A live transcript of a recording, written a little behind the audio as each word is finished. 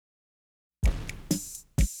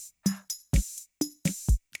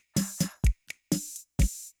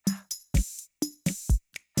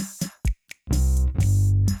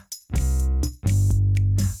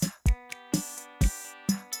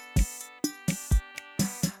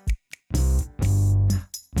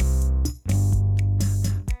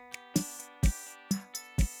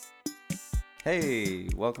Hey,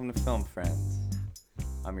 welcome to Film Friends.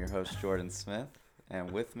 I'm your host, Jordan Smith,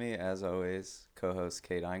 and with me, as always, co-host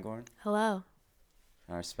Kate Eingorn, Hello.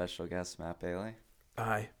 and our special guest, Matt Bailey.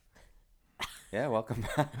 Hi. Yeah, welcome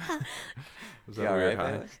back. Was You that all weird? right,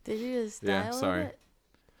 Hi. Bailey? Did you just Yeah, dial sorry. it?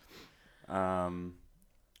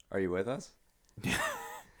 Are you with us?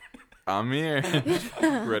 I'm here.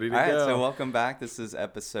 Ready to All right, go. so welcome back. This is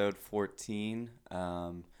episode 14.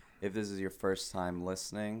 If this is your first time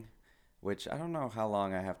listening, which I don't know how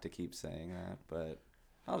long I have to keep saying that, but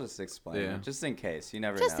I'll just explain Yeah. it, just in case. You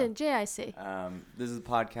never Just know. in JIC. This is a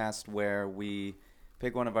podcast where we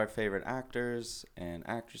pick one of our favorite actors and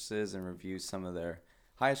actresses and review some of their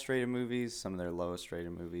highest rated movies, some of their lowest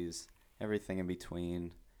rated movies, everything in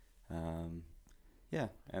between. Yeah,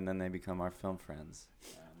 and then they become our film friends.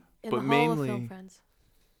 In but the Hall of Film mainly- Friends.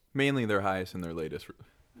 Mainly their highest and their latest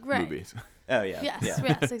Right. movies. Oh yeah, Yes,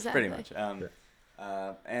 yeah. yes, exactly. Pretty much.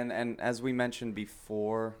 And as we mentioned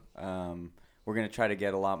before, we're gonna try to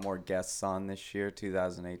get a lot more guests on this year.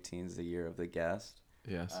 2018 is the year of the guest.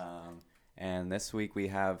 Yes. And this week we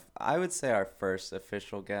have, I would say, our first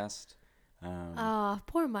official guest. Oh,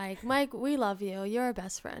 poor Mike. Mike, we love you. You're our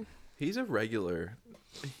best friend. He's a regular.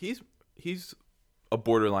 He's a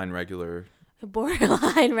borderline regular. A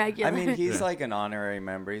borderline regular. I mean, he's Yeah. like an honorary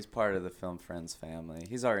member. He's part of the Film Friends family.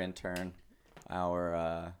 He's our intern,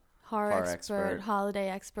 our horror expert, expert. holiday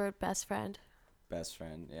expert, best friend. best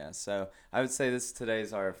friend. Yeah. So I would say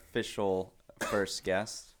today's our official first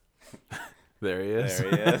guest. There he is. There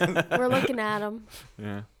he is. We're looking at him.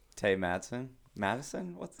 Yeah. Tay Madison.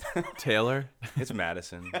 Madison? What's Taylor. It's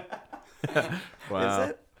Madison. Wow. Is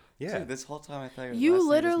it? Yeah. Dude, this whole time I thought your You last name was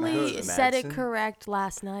literally Madison. said it Madsen? correct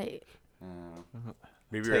last night. Oh.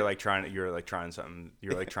 Maybe Take- you're like trying something.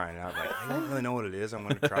 You're like trying it out. Like, I don't really know what it is. I'm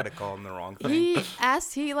going to try to call him the wrong thing.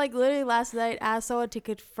 He like literally last night asked someone to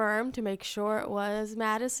confirm to make sure it was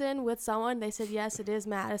Madison with someone. They said, yes, it is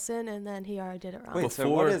Madison. And then he already did it wrong. Wait, so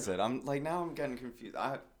what Before- is it? Now I'm getting confused.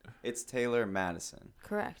 It's Taylor Madison.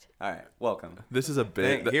 Correct. All right, welcome. This is a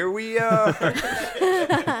bit. Here we are.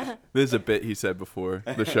 This is a bit he said before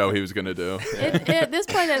the show he was gonna do. At this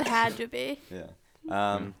point, it had to be.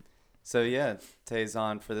 Yeah. So yeah, Tay's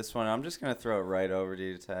on for this one. I'm just gonna throw it right over to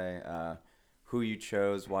you, Tay. Who you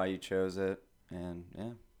chose, why you chose it, and yeah.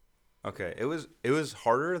 Okay, it was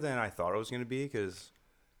harder than I thought it was going to be because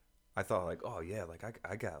I thought like, oh yeah, like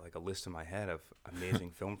I got like a list in my head of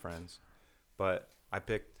amazing film friends, but I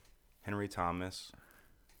picked Henry Thomas.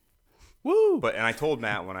 Woo. And I told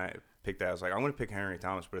Matt when I picked that, I was like, I'm going to pick Henry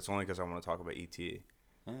Thomas, but it's only because I want to talk about E.T.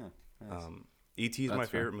 Yeah. Nice. E.T. is my That's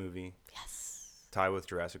fair. favorite movie. Yes. Tie with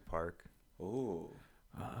Jurassic Park. Ooh.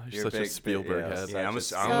 You're You're such a big- Spielberg yeah, head. Yeah, I'm a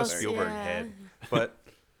So Spielberg yeah. head. But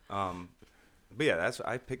yeah,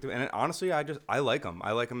 I picked him, and honestly, I like him.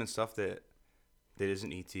 I like him in stuff that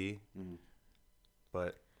isn't E.T. Mhm.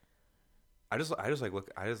 But I just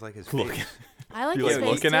like his Look. face. I like You his like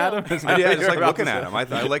face looking too. at him? Is I that what just you're like about looking to at say? him.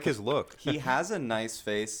 I like his look. He has a nice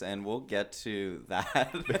face, and we'll get to that.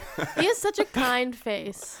 He has such a kind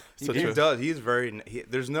face. Such He a- does. He is very.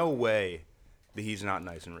 There's no way that he's not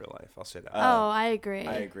nice in real life. I'll say that. Oh, I agree.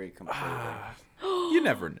 I agree completely. You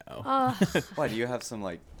never know. Why, do you have some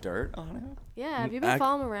like dirt on him? Yeah, have you been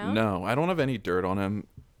following him around? No, I don't have any dirt on him.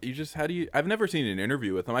 I've never seen an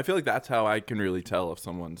interview with him. I feel like that's how I can really tell if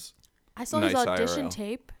someone's I saw Nice his audition IRL.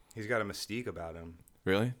 tape. He's got a mystique about him.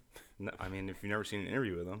 really. No, I mean, if you've never seen an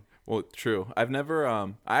interview with him, Well, true. I've never. I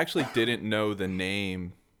actually didn't know the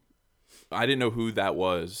name. I didn't know who that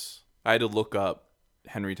was. I had to look up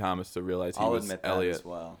Henry Thomas to realize he I'll was admit that Elliot. as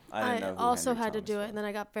well. I didn't know who also Henry had to Thomas do it, was. and then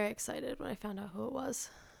I got very excited when I found out who it was.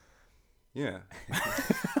 yeah.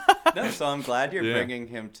 No, so I'm glad you're Yeah. bringing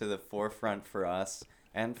him to the forefront for us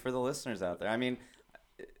and for the listeners out there. I mean,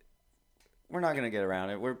 we're not going to get around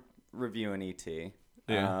it. We're reviewing E.T.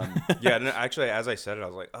 Yeah. Yeah, no, actually, as I said it, I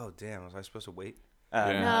was like, "Oh, damn! Was I supposed to wait?"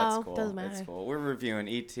 Yeah. No, No, it's cool. doesn't It's matter. cool. We're reviewing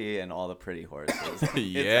E.T. and all the pretty horses. It's out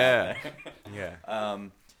Yeah. there. Yeah.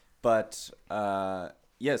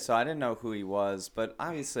 Yeah, so I didn't know who he was, but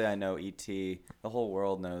obviously I know E.T. The whole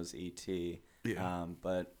world knows E.T. Yeah.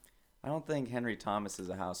 But I don't think Henry Thomas is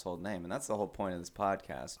a household name, and that's the whole point of this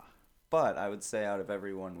podcast. But I would say out of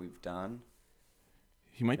everyone we've done,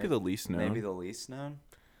 He might be the least known. maybe the least known.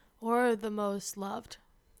 Or the most loved.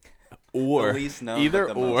 or The least known, either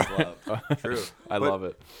but the or. most loved. True. I But- love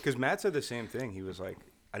it. Because Matt said the same thing. He was like,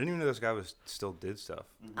 "I didn't even know this guy still did stuff."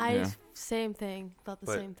 I same thing. Thought the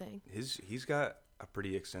But- same thing. He's got a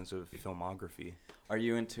pretty extensive filmography. Are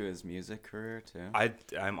you into his music career too?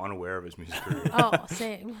 I'm unaware of his music career. Oh,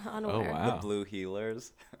 same. Unaware. wow. The Blue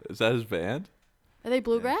Healers. Is that his band? Are they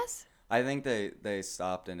bluegrass? I think they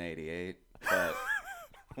stopped in '88. but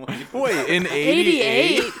Wait, in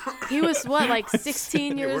 88. 88? He was what, like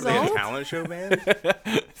 16 Were years they a old? talent show band?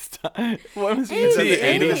 What was he? Is that the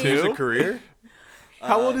end of his 88? music 82? career?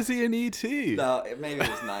 How old is he in ET? no, maybe it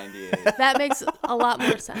was 98. That makes a lot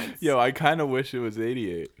more sense. Yo, I kind of wish it was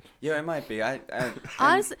 88. Yeah, it might be.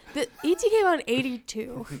 Honestly, the ET came out in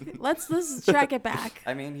 82. Let's track it back.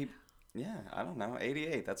 I mean, I don't know,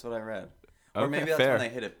 88. That's what I read. Or Okay, maybe that's fair. when they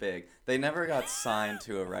hit it big. They never got signed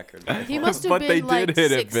to a record label. He must have But they been like did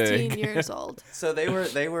hit it 16 big. years old. So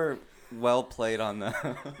they were well played on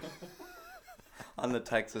the on the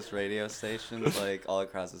Texas radio stations, like all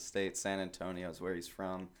across the state. San Antonio is where he's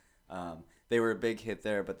from. They were a big hit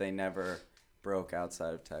there, but they never broke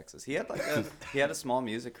outside of Texas. He had a small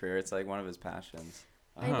music career. It's like one of his passions.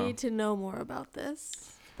 I need to know more about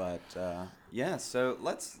this. But yeah, so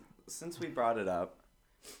since we brought it up,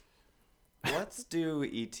 let's do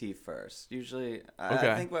E.T. first. Usually,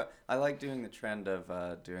 Okay. I think I like doing the trend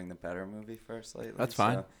of doing the better movie first lately. That's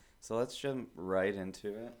fine. So let's jump right into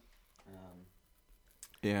it.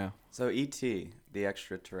 Yeah. So E.T. the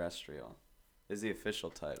Extraterrestrial is the official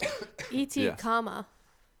title. ET, Yes. comma.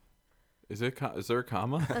 Is there a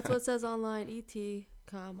comma? That's what it says online. ET,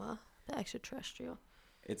 comma, the extraterrestrial.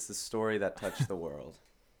 It's the story that touched the world.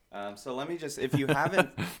 So let me just, if you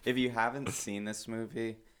haven't seen this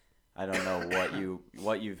movie, I don't know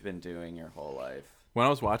what you've been doing your whole life. When I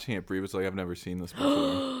was watching it, Brie was like, "I've never seen this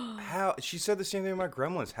before." How? She said the same thing about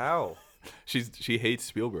Gremlins. How? She hates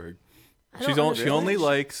Spielberg. I She don't only Really?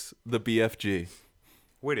 likes the BFG.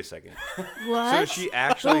 Wait a second. What? So she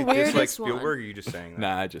actually The dislikes weirdest one. Spielberg, or are you just saying that?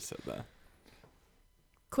 Nah, I just said that.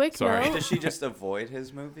 Quick Sorry. note. Does she just avoid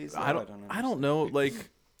his movies? though? I don't know. Like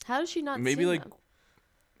How does she not maybe see like them?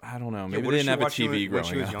 I don't know. Yeah, Maybe what they did didn't have she a watch when TV she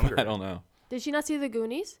growing was up. younger? I don't know. Did she not see the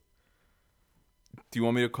Goonies? Do you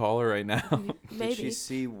want me to call her right now? Did she Maybe.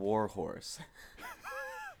 see War Horse?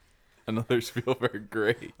 Another Spielberg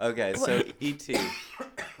great. Okay, so E.T.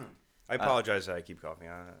 I apologize that I keep coughing.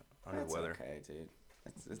 I'm That's the weather. okay, dude.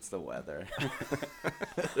 It's the weather.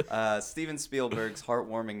 Steven Spielberg's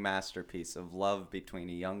heartwarming masterpiece of love between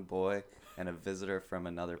a young boy and a visitor from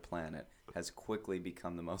another planet has quickly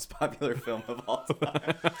become the most popular film of all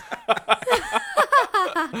time.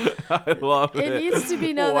 I love it. It needs to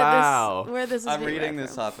be known Wow. that where this is I'm being reading read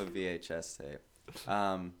this from. off of VHS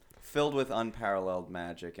tape. Filled with unparalleled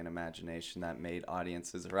magic and imagination that made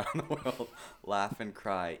audiences around the world laugh and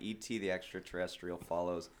cry, E.T. the Extraterrestrial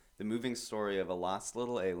follows the moving story of a lost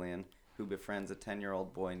little alien who befriends a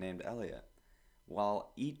 10-year-old boy named Elliot.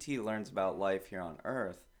 While E.T. learns about life here on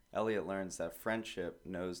Earth, Elliot learns that friendship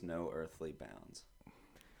knows no earthly bounds.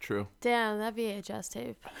 True. Damn, that VHS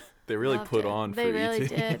tape. They really Loved put it. on They for E really ET.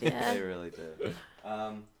 did, yeah. They really did.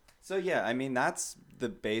 So yeah, I mean that's the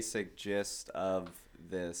basic gist of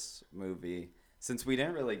this movie. Since we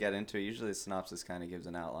didn't really get into it, usually the synopsis kind of gives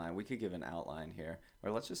an outline. We could give an outline here,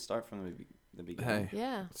 or let's just start from the beginning. Hey,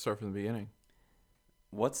 Yeah. let's start from the beginning.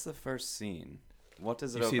 What's the first scene? What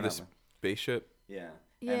does it You open see up this with? spaceship? Yeah.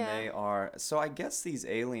 Yeah. And they are. So I guess these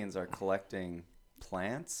aliens are collecting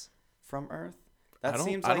plants from Earth. That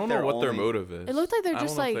seems like I don't they're know what their only- motive is. It looked like I they're don't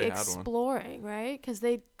just know if like they had one. exploring, right? Because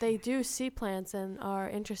they do see plants and are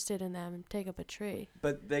interested in them and take up a tree.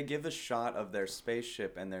 But they give a shot of their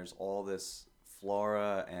spaceship, and there's all this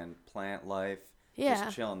flora and plant life Yeah.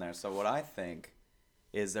 just chilling there. So what I think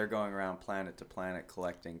is they're going around planet to planet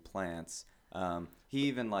collecting plants. He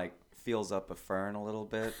even like feels up a fern a little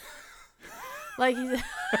bit. Like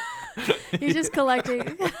he's just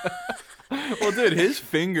collecting Well, dude, his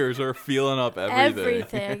fingers are feeling up everything.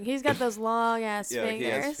 everything. He's got those long ass Yeah, fingers. he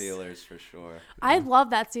has feelers for sure. I love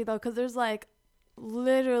that scene though, because there's like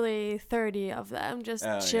literally 30 of them just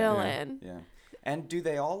Oh, yeah. chilling. Yeah. And do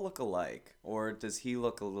they all look alike, or does he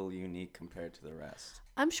look a little unique compared to the rest?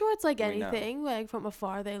 I'm sure it's like We know. anything. Like from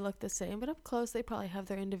afar, they look the same, but up close, they probably have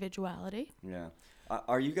their individuality. Yeah.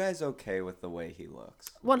 Are you guys okay with the way he looks?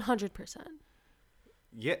 100%.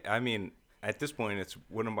 Yeah, I mean, at this point, it's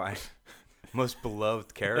one of my most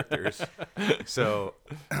beloved characters. So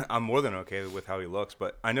I'm more than okay with how he looks.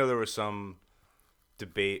 But I know there was some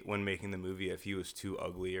debate when making the movie if he was too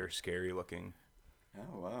ugly or scary looking.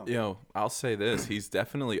 Oh wow. Yo, I'll say this: he's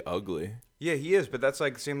definitely ugly. Yeah, he is, but that's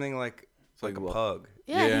like the same thing like like a lo- pug.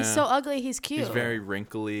 Yeah, Yeah. he's so ugly. He's cute. He's very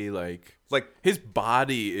wrinkly. Like Like his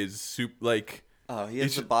body is super. Like Oh, he has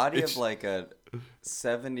It's- the body it's- of like a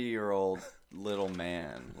 70-year-old little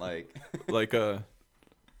man. Like like a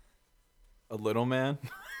little man.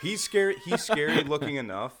 he's scary. He's scary looking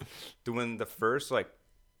enough to when the first like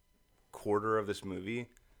quarter of this movie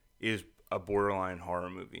is a borderline horror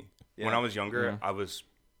movie. When Yeah. I was younger, Yeah. I was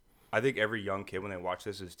I think every young kid when they watch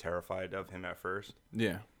this is terrified of him at first,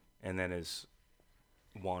 Yeah. and then is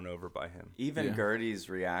won over by him. Even Yeah. Gertie's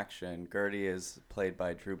reaction. Gertie is played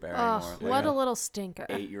by Drew Barrymore. Oh, like what a little stinker.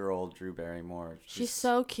 8-year-old Drew Barrymore. She's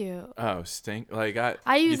so cute. Oh, stink! Like I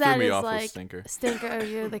I use you threw that me as off with like stinker. stinker.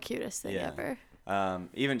 You're the cutest thing Yeah. ever.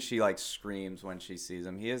 Even she like screams when she sees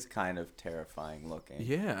him. He is kind of terrifying looking.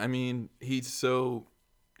 Yeah, I mean, he's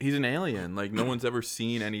an alien. Like no one's ever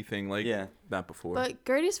seen anything like Yeah. that before. But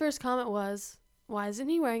Gertie's first comment was, "Why isn't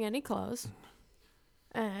he wearing any clothes?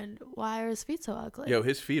 And why are his feet so ugly?" Yo,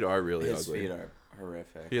 his feet are really His ugly. feet are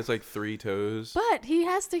horrific. He has like 3 toes. But he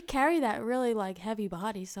has to carry that really like heavy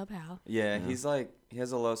body somehow. Yeah, he's like he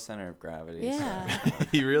has a low center of gravity. so- Yeah.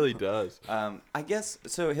 He really does. I guess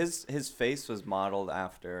so. His face was modeled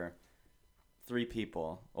after 3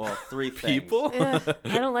 people. Well, 3 things. People? Ugh,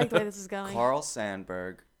 I don't like the way this is going. Carl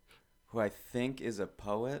Sandburg, who I think is a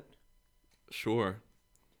poet, Sure.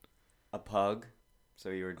 a pug. So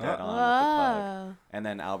you were dead on with the pug. Oh. And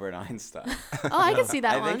then Albert Einstein. Oh, I can see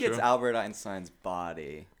that I one. think it's Sure. Albert Einstein's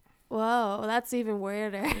body. Whoa, that's even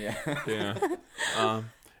weirder. Yeah. Yeah.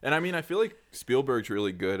 And I mean, I feel like Spielberg's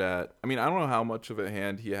really good at. I mean, I don't know how much of a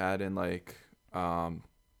hand he had in like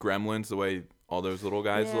Gremlins, the way all those little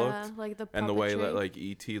guys yeah, looked, like the and the way puppetry. that like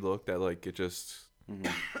E.T. looked. That like it just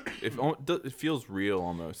Mhm. it feels real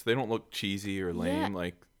almost. They don't look cheesy or lame. Yeah,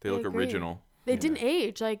 Like they I look agree. original. They didn't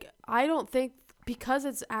age. Like I don't think because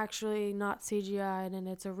it's actually not CGI and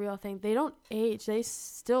it's a real thing. They don't age. They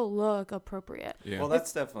still look appropriate. Yeah. Well,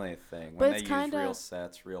 that's definitely a thing. but When it's they use kinda- real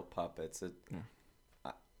sets, real puppets,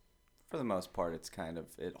 for the most part, it's kind of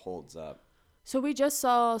it holds up. So we just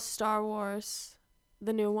saw Star Wars,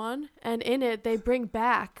 the new one, and in it they bring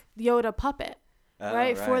back Yoda puppet. Oh,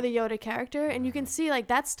 Right, for the Yoda character, and you can see like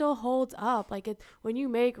that still holds up. Like it when you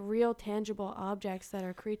make real tangible objects that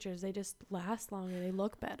are creatures, they just last longer. They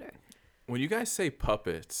look better. When you guys say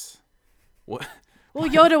puppets, what? Well,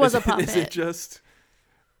 Yoda was is a puppet. Is it just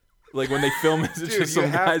like when they film? Is it Dude, just you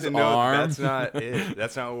some have guy's to know arm? that's not it.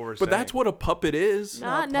 That's not what we're saying. But that's what a puppet is.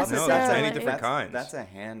 Not No, puppet- necessarily. No, that's any that's, different kinds. That's a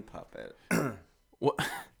hand puppet. What?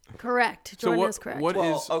 Correct. So Jordan what? is correct. What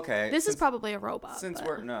Well, is? okay. This is since- probably a robot. since but-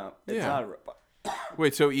 we're no, it's Yeah. not a robot.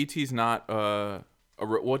 Wait, so E.T.'s not what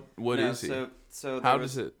No, is he? So How there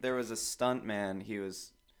does was, it- There was a stunt man. He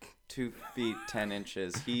was 2 feet 10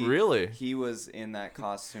 inches. He Really? He was in that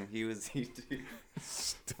costume. He was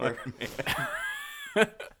Stunt man.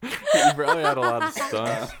 He probably had a lot of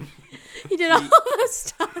stunts. he did all the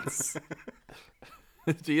stunts.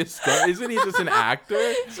 Is he a stunt? Isn't he just an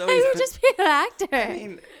actor? So He he's would just be an actor. I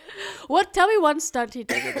mean, What? Tell me one stunt he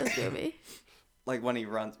did in this movie. like when he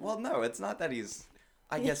runs. Well, no, it's not that he's.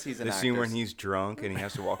 I guess he's an The actor. scene when he's drunk and he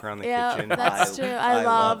has to walk around the Yeah, kitchen. that's true. I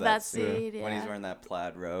love that scene scene. when he's Yeah. wearing that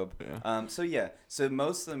plaid robe. Yeah. So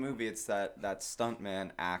most of the movie, it's that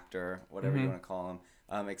stuntman actor, whatever you want to call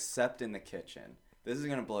him, except in the kitchen. This is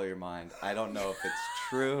gonna blow your mind. I don't know if it's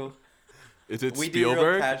true. Is it We do real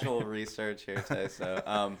Spielberg? casual research here today.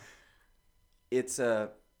 So, it's a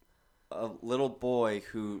little boy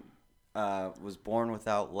who was born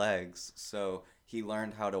without legs, so he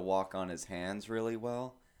learned how to walk on his hands really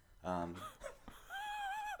well.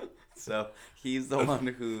 So he's the one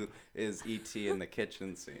who is E.T. in the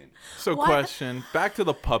kitchen scene. So What? question, back to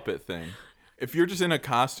the puppet thing. If you're just in a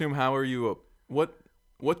costume, how are you what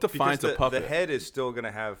Because defines a puppet? the head is still going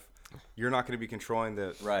to have. You're not going to be controlling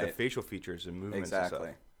the Right. facial features and movements and Exactly.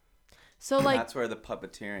 stuff. So like That's where the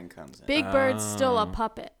puppeteering comes in. Big Bird's still a Oh.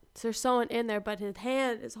 puppet. So there's someone in there, but his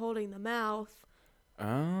hand is holding the mouth, Oh.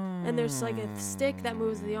 and there's like a stick that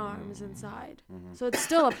moves the arms inside. Mm-hmm. So it's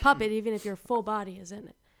still a puppet, even if your full body is in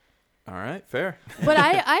it. All right, fair. But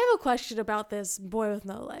I have a question about this boy with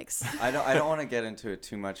no legs. I don't want to get into it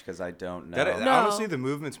too much because I don't know. No. Honestly, the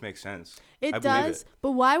movements make sense. It I believe does, it.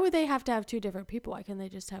 but why would they have to have 2 different people? Why can't they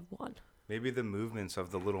just have one? Maybe the movements of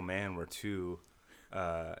the little man were too.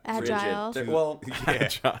 Agile. Rigid. Well, Yeah,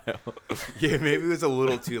 Child. yeah. Maybe it was a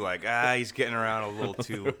little too like he's getting around a little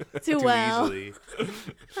too Too well. easily.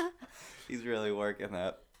 he's really working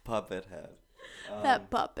that puppet head. That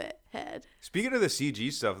puppet head. Speaking of the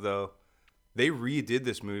CG stuff, though, they redid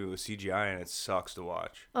this movie with CGI and it sucks to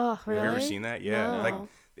watch. Oh, really? Have you ever seen that? Yeah, No. like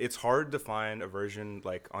it's hard to find a version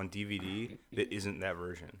like on DVD that isn't that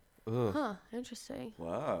version. Ugh. Huh, interesting.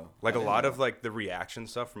 Whoa. Like I a didn't lot know. of like the reaction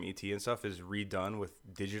stuff from ET and stuff is redone with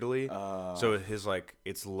digitally. So his like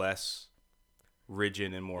it's less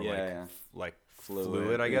rigid and more Yeah, like Fluid,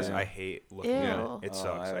 fluid. I guess yeah. I hate looking at Ew. it. It Oh,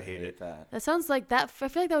 sucks. I would hate it. that. That sounds like that. I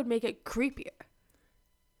feel like that would make it creepier.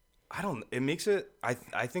 I don't. It makes it. I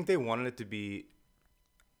think they wanted it to be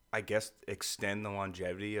I guess, extend the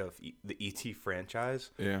longevity of the ET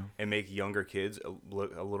franchise Yeah. and make younger kids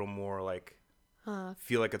look a little more like Huh.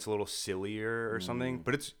 feel like it's a little sillier or something.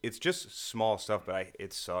 But it's just small stuff, but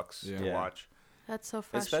it sucks to Yeah. watch. That's so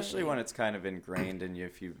frustrating. Especially when it's kind of ingrained in you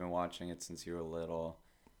if you've been watching it since you were little,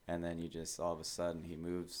 and then you just all of a sudden he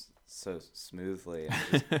moves so smoothly.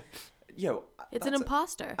 And just, it's an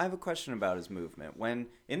imposter. I have a question about his movement. When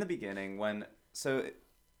in the beginning,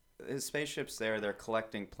 his spaceship's there, they're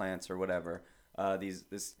collecting plants or whatever.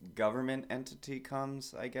 This government entity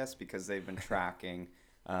comes, I guess, because they've been tracking.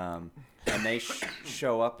 And they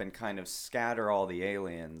show up and kind of scatter all the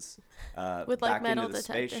aliens With, like, back metal into the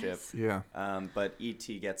spaceship. detectors. Yeah. But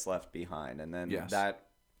E.T. gets left behind, and then Yes. that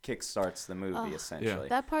kickstarts the movie, essentially.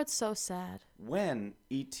 That part's so sad. When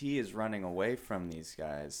E.T. is running away from these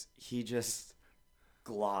guys, he just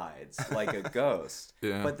glides like a ghost.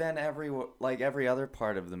 Yeah. But then every other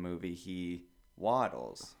part of the movie, he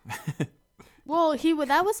waddles. Well,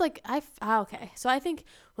 that was like okay. So I think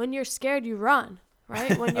when you're scared, you run,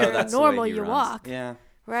 right? When you're That's the way normal, he you runs. walk, Yeah.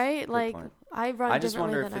 right? Like point. I run I just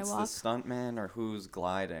differently wonder if than I it's the walk. stuntman or who's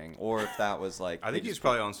gliding, or if that was like. I they think he's just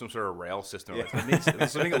probably on some sort of rail system. Like,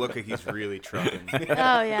 it's making it look like he's really trucking.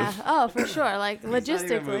 Oh yeah. Oh, for sure. Like He's not even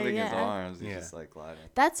logistically, moving yeah. his arms. He's Yeah. just like gliding.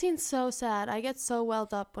 That scene's so sad. I get so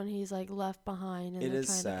welled up when he's like left behind and It they're is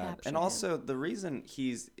trying to sad. capture And him. also the reason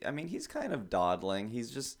he's kind of dawdling.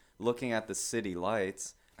 He's just looking at the city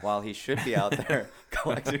lights while he should be out there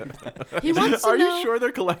collecting. he wants to Are know you sure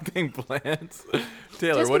they're collecting plants?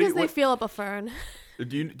 Taylor, just what do because you they feel up a fern.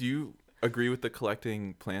 do you agree with the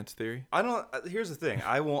collecting plants theory? I don't. Here's the thing.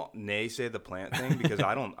 I won't naysay the plant thing because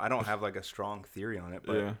I don't have like a strong theory on it.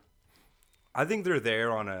 But Yeah. I think they're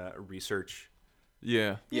there on a research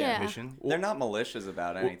Yeah. Yeah. mission. They're not malicious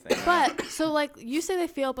about anything. But so like you say they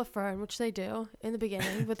feel up a fern, which they do in the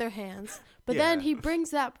beginning with their hands. But then Yeah. he brings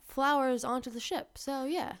that flowers onto the ship. So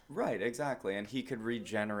yeah. Right, exactly. And he could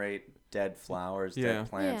regenerate dead flowers, Yeah. dead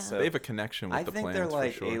plants. Yeah. So They have a connection with I the think plants they're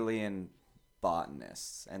like for sure. alien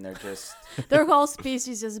botanists, and they're just They're all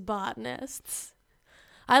species as botanists.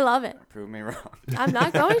 I love it. prove me wrong. I'm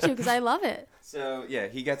not going to because I love it. So yeah,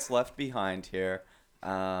 he gets left behind here.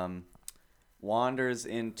 Wanders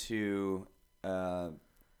into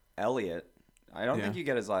Elliot. I don't think Yeah. you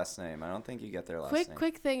get his last name. I don't think you get their last name.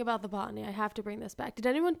 Quick thing about the botany. I have to bring this back. Did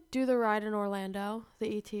anyone do the ride in Orlando?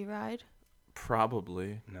 The ET ride?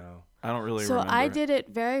 Probably. No. I don't really So remember. I did it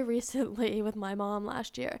very recently with my mom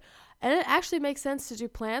last year. And it actually makes sense to do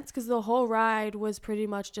plants because the whole ride was pretty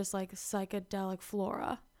much just like psychedelic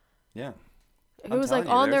flora. Yeah. It I'm was like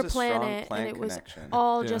telling you, on their there's a strong planet and plant it was connection.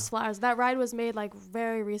 all Yeah. just flowers. That ride was made like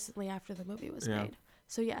very recently after the movie was Yeah. made.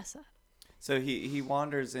 So yes. So he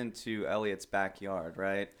wanders into Elliot's backyard,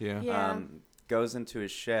 right? Yeah. Yeah. Goes into his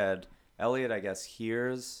shed. Elliot, I guess,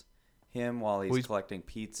 hears him while he's Well, he's- collecting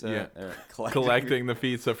pizza. Yeah. Or Collecting the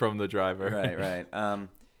pizza from the driver. Right, right.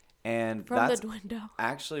 And From that's the window.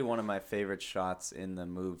 actually one of my favorite shots in the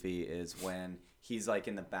movie is when he's like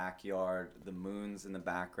in the backyard, the moon's in the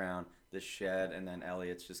background, the shed, and then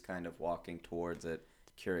Elliot's just kind of walking towards it,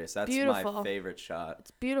 curious. That's Beautiful. my favorite shot.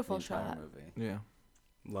 It's a beautiful in the entire shot. movie. Yeah.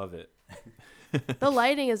 Love it. The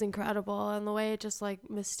lighting is incredible and the way it just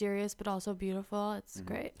like mysterious but also beautiful. It's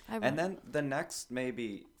great. And then the next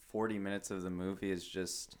maybe 40 minutes of the movie is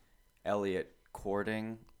just Elliot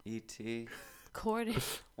courting E.T. courting.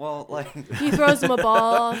 Well, like, He throws him a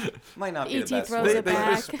ball. might not be E.T. the best throws way. it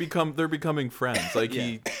back. They're becoming friends. Like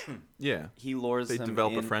Yeah. he He lures they him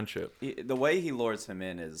develop a in. friendship. The way he lures him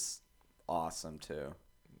in is awesome too.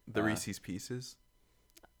 The Reese's Pieces.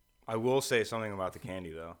 I will say something about the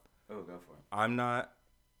candy though. Oh, go for it. I'm not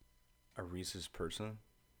a Reese's person,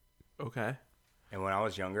 Okay. and when I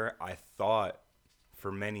was younger, I thought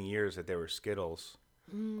for many years that they were Skittles.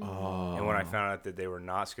 Oh. And when I found out that they were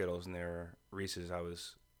not Skittles and they were Reese's,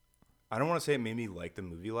 I don't want to say it made me like the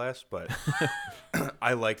movie less, but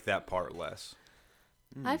I liked that part less.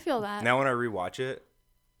 I feel that. Now when I rewatch it,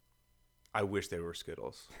 I wish they were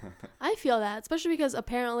Skittles. I feel that, especially because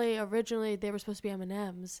apparently originally they were supposed to be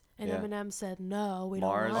M&Ms, and Yeah. M&M said no, we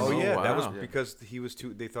Mars. don't Oh, want Oh, it. yeah, that was wow. because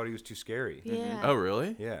they thought he was too scary. Yeah. Oh,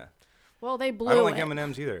 really? Yeah. Well, they blew I don't like it.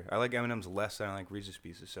 M&Ms either. I like M&Ms less than I like Reese's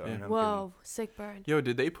Pieces. So Yeah. M&M Whoa, sick burn. Yo,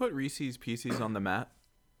 did they put Reese's Pieces on the map?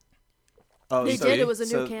 Oh, They so- did, it was a new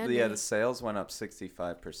so, candy. Yeah, the sales went up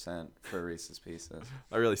 65% for Reese's Pieces.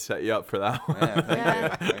 I really set you up for that one. Yeah, thank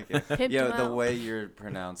Yeah. you. Thank you. Pimped Yo, him the out. way you're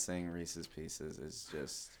pronouncing Reese's Pieces is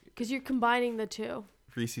just. Because you're combining the two.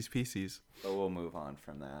 Reese's Pieces. But we'll move on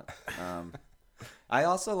from that. I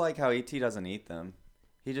also like how E.T. doesn't eat them.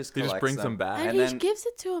 He just He just collects brings them back. And, And he then- gives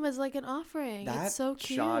it to him as like an offering. That It's so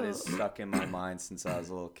cute. shot is stuck in my mind since I was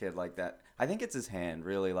a little kid. Like that, I think it's his hand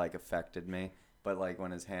really like affected me. But like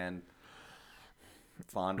when his hand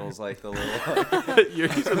fondles like the little You're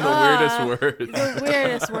using the weirdest words. The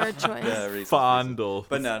weirdest word choice. yeah, Reese's Pieces. Fondle.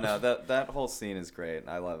 But no, that whole scene is great.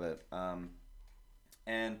 I love it.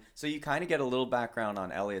 And so you kind of get a little background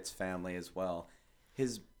on Elliot's family as well.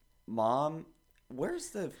 His mom, where's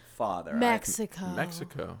the father? Mexico.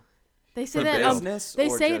 Mexico. They say For that. business They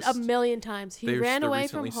or say it a just- million times. He ran away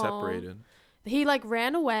from recently home. separated. He like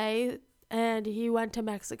ran away and he went to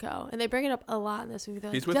Mexico, and they bring it up a lot in this movie.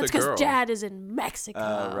 They're He's like, with that's a girl. because Dad is in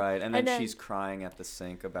Mexico. Right. And then she's crying at the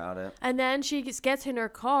sink about it. And then she gets in her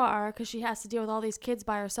car because she has to deal with all these kids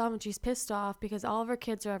by herself, and she's pissed off because all of her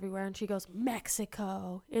kids are everywhere, and she goes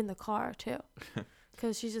Mexico in the car too,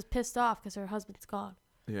 because she's just pissed off because her husband's gone.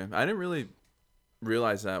 Yeah, I didn't really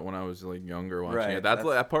realize that when I was like younger watching Right, it. that's-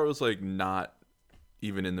 That part was like not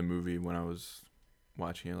even in the movie when I was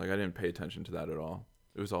watching it. Like I didn't pay attention to that at all.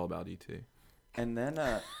 It was all about E.T. And then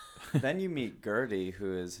then you meet Gertie,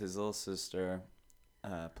 who is his little sister,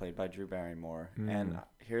 played by Drew Barrymore. And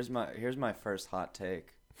here's my first hot take.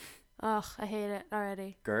 Ugh, I hate it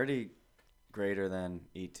already. Gertie greater than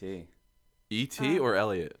E.T. E.T. or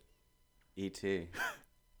Elliot? E.T.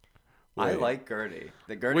 I Wait. like Gertie.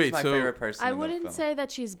 Gertie's Wait, my so- favorite person I in the wouldn't film. say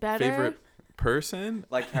that she's better. Favorite person?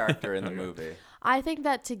 Like character in the movie. I think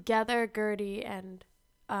that together Gertie and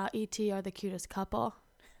E.T. are the cutest couple.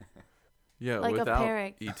 Yeah, Like a without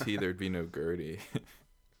pairing. E.T. there'd be no Gertie.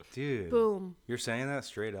 Dude, Boom. you're saying that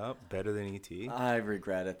straight up? Better than E.T.? I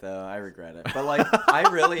regret it though. I regret it. But like, I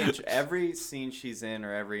really enjoy every scene she's in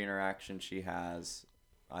or every interaction she has.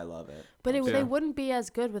 I love it. But Yeah. they wouldn't be as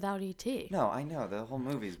good without E.T. No, I know the whole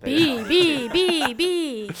movie's based on B, E.T. B, B,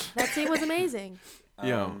 B. That scene was amazing.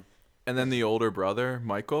 Yeah. And then the older brother,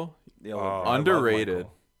 Michael. The Oh, old- I love Underrated.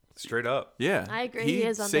 Michael. Straight up. Yeah. I agree, He he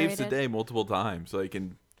is saves the underrated. day multiple times. Like,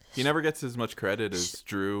 and he never gets as much credit as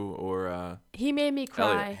Drew or He made me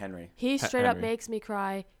cry. Henry. He straight up Henry. makes me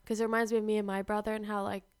cry because it reminds me of me and my brother and how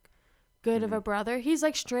like good of a brother. He's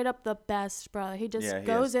like straight up the best brother. He just Yeah, he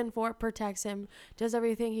goes is. in for it, protects him, does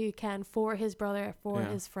everything he can for his brother, for Yeah.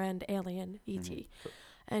 his friend Alien E.T.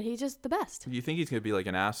 And he's just the best. You think he's gonna be like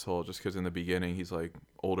an asshole just because in the beginning he's like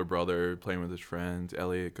older brother playing with his friends.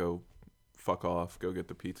 Elliot, go fuck off, go get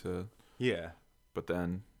the pizza. Yeah. But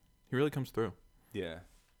then he really comes through. Yeah.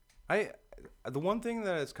 The one thing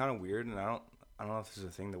that is kind of weird, and I don't know if this is a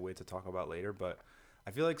thing to wait to talk about later, but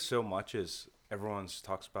I feel like so much is everyone's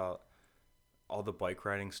talks about all the bike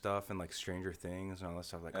riding stuff and like Stranger Things and all that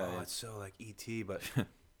stuff. Like, Yeah. it's so like E.T. But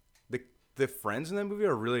the friends in that movie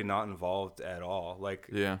are really not involved at all. Like,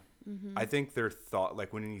 Yeah. I think they're thought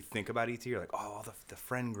like when you think about E.T., you're like, oh, the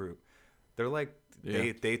friend group. They're like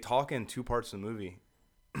Yeah. they talk in two parts of the movie.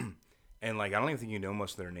 And like I don't even think you know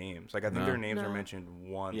most of their names. Like I think No. their names are No. mentioned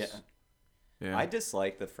once. Yeah. Yeah. I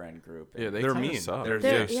dislike the friend group. Yeah, they They're kinda mean. suck. They're-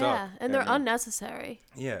 They're, they yeah, suck. and they're They're mean. unnecessary.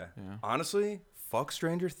 Yeah. Yeah. Honestly, fuck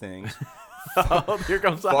Stranger Things. Oh, here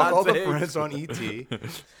comes the Fuck hot all the take. friends on E ET.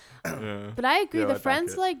 Yeah. But I agree, Yeah, I the back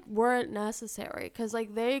friends it. like weren't necessary because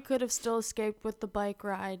like they could have still escaped with the bike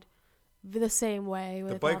ride the same way. The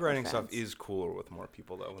without bike their riding stuff friends. is cooler with more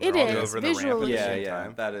people though. When It they're all is, over the ramp at the visually. Yeah, same yeah,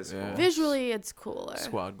 time. that is Yeah. cool. Visually, it's cooler.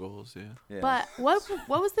 Squad goals, yeah. Yeah. But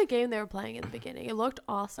what was the game they were playing in the beginning? It looked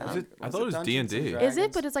awesome. Was I thought it was Dungeons and D&D. Is it?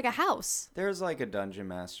 Dragons? But it's like a house. There's like a dungeon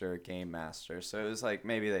master, a game master, so it was like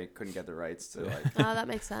maybe they couldn't get the rights to like. Oh, that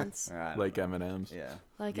makes sense. I don't Like know. M&M's. Yeah,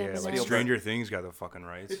 Like Yeah, Eminem. like Stranger Things got the fucking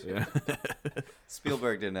rights. Yeah.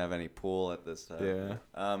 Spielberg didn't have any pool at this time.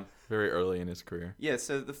 Yeah. Very early in his career. Yeah,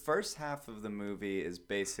 so the first half of the movie is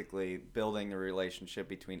basically building the relationship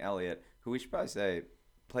between Elliot, who we should probably say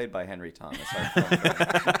played by Henry Thomas. our film.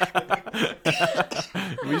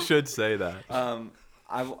 We should say that.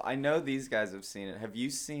 I know these guys have seen it. Have you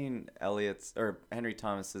seen Elliot's or Henry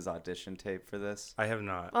Thomas's audition tape for this? I have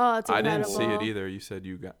not. Oh, it's I incredible. didn't see it either. You said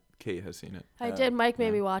Kate has seen it. I did. Mike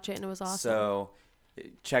made me watch it, and it was awesome. So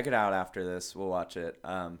check it out after this. We'll watch it.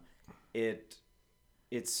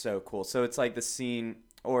 It's so cool. So it's like the scene,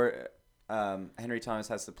 or Henry Thomas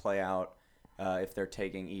has to play out if they're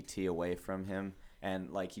taking E.T. away from him,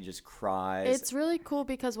 and like he just cries. It's really cool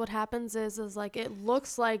because what happens is like it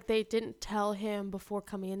looks like they didn't tell him before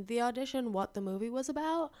coming into the audition what the movie was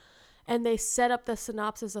about, and they set up the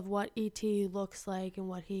synopsis of what E.T. looks like and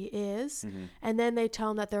what he is, and then they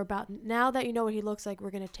tell him that they're about, now that you know what he looks like,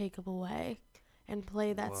 we're gonna take him away and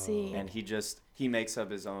play that scene. and he makes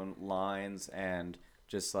up his own lines and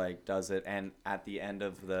just like does it, and at the end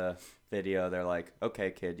of the video they're like,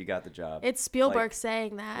 okay kid, you got the job. It's Spielberg Like,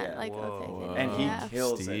 saying that. yeah. Like, okay, Whoa. kid, And he yeah.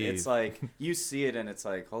 kills it. Steve. It's like you see it and it's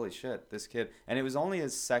like, holy shit, this kid. And it was only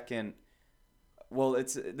his second. Well,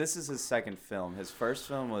 this is his second film. His first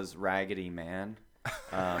film was Raggedy Man.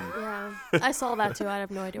 Yeah, I saw that too. I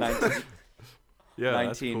have no idea. What it 19, is. Yeah,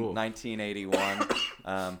 that's cool.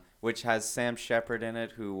 1981, which has Sam Shepard in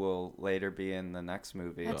it, who will later be in the next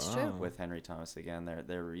movie. That's true. With Henry Thomas again,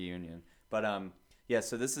 their reunion. But yeah.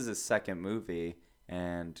 So this is his second movie,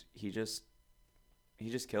 and he just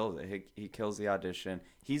kills it. He kills the audition.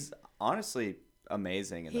 He's honestly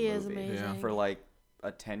amazing in the He movie. is amazing. Yeah. For like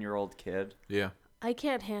a 10-year-old kid. Yeah. I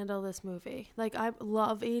can't handle this movie. Like, I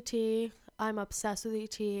love E.T. I'm obsessed with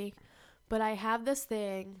E.T. But I have this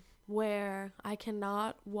thing where I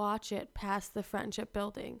cannot watch it past the friendship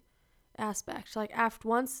building aspect. Like, after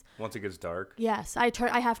once Once it gets dark. yes, I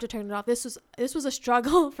have to turn it off. This was a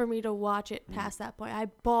struggle for me to watch it past that point. I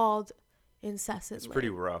bawled incessantly. It's pretty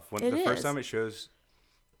rough. When It the first is. time it shows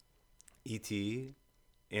E.T.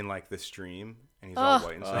 in like the stream and he's Ugh. all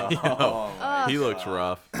white inside. Oh, my He looks God.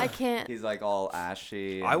 rough. I can't. He's like all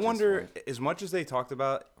ashy. and I just wonder, like- as much as they talked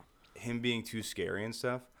about him being too scary and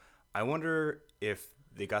stuff, I wonder if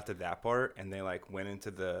they got to that part and they like went into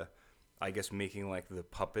the, I guess, making like the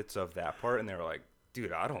puppets of that part, and they were like,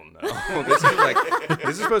 dude, I don't know.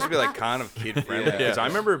 This is supposed to be like kind of kid friendly. Yeah. Because I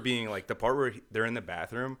remember being like the part where they're in the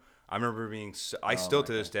bathroom. I remember being, I still my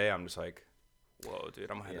to this day, I'm just like, whoa, dude,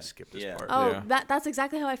 I'm gonna have Yeah. to skip this Yeah. part. Oh, Yeah. that's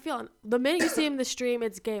exactly how I feel. The minute you see him in the stream,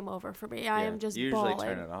 it's game over for me. I Yeah. am just You usually bawling.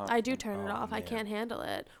 turn it off. I do turn it Oh, off. I man. can't handle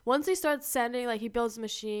it. Once he starts sending, like he builds a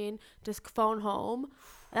machine, just phone home,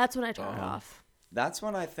 that's when I turn it off. That's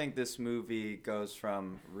when I think this movie goes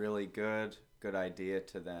from really good idea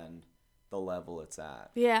to then the level it's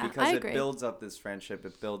at. Yeah, because I it agree. builds up this friendship,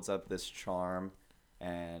 it builds up this charm,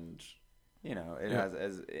 and you know it Yeah. has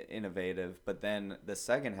as innovative. But then the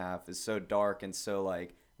second half is so dark and so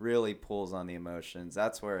like really pulls on the emotions.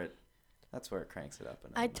 That's where it cranks it up.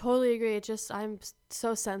 I totally agree. It just I'm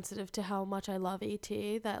so sensitive to how much I love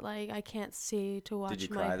ET that like I can't see to watch. Did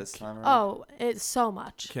you my cry this time around? Oh, it's so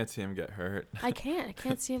much. Can't see him get hurt. I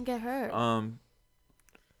can't see him get hurt.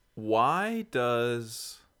 Why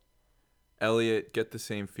does Elliot get the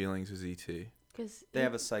same feelings as ET? Because They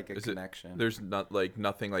have a psychic Is it- connection. There's not like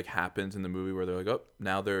nothing like happens in the movie where they're like, oh,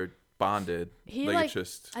 now they're bonded. He, like, like- it's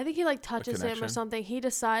just I think he like touches him or connection? something. He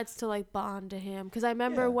decides to like bond to him. Because I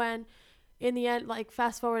remember Yeah. when, in the end, like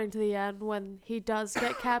fast forwarding to the end, when he does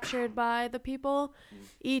get captured by the people,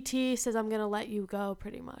 E.T. says, "I'm gonna let you go,"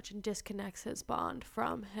 pretty much, and disconnects his bond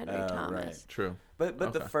from Henry Oh, Thomas. right. true. But the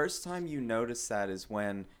Okay. first time you notice that is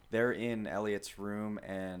when they're in Elliot's room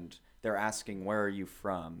and they're asking, "Where are you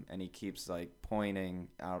from?" And he keeps like pointing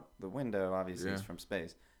out the window. Obviously, he's Yeah. from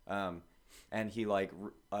space. And he like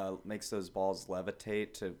makes those balls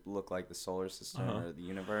levitate to look like the solar system Uh-huh. or the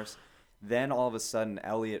universe. Then all of a sudden,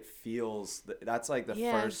 Elliot feels that's like the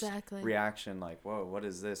Yeah, first exactly. reaction. Like, "Whoa, what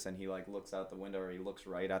is this?" And he like looks out the window, or he looks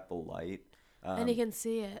right at the light. And he can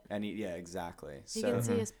see it. And yeah, exactly. He can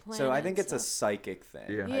see his planet. So I think and it's a stuff. psychic thing.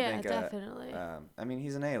 Yeah. I Yeah, think, definitely. I mean,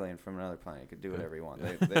 he's an alien from another planet. He could do whatever he wants.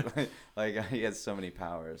 They, like he has so many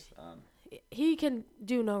powers. He can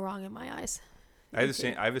do no wrong in my eyes. I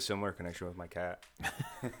have a similar connection with my cat.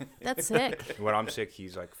 That's sick. When I'm sick, he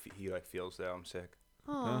feels that I'm sick.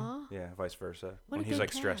 Aw. Yeah, vice versa. What When a he's good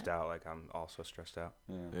like stressed cat. out, like I'm also stressed out.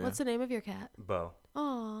 Yeah. Yeah. What's the name of your cat? Bo,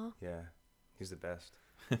 Aw. yeah, he's the best.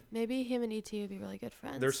 Maybe him and E.T. would be really good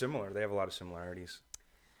friends. They're similar. They have a lot of similarities.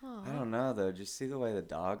 Aw. I don't know though. Did you see the way the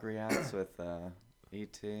dog reacts with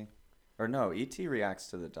E.T.? Or no, E.T. reacts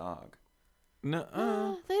to the dog. No,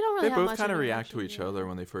 They don't really they have both much kind of of a react to reaction, each other yeah.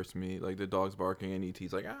 when they first meet. Like the dog's barking and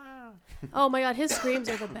ET's like, ah. Oh my god, his screams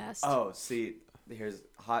are the best. Oh, see, here's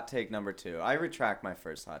hot take number 2. I retract my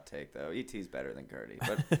first hot take though. E.T.'s better than Gertie,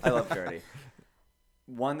 but I love Gertie.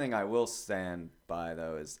 One thing I will stand by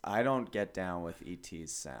though is I don't get down with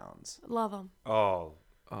E.T.'s sounds. Love them. Oh,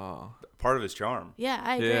 Oh. part of his charm. Yeah,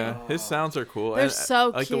 I agree. Yeah, his sounds are cool. They're And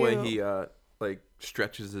so I like the way cute. he like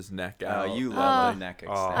stretches his neck Oh, out. you Oh. love the neck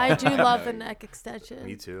Oh. extension. I do know love the you- neck extension.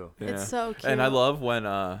 Me too. Yeah. It's so cute. And I love when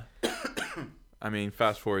I mean,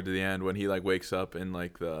 fast forward to the end when he like wakes up in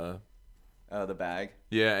like the Oh, the bag.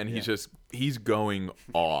 and he's going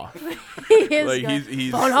off. he is like good.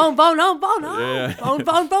 he's Phone home, phone home, phone home. Yeah. Phone,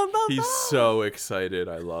 phone, phone, phone. he's phone. so excited.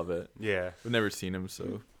 I love it. Yeah. I've never seen him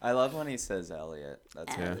so. I love when he says Elliot.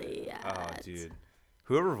 That's Yeah. Elliot. Oh, dude.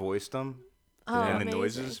 Whoever voiced him Oh, and the amazing.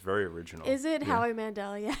 noises, very original. Is it Yeah. Howie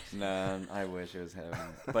Mandel yet? No, I wish it was him.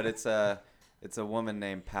 But it's It's a woman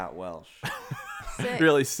named Pat Welsh. Sick.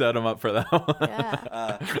 Really set him up for that one.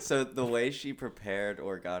 Yeah. So the way she prepared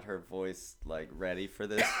or got her voice like ready for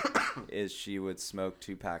this is she would smoke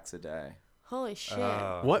 2 packs a day. Holy shit.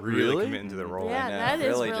 What, really really? committing to the role. Yeah, I know, that is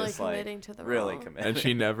really just, like, committing to the really role. committed. And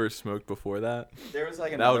she never smoked before that. There was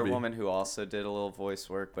like That would another be- woman who also did a little voice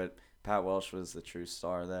work, but Pat Welsh was the true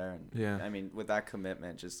star there. And Yeah. I mean, with that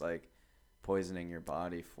commitment, just like poisoning your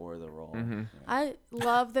body for the role. Mhm. Yeah. I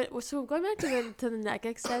love that. So going back to the neck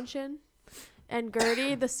extension, and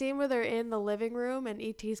Gertie, the scene where they're in the living room and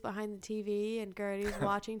E.T.'s behind the TV and Gertie's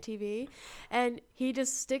watching TV, and he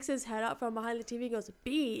just sticks his head up from behind the TV and goes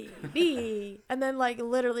B, and then like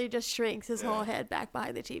literally just shrinks his whole head back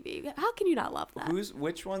behind the TV. How can you not love that?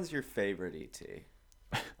 Which one's your favorite ET?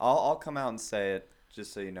 I'll come out and say it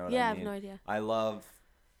just so you know what Yeah, I I have mean. no idea. I love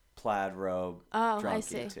plaid robe Oh, drunk I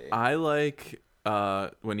see. ET. I like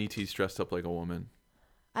when E.T.'s dressed up like a woman.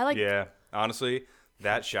 I like. Yeah, honestly,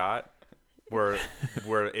 that shot where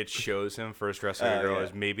it shows him first dressed like a girl yeah.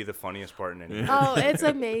 is maybe the funniest part in any. Oh, it's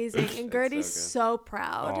amazing, and It's Gertie's so so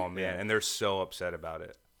proud. Oh man, and they're so upset about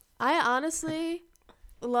it. I honestly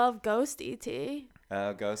love Ghost E.T.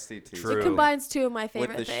 Ghost ET. True. It combines two of my With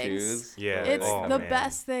favorite the things. shoes. Yeah. It's Oh, the man.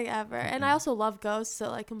 best thing ever. And I also love Ghosts, so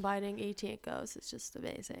like combining E.T. and Ghosts is just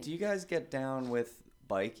amazing. Do you guys get down with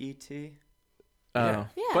Bike ET? Yeah.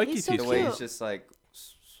 Yeah, he's so The way cute. he's just like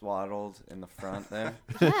swaddled in the front there.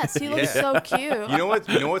 Yes, he looks Yeah. so cute. You know what?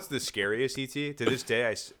 You know what's the scariest ET? To this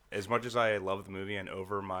day, as much as I love the movie and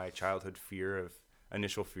over my childhood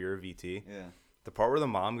initial fear of ET, Yeah. the part where the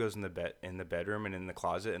mom goes in the bedroom and in the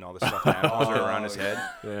closet and all the stuffed animals are around his head,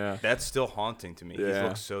 Yeah. that's still haunting to me. He Yeah.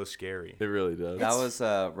 looks so scary. It really does. That was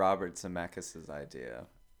Robert Zemeckis' idea.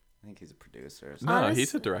 I think he's a producer. Or something. No, Honest-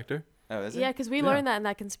 he's a director. Oh, is he? Yeah, because we Yeah. learned that in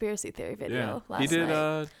that conspiracy theory video Yeah. last He did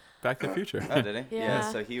night. Back to the Future. Oh, did he?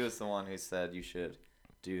 Yeah. So he was the one who said you should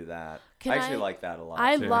do that. Can I actually I- like that a lot.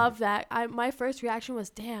 I too. love that. My first reaction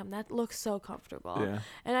was, damn, that looks so comfortable. Yeah.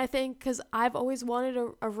 And I think because I've always wanted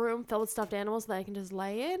a room filled with stuffed animals that I can just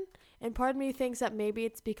lay in. And part of me thinks that maybe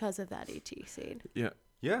it's because of that E.T. scene. Yeah.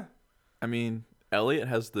 Yeah. I mean, Elliot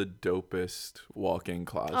has the dopest walk-in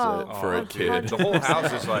closet Oh, for a dude, kid. the whole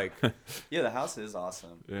house is like, Yeah, the house is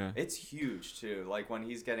awesome. Yeah. It's huge too. Like when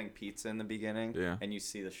he's getting pizza in the beginning, Yeah. and you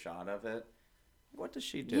see the shot of it. What does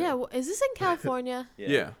she do? Yeah, is this in California?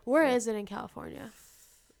 Yeah. Where is it in California?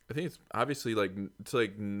 I think it's obviously it's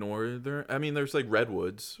like northern. I mean, there's like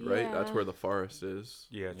redwoods, right? That's Yeah. where the forest is.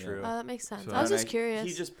 yeah, Yeah. true. That makes sense. So- I was And just curious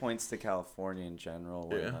He just points to California in general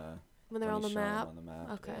when, Yeah. when they're when on the he's showing them map. on the map.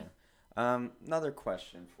 Okay. Yeah. Another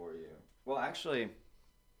question for you. Well, actually,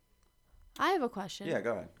 I have a question. yeah.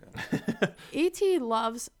 Go ahead. E.T.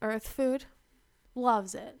 loves Earth food.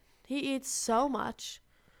 Loves it. He eats so much.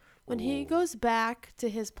 When he Ooh. goes back to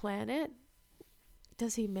his planet,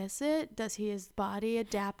 does he miss it? Does his body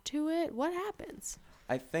adapt to it? What happens?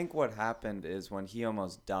 I think what happened is when he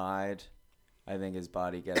almost died, I think his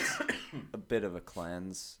body gets a bit of a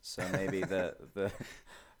cleanse. So maybe the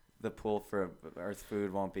pull for Earth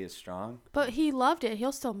food won't be as strong. But he loved it.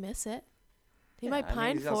 He'll still miss it. He might I mean,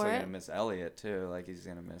 pine he's also for gonna it. miss Elliot too. Like he's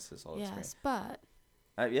gonna miss his whole Yes, but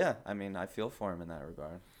yeah, I mean, I feel for him in that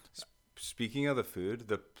regard. Speaking of the food,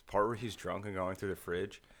 the part where he's drunk and going through the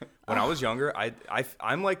fridge. When I was younger,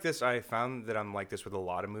 I'm like this. I found that I'm like this with a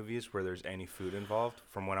lot of movies where there's any food involved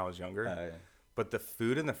from when I was younger. Yeah. But the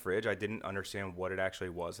food in the fridge, I didn't understand what it actually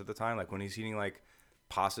was at the time. Like when he's eating like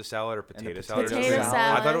pasta salad or potato salad. or potato something,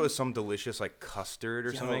 salad. I thought it was some delicious like custard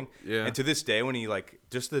or something. Yeah. And to this day, when he like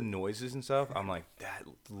just the noises and stuff, I'm like, that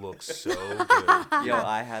looks so good. Yo,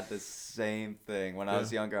 I had the same thing when I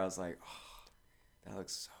was younger. I was like, oh, that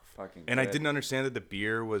looks so fucking. And I good. didn't understand that the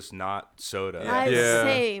beer was not soda. Yeah. I Yeah,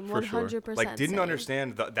 same, for sure. 100%. Like didn't same.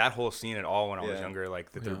 understand that whole scene at all when I was Yeah. younger.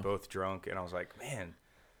 Like that they're Yeah. both drunk, and I was like, man,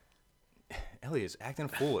 Elliot's acting a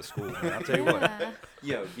fool at school. Man. I'll tell you what. Yeah.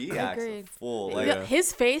 Yo, he acts a Agreed. fool. Like, Yeah,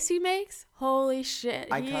 his face he makes, holy shit!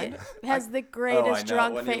 I He kinda- has the Oh, I greatest know,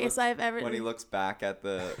 drunk when he face looks- I've ever. When he looks back at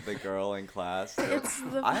the girl in class, It's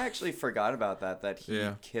the- I actually forgot about that. That he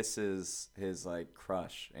Yeah. kisses his like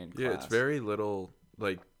crush in class. Yeah, it's very little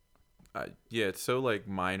like. Yeah, it's so like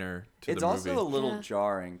minor to It's the also movie. a little Yeah.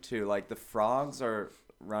 jarring too. Like the frogs are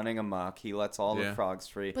running amok. He lets all the Yeah. frogs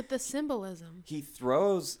free. but the symbolism. He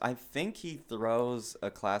throws. I think he throws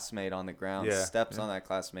a classmate on the ground, Yeah. steps on that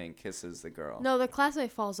classmate, and kisses the girl. No, the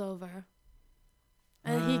classmate falls over,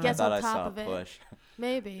 and he I gets thought on I top saw of a it. push.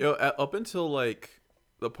 Maybe. You know, up until like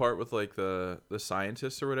the part with like the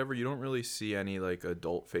scientists or whatever, you don't really see any like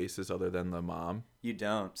adult faces other than the mom. You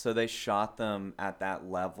don't. So they shot them at that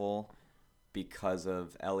level because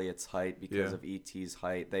of Elliot's height, because Yeah. of E.T.'s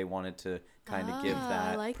height. They wanted to kind of give I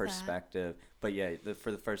that like that. perspective. But yeah,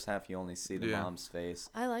 for the first half, you only see the Yeah. mom's face.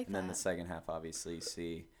 I like And that. then the second half, obviously, you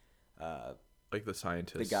see Like the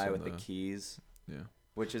scientist. the guy and with the keys, Yeah.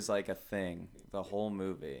 which is like a thing the whole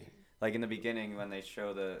movie. Like in the beginning, when they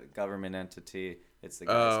show the government entity, it's the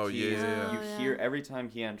guy's Oh, keys. yeah. You Oh, hear yeah. every time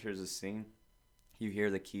he enters a scene, you hear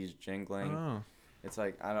the keys jingling. Oh. It's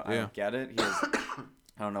like I Yeah. don't get it. He has,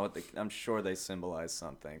 I don't know what I'm sure they symbolize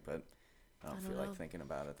something, but I don't I feel don't like know. thinking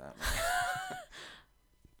about it that much.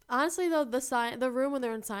 Honestly, though, the room when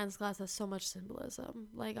they're in science class has so much symbolism.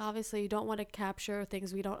 Like, obviously, you don't want to capture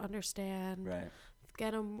things we don't understand. Right.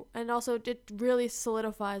 Get them, and also it really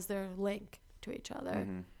solidifies their link to each other.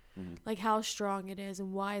 Mm-hmm. Like how strong it is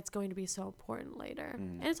and why it's going to be so important later.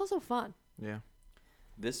 Mhm. And it's also fun. Yeah.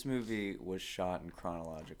 This movie was shot in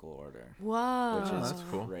chronological order, Whoa. which Oh, is that's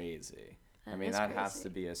cool. crazy. I That mean, is that has crazy. to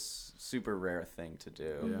be a super rare thing to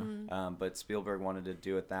do. Yeah. Mhm. But Spielberg wanted to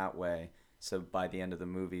do it that way, so by the end of the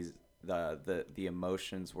movies, the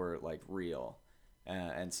emotions were like real,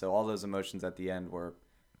 and so all those emotions at the end were,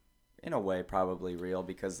 in a way, probably real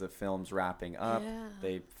because the film's wrapping up. Yeah.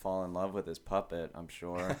 They fall in love with his puppet, I'm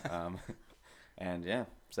sure, and yeah,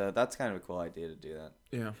 so that's kind of a cool idea to do that.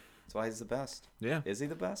 Yeah. That's why he's the best. Yeah. Is he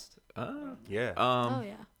the best? Yeah. Oh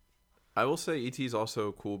yeah. I will say E.T. is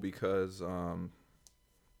also cool because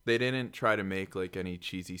they didn't try to make like any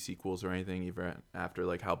cheesy sequels or anything even after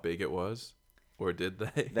like how big it was, or did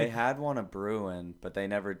they? They had one a brewing, but they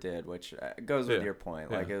never did, which goes with Yeah. your point.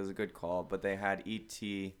 Like Yeah. it was a good call, but they had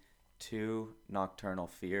E.T. 2 Nocturnal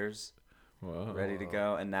Fears Whoa. ready to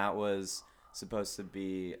go, and that was supposed to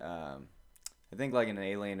be, I think, like an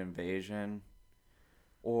alien invasion,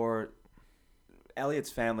 or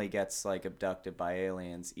Elliot's family gets like abducted by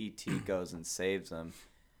aliens. E.T. goes and saves them.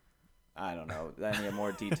 I don't know any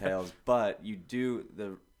more details, but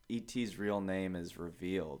the E.T.'s real name is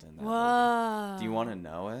revealed in that movie. Whoa. Do you want to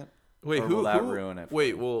know it? Wait, Or who? will that who- ruin it for Wait,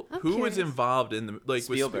 you? well, I'm who was curious. involved in the like? was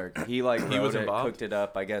Spielberg. He like He was wrote it, involved? cooked it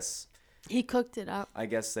up. I guess He cooked it up.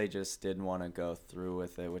 they just didn't want to go through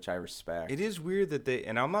with it, which I respect. It is weird that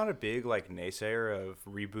and I'm not a big like naysayer of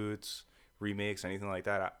reboots, remakes, anything like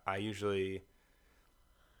that. I usually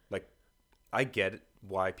like, I get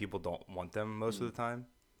why people don't want them most of the time,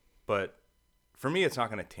 but for me, it's not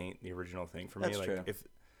going to taint the original thing. For That's me, true. like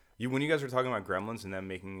when you guys were talking about Gremlins and then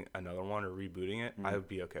making another one or rebooting it, I would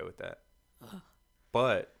be okay with that.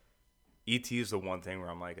 But E.T. is the one thing where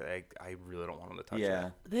I'm like, I really don't want them to touch Yeah,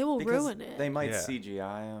 that. They will because ruin it. they might Yeah.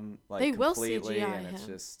 CGI him like They will completely, CGI and it's him.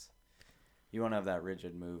 just you won't have that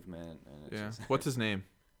rigid movement. And it's Yeah. just What's his name?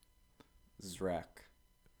 Zrek.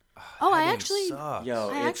 Oh, That I name actually- sucks. Yo,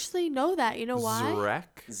 I it's actually know that. You know why?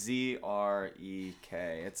 Zrek.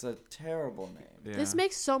 Zrek. It's a terrible name. Yeah. This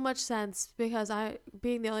makes so much sense because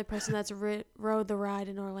being the only person that's rode the ride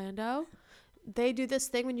in Orlando, they do this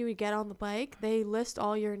thing when you get on the bike. They list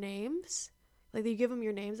all your names. Like, you give him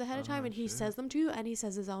your names ahead of time, and he says them to you, and he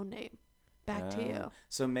says his own name back to you.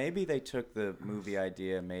 So maybe they took the movie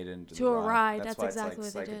idea, made it into To the a ride, That's that's why exactly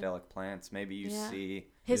it's what like they did. psychedelic plants. Maybe you Yeah. see.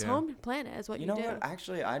 His Yeah. home planet is what You you, know do. what?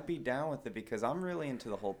 Actually, I'd be down with it because I'm really into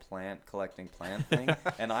the whole collecting plant thing,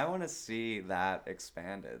 and I want to see that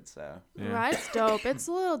expanded. So The Yeah. ride's dope. It's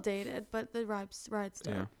a little dated, but the ride's dope.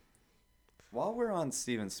 Yeah. while we're on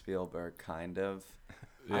Steven Spielberg, kind of,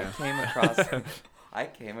 Yeah. I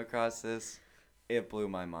came across this. It blew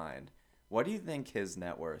my mind. What do you think his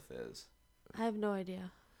net worth is? I have no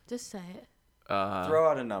idea. Just say it. Throw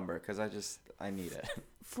out a number because I need it.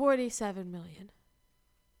 47 million.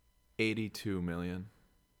 82 million.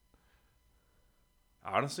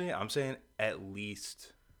 Honestly, I'm saying at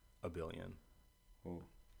least $1 billion.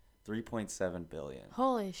 3.7 billion.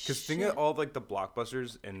 Holy Because shit. think of all like the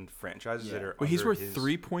blockbusters and franchises that Yeah. are. Wait, he's under worth his-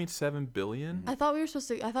 3.7 billion. I thought we were supposed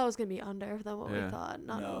to. I thought it was gonna be under than what Yeah. we thought,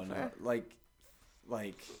 not no, over. no,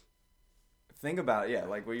 like, think about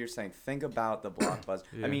like what you're saying. Think about the blockbuster.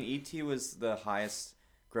 Yeah. I mean, E.T. was the highest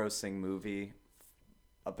grossing movie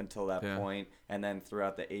up until that Yeah. point, and then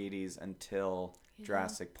throughout the 80s until Yeah.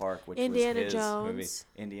 Jurassic Park, which Indiana was his movie. Jones.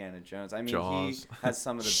 Indiana Jones. I mean, Jaws. he has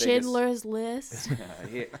some of the Schindler's List.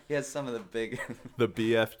 biggest. Yeah, he has some of the big. The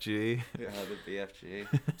BFG. Yeah, the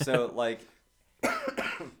BFG. So like,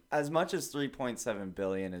 as much as 3.7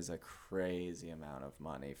 billion is a crazy amount of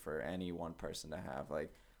money for any one person to have,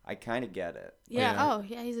 like, I kind of get it. Yeah. Yeah. Oh,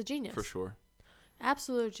 yeah. He's a genius. For sure.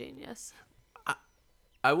 Absolute genius.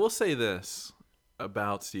 I will say this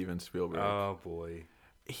about Steven Spielberg. Oh boy.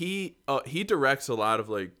 He directs a lot of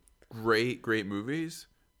like great movies,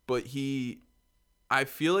 but I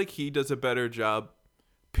feel like he does a better job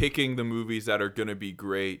picking the movies that are gonna be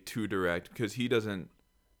great to direct because he doesn't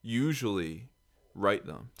usually write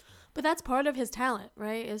them. But that's part of his talent,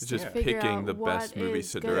 right? Is It's to just figure picking out the what best movies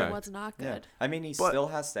is to good direct. and what's not Yeah. good. I mean, he But- still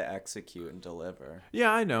has to execute and deliver.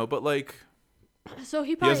 Yeah, I know, but like So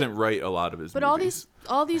he he probably doesn't write a lot of his But movies.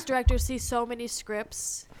 all these directors see so many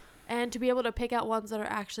scripts, and to be able to pick out ones that are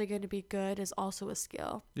actually going to be good is also a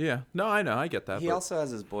skill. Yeah, no, I know, I get that. He but also has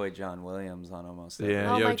his boy John Williams on almost.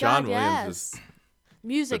 Yeah, Oh yo, my John God, Williams yes.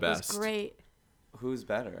 Music was best. great. Who's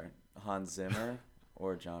better, Hans Zimmer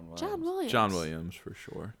or John Williams? John Williams. John Williams for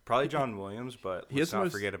sure. Probably John Williams, but He has let's the not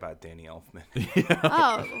most- forget about Danny Elfman.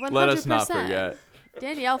 Oh, 100%. Let us not forget.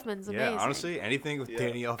 Danny Elfman's Yeah, amazing. honestly, anything with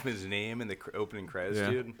Danny Elfman's name in the opening credits, Yeah.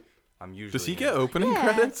 dude, I'm usually. Does he in. get opening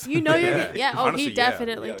Yeah. credits? You know you're Yeah. gonna, yeah. Oh, Honestly, he yeah.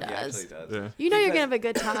 definitely Yeah, he does. actually does. Yeah. You know you're Because- gonna have a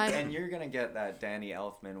good time. And you're gonna get that Danny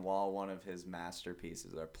Elfman while one of his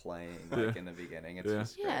masterpieces are playing, like in the beginning. It's Yeah.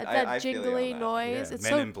 just great. Yeah, I that feel you on jingly that. noise. Yeah. It's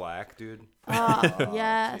Men so in Black, dude. Oh,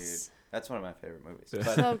 yes, dude. That's one of my favorite movies. Yeah.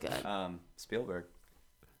 But, so good. Spielberg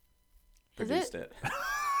Is produced it.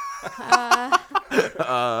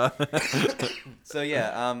 So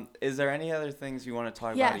yeah, is there any other things you want to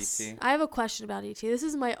talk Yes, about E.T.? I have a question about ET. This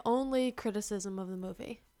is my only criticism of the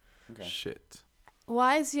movie. Okay. Shit.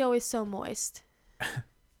 Why is he always so moist?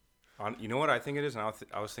 You know what I think it is? And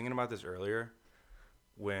I was thinking about this earlier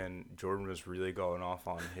when Jordan was really going off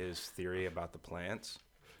on his theory about the plants.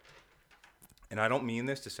 And I don't mean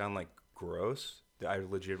this to sound like gross. I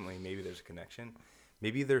legitimately, maybe there's a connection.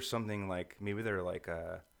 Maybe there's something like, maybe they're like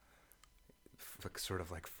sort of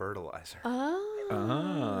like fertilizer.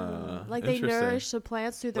 Ah, like they interesting. nourish the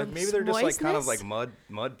plants through their Like maybe they're just like kind of moistness? like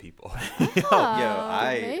mud people. Oh,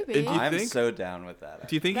 I'm maybe. Do you think- so down with that.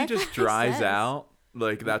 Do you think That he just kinda makes dries sense. out?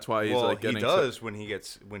 Like that's why he's well, like he getting. does when he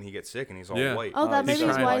gets sick and he's all Yeah. white. Oh, that he's maybe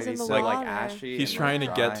is trying- why he's in He's the so, water. like ashy. He's and, trying to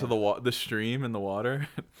like, get to dry. the stream in the water.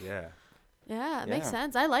 Yeah. Yeah, it makes Yeah.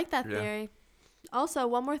 sense. I like that Yeah. theory. Also,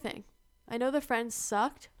 one more thing. I know the friends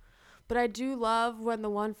sucked, but I do love when the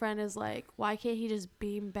one friend is like, why can't he just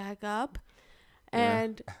beam back up? Yeah.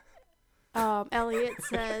 And Elliot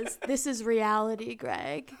says, this is reality,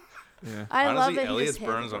 Greg. Yeah. I love Honestly, that he Elliot's just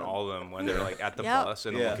burns hit on him. all of them when they're like at the Yep. bus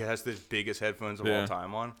and Yeah. he has the biggest headphones of Yeah. all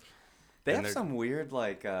time on. They And have they're- some weird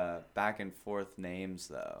like back and forth names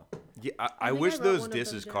though. Yeah, I I think wish I wrote those one of them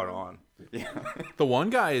disses caught down. on. Yeah, The one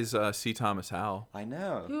guy is C. Thomas Howell. I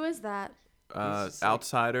know. Who is that? just like-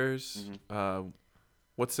 Outsiders.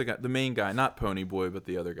 What's the guy? The main guy, not Pony Boy, but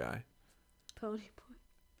the other guy. Pony Boy.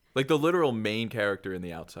 Like the literal main character in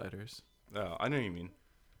The Outsiders. Oh, I know what you mean.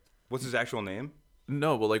 What's his actual name?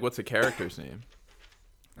 No, but like, what's the character's name?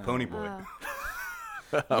 Pony Boy.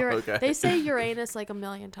 Okay. They say Uranus like a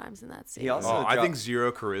million times in that scene. He also Oh, I dropped- think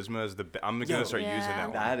Zero Charisma is I'm gonna Yo, start using yeah.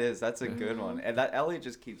 that one. that's a good one. And that Elliot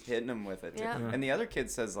just keeps hitting him with it too. Yeah. And the other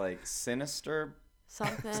kid says like sinister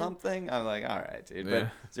Something. I'm like, all right, dude. Yeah.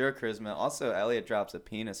 But Zero Charisma. Also, Elliot drops a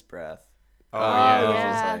penis breath. Oh, Oh, yeah.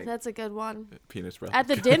 yeah, like- that's a good one. Penis breath. At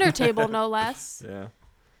the dinner table, no less. Yeah.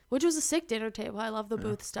 Which was a sick dinner table. I love the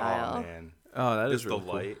booth style. Oh man, Oh, that is just the really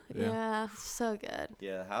cool. light. Yeah. So good.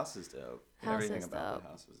 Yeah, the house is dope. House Everything is about dope. the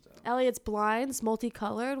house is dope. Elliot's blinds,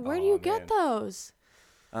 multicolored. Where do Oh, you get man.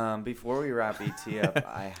 those? Before we wrap ET up,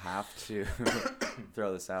 I have to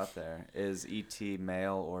throw this out there. Is ET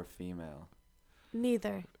male or female?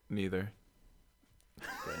 Neither. Neither.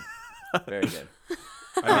 Good. Very good.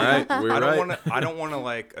 All right, we're I don't right. want to. I don't want to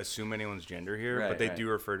like assume anyone's gender here, Right, but they right. do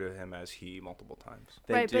refer to him as he multiple times.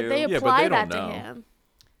 They right, do. but they Yeah, but apply they that don't to know. him.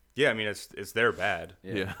 Yeah, I mean it's their bad.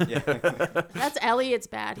 Yeah. yeah. That's Elliot's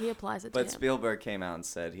bad. He applies it But to him. Spielberg came out and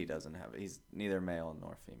said he doesn't have it. He's neither male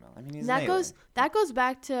nor female. I mean, he's that an goes alien. that goes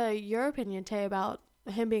back to your opinion, Tay, about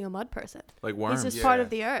him being a mud person. Like worms. He's just part Yeah. of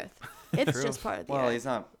the earth. It's True. just part of the Well, earth. he's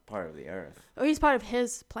not part of the Earth. Or he's part of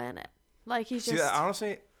his planet. Like he's See, just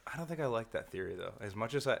honestly, I don't think I like that theory though. As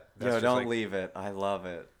much as that's Yo, just don't like, leave it. I love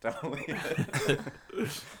it. Don't leave it.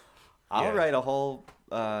 I'll Yeah. write a whole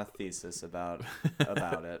thesis about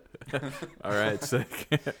it. All right, sick.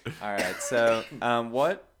 All right. So,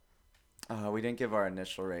 what? We didn't give our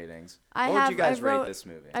initial ratings. I What would you have- I guys rate wrote- this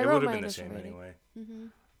movie? I It wrote would have my been the initial same rating. anyway.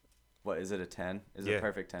 What is it? A 10? Is it Yeah. a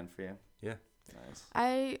perfect 10 for you? Yeah.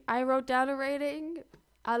 Nice. I wrote down a rating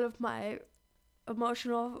out of my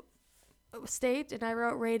emotional state, and I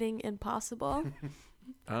wrote rating impossible.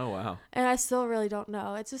 Oh wow. And I still really don't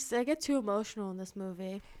know. It's just I get too emotional in this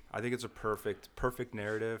movie. I think it's a perfect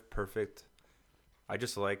narrative. Perfect. I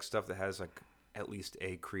just like stuff that has like at least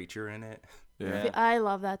a creature in it. Yeah. Yeah. I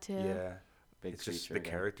love that too. Yeah. Big It's just creature, the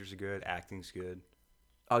yeah. characters are good, acting's good.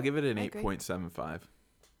 I'll give it an I agree. 8.75.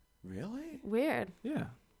 Really? Weird. Yeah.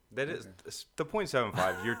 That is the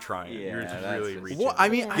 0.75. You're trying. Yeah, You're that's really just- reaching. Well, I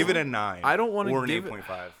mean, Yeah. give it a 9. I don't want or to an give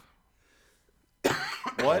 8.5.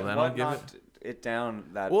 What then I'll what give knocked it down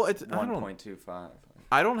that Well, it's- I don't- 1.25?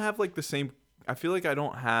 I don't have like the same. I feel like I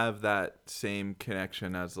don't have that same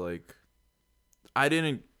connection as like. I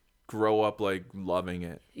didn't grow up like loving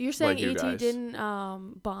it. You're saying you E.T. guys. didn't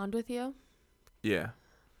bond with you? Yeah,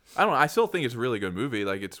 I don't know. I still think it's a really good movie.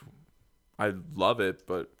 Like I love it,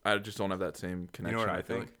 but I just don't have that same You connection. know what I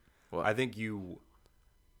feel think? like. What? I think you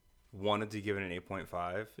wanted to give it an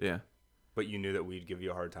 8.5, Yeah. but you knew that we'd give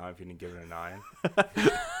you a hard time if you didn't give it a 9.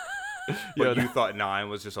 Yeah, But you thought 9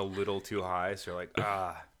 was just a little too high, so you're like,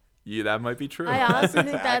 yeah, that might be true. I honestly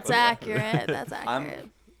think that's Exactly. accurate. That's accurate.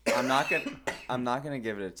 I'm not gonna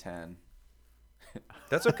give it a 10.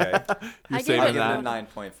 that's okay. You're I gave saving I'll it give it a that.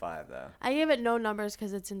 9.5 though. I gave it no numbers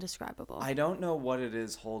because it's indescribable. I don't know what it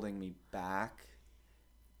is holding me back.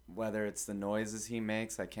 Whether it's the noises he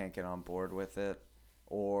makes, I can't get on board with it,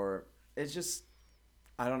 or it's just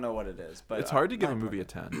I don't know what it is. But It's hard to give a 9.5. movie a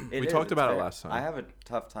 10. It We is, talked it's about it fair. last time. I have a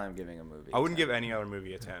tough time giving a movie. I a wouldn't 10. give any other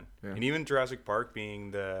movie a 10. Yeah. And even Jurassic Park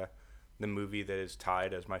being the movie that is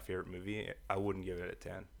tied as my favorite movie, I wouldn't give it a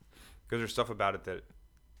 10. Because there's stuff about it that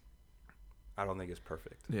I don't think is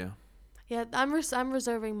perfect. Yeah. Yeah, I'm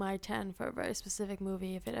reserving my 10 for a very specific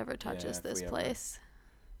movie if it ever touches if this we ever- place.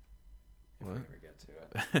 If we What? ever get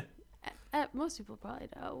to it. Most people probably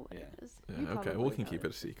know what Yeah. it is. Yeah, You okay, probably we can know keep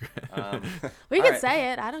it a secret. We All can right.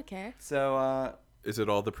 say it. I don't care. So Is it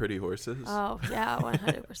all the pretty horses? Oh, yeah,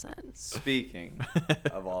 100%. speaking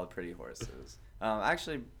of all the pretty horses,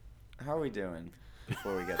 actually, how are we doing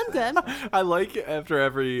before we get? I'm to good. the next one? I like after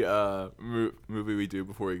every movie we do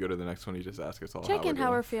before we go to the next one, you just ask us all Check in how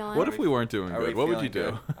doing. we're feeling. What if we weren't doing Are we good? What would you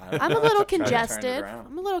feeling do? good? I don't I'm a know. little Try to turn it congested. around.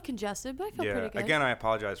 I'm a little congested, but I feel Yeah. pretty good. Again, I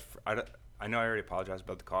apologize. I know I already apologized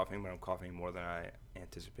about the coughing, but I'm coughing more than I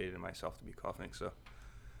anticipated myself to be coughing. So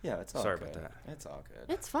Yeah, it's all Sorry good. about that. It's all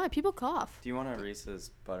good. It's fine. People cough. Do you want a Reese's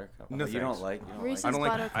Buttercup? No, you don't thanks. like. You don't Reese's I don't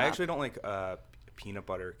like. Buttercup. I actually don't like peanut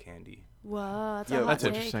butter candy. Whoa, that's Yo, a hot that's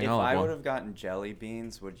take. interesting. If I'll have I one. would have gotten jelly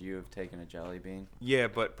beans, would you have taken a jelly bean? Yeah,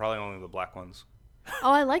 but probably only the black ones.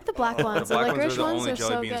 Oh, I like the black The ones. black The ones licorice are the ones only are jelly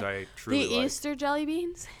so beans good. I truly The like. Easter jelly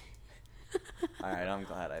beans. All right, I'm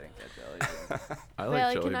glad I didn't get jelly beans. I like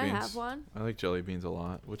Bailey, jelly can I beans. have one? I like jelly beans a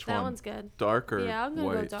lot. Which That one? one's good. Dark or Yeah, I'm gonna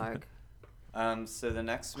white? go dark. So the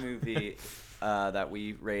next movie that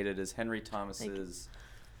we rated is Henry Thomas's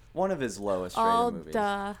one of his lowest All rated movies.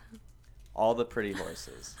 the The Pretty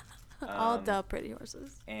Horses. all Um, the pretty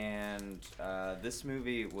horses. And this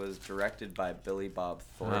movie was directed by Billy Bob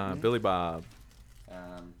Thornton. Billy Bob.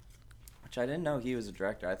 Which I didn't know he was a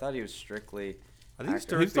director. I thought he was strictly. I think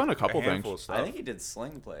actor. He's done a couple handful things. of stuff. I think he did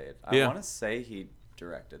Sling Blade. I Yeah. want to say he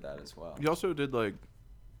directed that as well. He also did like.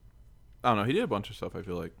 I don't know. He did a bunch of stuff. I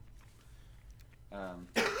feel like.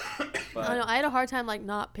 But I know. I had a hard time like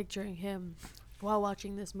not picturing him while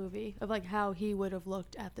watching this movie of like how he would have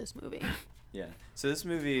looked at this movie. yeah. So this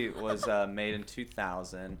movie was made in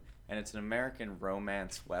 2000, and it's an American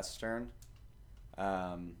romance western.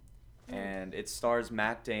 And it stars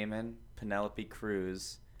Matt Damon, Penelope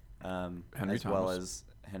Cruz, Henry as well Thomas. as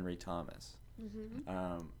Henry Thomas.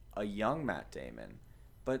 Mm-hmm. A young Matt Damon.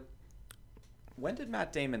 But when did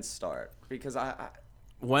Matt Damon start? Because I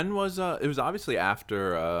When was it was obviously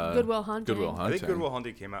after Goodwill Hunting. Goodwill I Hunting. think Goodwill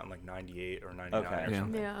Hunting came out in like 98 or 99 Okay. or Yeah.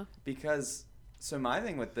 something. Yeah. because so my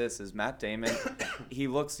thing with this is Matt Damon, he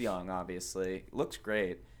looks young, obviously, looks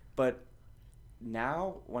great, but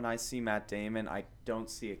now when I see Matt Damon, I don't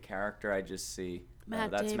see a character. I just see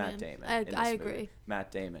that's Matt Damon. I in this I movie. agree.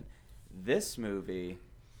 Matt Damon. This movie,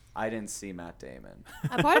 I didn't see Matt Damon.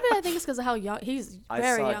 Part of it, I think, is because of how young he's. I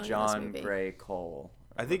Very saw young in John this movie. Gray Cole.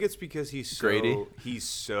 I think it's because he's Grady?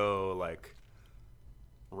 so like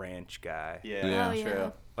ranch guy. Yeah. Oh, yeah.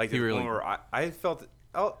 true. Like He the really- one where I felt.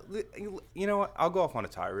 You know what? I'll go off on a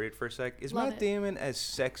tirade for a sec. Is Love Matt it. Damon as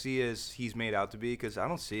sexy as he's made out to be? Because I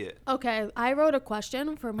don't see it. Okay, I wrote a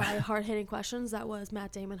question for my hard hitting questions that was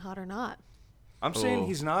Matt Damon hot or not? I'm saying Oh.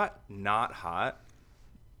 he's not hot,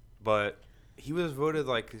 but he was voted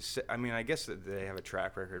like. I mean, I guess that they have a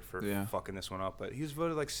track record for Yeah. fucking this one up, but he was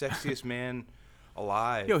voted like sexiest man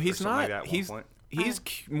alive. Yo, or he's something not. Like that at He's one point. he's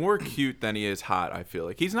more cute than he is hot. I feel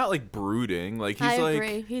like he's not like brooding. Like he's I like,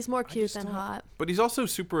 agree. He's more cute just than don't- hot. but he's also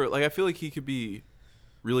super. Like I feel like he could be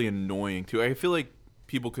really annoying too. I feel like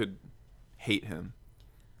people could hate him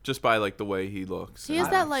just by like the way he looks. He and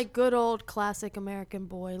has that acts. like good old classic American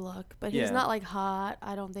boy look, but he's Yeah. not like hot.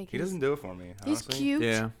 I don't think He he's. doesn't do it for me. He's honestly. cute.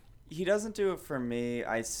 Yeah. He doesn't do it for me.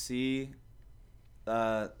 I see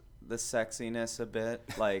the sexiness a bit.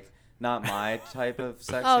 Like not my type of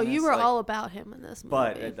sexiness. Oh, you were like, all about him in this movie.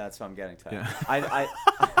 But that's what I'm getting to. Yeah.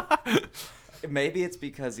 I maybe it's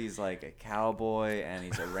because he's like a cowboy and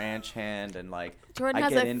he's a ranch hand and like Jordan I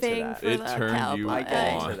has get a into thing that. for It the turned cowboy. you I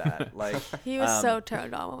get on. into that. Like He was so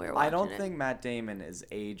turned on when we were watching I don't it. think Matt Damon is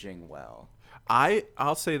aging well.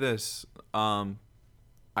 I'll say this.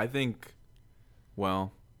 I think,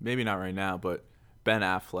 well, maybe not right now, but Ben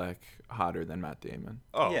Affleck hotter than Matt Damon.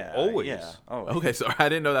 Oh, yeah, always. Yeah. Oh, Okay, so I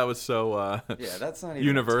didn't know that was so yeah. That's not even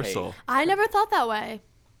universal. A take. I never thought that way.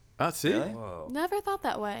 Oh, see? Really? Whoa. Never thought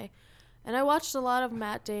that way. And I watched a lot of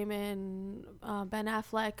Matt Damon, Ben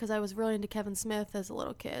Affleck, because I was really into Kevin Smith as a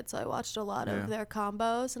little kid. So I watched a lot Yeah. of their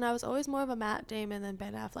combos, and I was always more of a Matt Damon than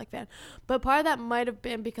Ben Affleck fan. But part of that might have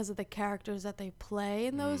been because of the characters that they play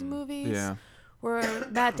in those movies. Yeah. Where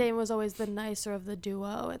Matt Damon was always the nicer of the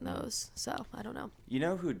duo in those. So I don't know. You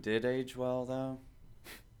know who did age well though?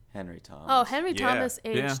 Henry Thomas. Oh, Henry Yeah. Thomas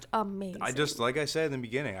Yeah. aged amazing. I just, like I said in the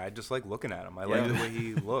beginning, I just like looking at him. I Yeah. like the way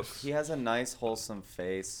he looks. He has a nice, wholesome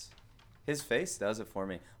face. His face does it for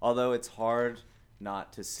me. Although it's hard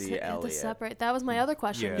not to see to Elliot. separate. That was my other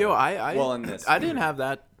question. Yeah. Yo, I Well, in this I didn't movie. have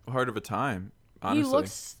that hard of a time, honestly. He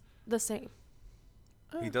looks the same.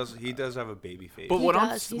 He does have a baby face. But He what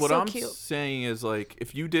does. He's what so I'm cute. saying is, like,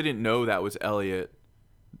 if you didn't know that was Elliot,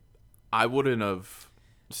 I wouldn't have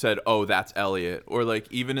said, "Oh, that's Elliot," or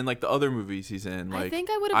like even in like the other movies he's in. Like, I think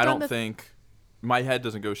I would have I done don't think my head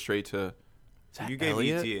doesn't go straight to. "Is that You gave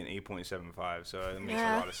Elliot?" ET an 8.75, so it makes a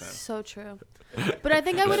lot of sense. So true. But I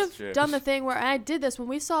think I would That's have true. done the thing where I did this when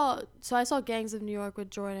we saw. So I saw Gangs of New York with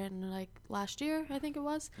Jordan like last year, I think it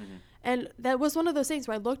was, Mm-hmm. and that was one of those things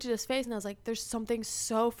where I looked at his face and I was like, "There's something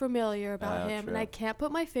so familiar about him," true. and I can't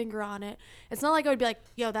put my finger on it. It's not like I would be like,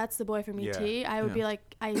 "Yo, that's the boy from ET." I would Yeah. be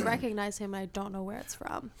like, "I recognize him. And I don't know where it's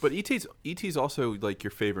from." But ET's also like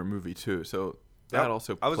your favorite movie too, so that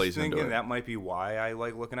also I was plays thinking into it. that might be why I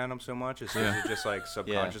like looking at him so much. Is 'cause Yeah. it just like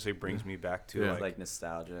subconsciously brings me back to Yeah. like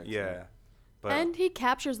nostalgic. yeah. But And he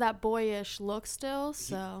captures that boyish look still.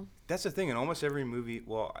 So that's the thing in almost every movie.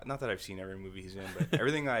 Well, not that I've seen every movie he's in, but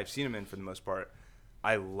everything I've seen him in for the most part,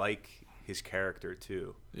 I like his character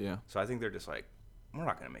too. Yeah. So I think they're just like, we're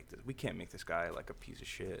not gonna make this. We can't make this guy like a piece of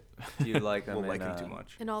shit. Do you like him? We'll like in, him too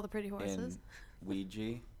much. and all the pretty horses. In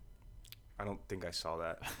Ouija? I don't think I saw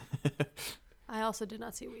that. I also did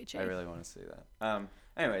not see Ouija. I really want to see that.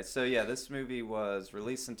 Anyway, so yeah, this movie was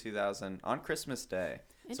released in 2000 on Christmas Day.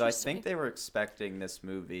 So I Interesting. think they were expecting this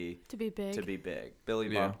movie to be big. to be big. Billy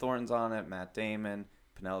Yeah. Bob Thornton's on it, Matt Damon,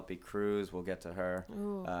 Penelope Cruz. We'll get to her.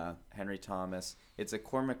 Ooh. Henry Thomas. It's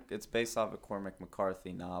based off a Cormac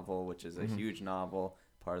McCarthy novel, which is a huge novel,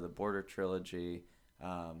 part of the Border trilogy.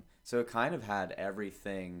 So it kind of had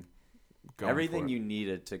everything Going for it. you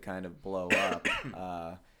needed to kind of blow up.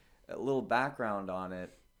 A little background on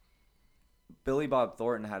it. Billy Bob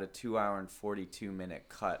Thornton had a 2-hour and 42-minute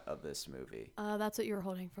cut of this movie. That's what you were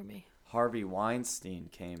holding for me. Harvey Weinstein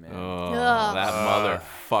came in Oh, Ugh. that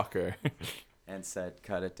motherfucker. and said,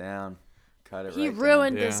 "Cut it down, cut it." He right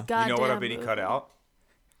ruined Yeah. this You goddamn You know what I've been movie. cut out?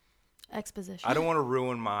 Exposition. I don't want to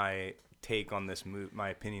ruin my take on this my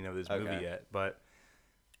opinion of this movie Okay. yet, but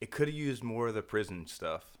it could have used more of the prison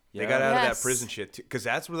stuff. They Yeah. got out of Yes. that prison shit because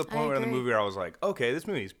that's where the I point in the agree. movie where I was like, okay, this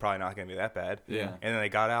movie's probably not gonna be that bad. Yeah. And then they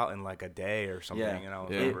got out in like a day or something, Yeah. and I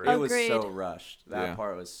was Yeah. over It it. was so Agreed. rushed. That Yeah.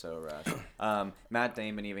 part was so rushed. Matt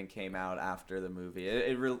Damon even came out after the movie.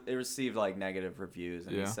 It received like negative reviews,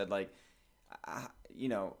 and Yeah. he said like,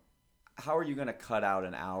 how are you gonna cut out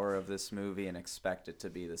an hour of this movie and expect it to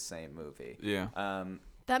be the same movie? Yeah.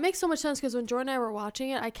 That makes so much sense because when Jordan and I were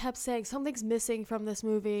watching it, I kept saying something's missing from this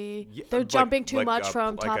movie. Yeah, They're like- jumping too like much a-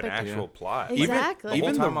 from like topic an to actual Yeah. plot. Exactly. The whole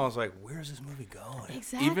Even time the- I was like, where's this movie going?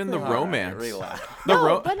 Exactly. Even the All right, romance. relax.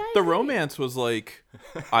 No, but I the agree. romance was like,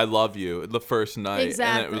 "I love you" the first night,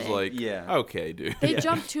 and it was Exactly. like, Yeah. okay, dude. They Yeah.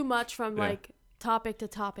 jumped too much from Yeah. like topic to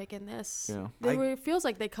topic in this. Yeah. It feels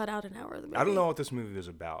like they cut out an hour of the movie. I don't know what this movie was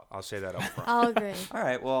about. I'll say that up front. I'll agree. All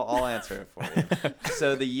right, well, I'll answer it for you.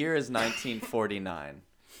 So the year is 1949.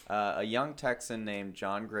 A young Texan named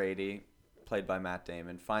John Grady, played by Matt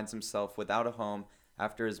Damon, finds himself without a home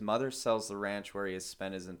after his mother sells the ranch where he has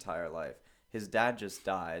spent his entire life. His dad just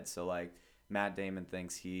died, so like Matt Damon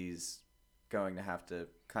thinks he's going to have to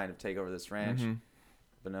kind of take over this ranch.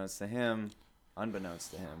 Unbeknownst to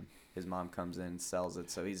him, his mom comes in, sells it,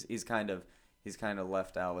 so he's kind of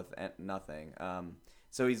left out with nothing.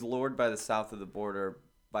 So he's lured by the south of the border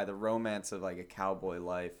by the romance of like a cowboy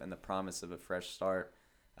life and the promise of a fresh start.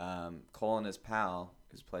 Cole and his pal,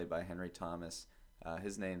 who's played by Henry Thomas,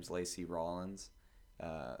 his name's Lacey Rawlins,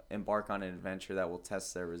 embark on an adventure that will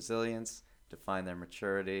test their resilience, define their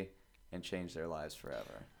maturity, and change their lives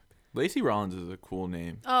forever. Lacey Rollins is a cool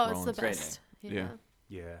name. Oh, it's Rollins. the Great best. Yeah.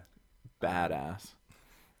 Yeah. Badass.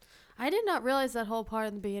 I did not realize that whole part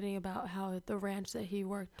in the beginning about how the ranch that he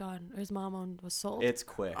worked on, or his mom owned, was sold. It's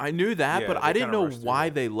quick. I knew that, Yeah, but they I didn't kinda know rushed through why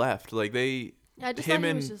it. they left. Like they, I just him thought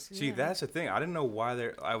he was and- just, See, yeah. that's the thing. I didn't know why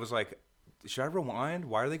they're. I was like, should I rewind?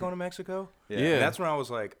 Why are they going to Mexico? Yeah. And that's when I was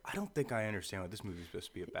like, I don't think I understand what this movie's supposed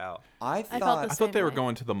to be about. I felt thought the I thought they same were way.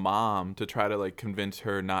 going to the mom to try to like convince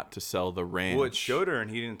her not to sell the ranch. Well, it showed her, and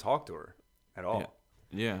he didn't talk to her at all. Yeah.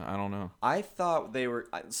 Yeah, I don't know. I thought they were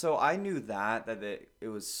so I knew that it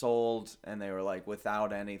was sold and they were like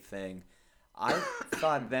without anything. I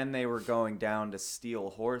thought then they were going down to steal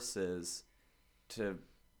horses to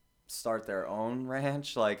start their own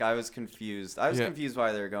ranch. Like I was confused. I was Yeah. confused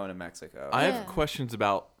why they were going to Mexico. I Yeah. have questions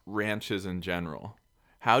about ranches in general.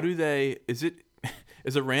 How do they? Is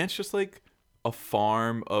a ranch just like a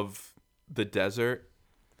farm of the desert,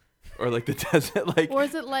 or like the desert? Like, Or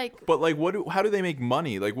is it like, but like, how do they make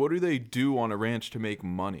money? Like, what do they do on a ranch to make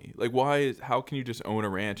money? Like, how can you just own a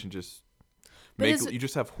ranch and just But make? is- You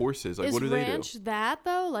just have horses. Like, is what do they do? ranch that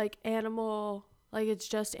though? Like animal, like it's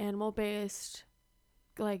just animal based,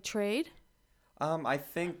 like trade? I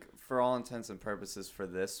think for all intents and purposes for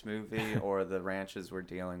this movie or the ranches we're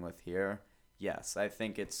dealing with here, yes, I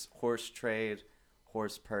think it's horse trade,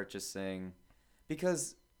 horse purchasing,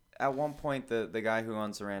 because at one point the guy who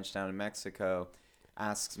owns the ranch down in Mexico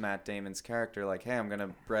asks Matt Damon's character like, "Hey, I'm gonna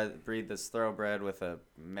breed this thoroughbred with a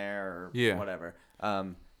mare or Yeah. whatever,"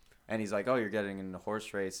 and he's like, "Oh, you're getting into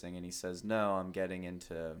horse racing," and he says, "No, I'm getting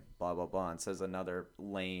into blah blah blah," and says another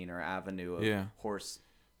lane or avenue of Yeah. horse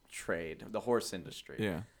trade, the horse industry.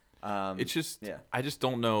 Yeah. It's just, yeah. I just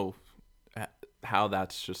don't know how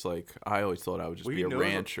that's just like. I always thought I would just Well, be he a knows-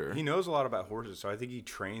 rancher. He knows a lot about horses, so I think he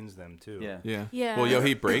trains them too. Yeah. Yeah. Yeah. Well, yo,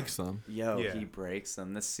 he breaks them. Yo, Yeah. he breaks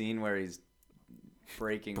them. The scene where he's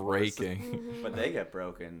breaking horses, Breaking. but they get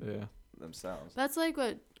broken Yeah. themselves. That's like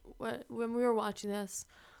what when we were watching this,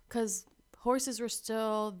 because horses were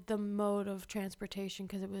still the mode of transportation,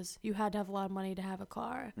 because it was, you had to have a lot of money to have a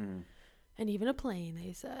car and even a plane,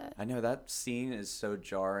 they said. I know that scene is so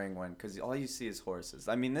jarring because all you see is horses.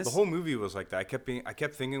 I mean, this The whole movie was like that. I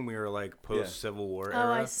kept thinking we were like post Civil War Oh,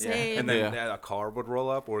 era. I see. And then Yeah. a car would roll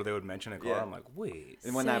up, or they would mention a car. Yeah. I'm like, wait.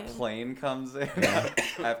 and when that Same. plane comes in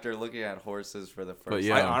after looking at horses for the first. But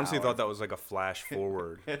yeah. I Yeah. honestly hour. thought that was like a flash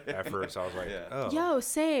forward at first. I was like, Yeah. oh. Yo,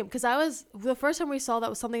 same. Because I was, the first time we saw that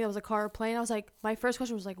was something that was a car or plane, I was like, my first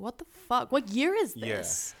question was like, what the fuck? What year is Yeah.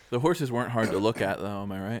 this? The horses weren't hard to look at, though.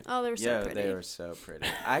 Am I right? Oh, they were so Yeah, pretty. they were so pretty.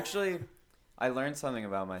 Actually, I learned something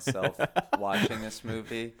about myself watching this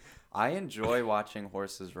movie. I enjoy watching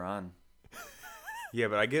horses run. Yeah,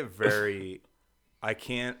 but I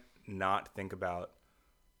can't not think about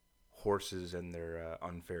horses and their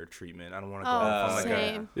unfair treatment. I don't want to go Oh, off on like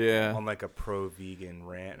same. Yeah. on like a pro-vegan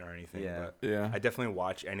rant or anything. Yeah. But Yeah. I definitely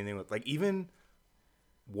watch anything with like even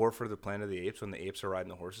War for the Planet of the Apes, when the apes are riding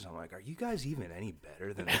the horses, I'm like, are you guys even any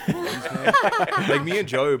better than the humans, man? Like me and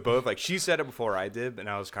Joey were both like, she said it before I did, and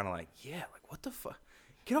I was kind of like, yeah, like what the fuck?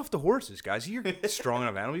 Get off the horses, guys. You're strong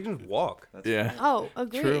enough animal. You can just walk. Yeah. Oh,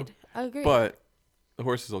 agreed. True. Agreed. But the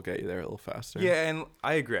horses will get you there a little faster. Yeah, and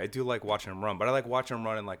I agree. I do like watching them run, but I like watching them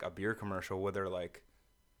run in like a beer commercial where they're like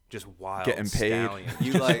just wild Getting paid. stallions.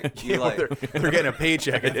 You like you Yeah, like they're getting a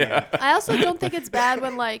paycheck. At the end. I also don't think it's bad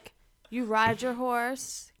when like you ride your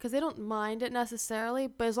horse, because they don't mind it necessarily,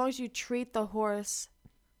 but as long as you treat the horse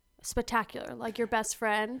spectacular, like your best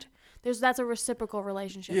friend, that's a reciprocal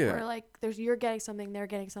relationship Yeah. where like you're getting something, they're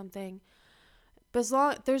getting something.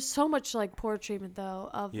 But there's so much like poor treatment though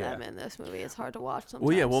of Yeah. them in this movie. It's hard to watch sometimes.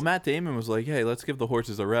 Well, yeah. Well, Matt Damon was like, "Hey, let's give the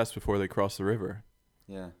horses a rest before they cross the river."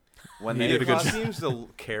 yeah. When He they did a good cross- He seems to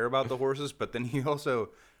care about the horses, but then he also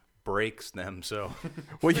breaks them. So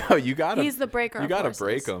Well, yo, you gotta. He's the breaker. You of gotta horses.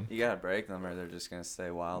 break them. You gotta break them, or they're just gonna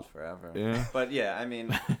stay wild forever. Yeah. But yeah, I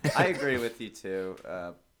mean, I agree with you too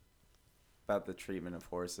about the treatment of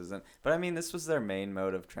horses, but I mean, this was their main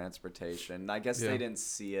mode of transportation. I guess Yeah. they didn't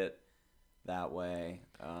see it that way.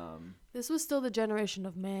 This was still the generation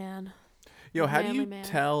of man. Yo, how do Manly you man.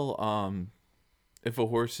 tell if a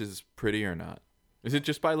horse is pretty or not? Is it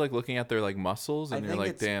just by like looking at their like muscles I and you're think like,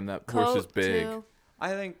 it's damn, that horse is Coat, big? too. I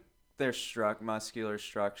think their muscular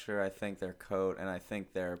structure. I think their coat, and I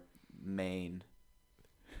think their mane,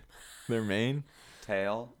 Their mane?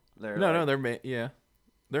 tail. They're No, their mane. Yeah,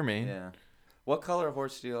 their mane. Yeah. What color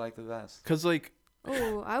horse do you like the best? Cause like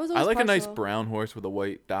Oh, I was I always like a nice partial. brown horse with a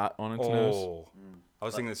white dot on its nose. oh, I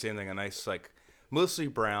was thinking the same thing. A nice like mostly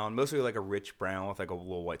brown, mostly like a rich brown with like a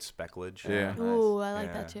little white specklage. Yeah. Nice. Ooh, I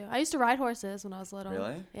like that Yeah. too. I used to ride horses when I was little.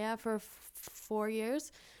 Really? Yeah, for 4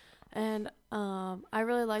 years. And I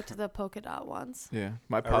really liked the polka dot ones. Yeah,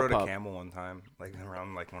 my I pop rode a pop. camel one time, like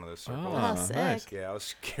around like one of those circles. Oh, sick. nice. Yeah, I was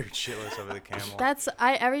scared shitless over the camel.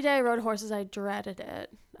 Every day I rode horses, I dreaded it.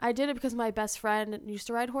 I did it because my best friend used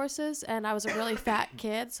to ride horses, and I was a really fat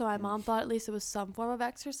kid, so my mom thought at least it was some form of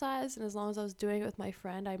exercise, and as long as I was doing it with my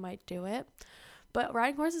friend, I might do it. But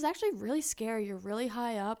riding horses is actually really scary. You're really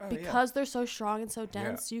high up because they're so strong and so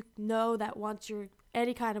dense. You know that once you're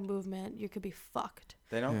any kind of movement, you could be fucked.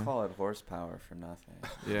 They don't Yeah. call it horsepower for nothing.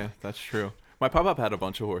 Yeah, that's true. My pop up had a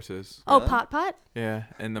bunch of horses. Oh, Really? pot? Yeah,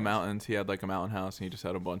 in the mountains, he had like a mountain house, and he just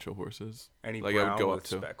had a bunch of horses. Any like, I would brown go with up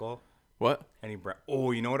to. speckle? What? Any brown?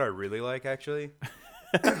 Oh, you know what I really like actually?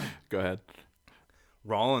 Go ahead.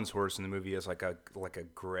 Rollins' horse in the movie is like a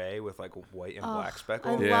gray with like white and black I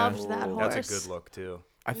speckle. Yeah. loved that Ooh. horse. That's a good look too.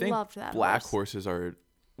 I think Loved that black horse. horses are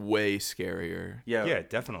way scarier. Yeah,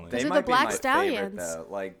 definitely. They Those are might the be black my stallions. favorite, though.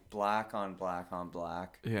 Like black on black on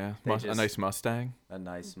black. Yeah, They a just- nice Mustang. A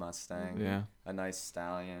nice Mustang. Yeah, A nice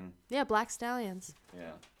stallion. Yeah, black stallions.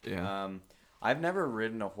 Yeah. yeah. I've never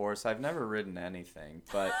ridden a horse. I've never ridden anything,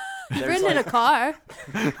 but You've there's ridden in a car.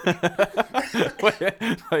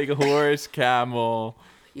 Like a horse, camel.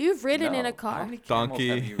 You've ridden in No. a car. How many camels Donkey.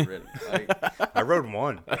 have you ridden? Like, I rode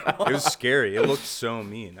one. It was scary. It looked so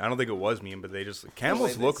mean. I don't think it was mean, but they just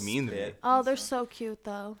camels they look mean to me. spit. Oh, they're so cute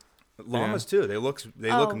though. Llamas too. They look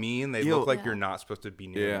Oh. mean. They Yo- look like Yeah. you're not supposed to be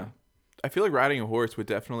near Yeah. them. I feel like riding a horse would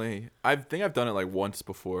definitely. I think I've done it like once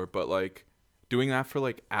before, but like doing that for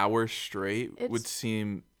like hours straight would It's-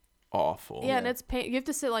 seem awful. Yeah, and it's pain. You have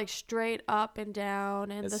to sit like straight up and down,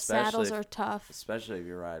 and the saddles Especially are tough. especially if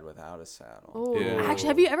you ride without a saddle. Oh, Yeah. actually,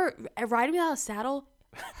 have you ever riding without a saddle?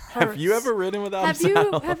 Have you hurts. ever ridden without Have a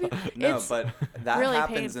saddle? you? Have you? No, It's, but that really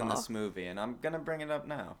happens in painful. this movie, and I'm gonna bring it up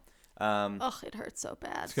now. ugh, it hurts so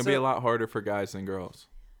bad. It's gonna be a lot harder for guys than girls.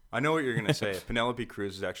 I know what you're gonna say. Penelope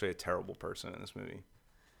Cruz is actually a terrible person in this movie.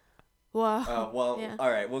 Whoa. Well, Yeah. all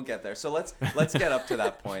right, we'll get there. So let's get up to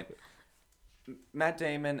that point. Matt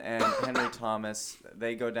Damon and Henry Thomas,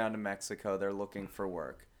 they go down to Mexico. They're looking for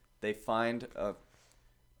work. They find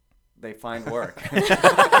work.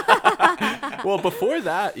 Well, before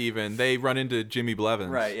that, even they run into Jimmy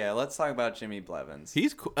Blevins. Right, yeah. Let's talk about Jimmy Blevins.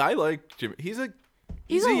 He's cool. I like Jimmy. He's a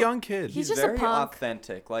He's a a- young kid. he's just a very punk.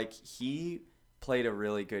 authentic. Like, he played a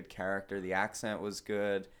really good character. The accent was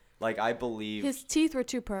good. Like, I believe... His teeth were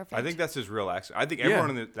too perfect. I think that's his real accent. I think Yeah.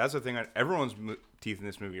 everyone that's the thing. Everyone's teeth in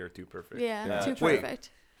this movie are too perfect. Yeah, Yeah. too Wait.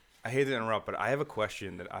 perfect. I hate to interrupt, but I have a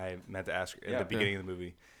question that I meant to ask at Yeah. the beginning of the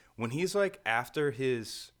movie. When he's like after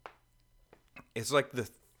his, it's like the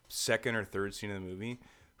second or third scene of the movie.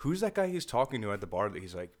 Who's that guy he's talking to at the bar that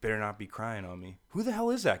he's like, better not be crying on me? Who the hell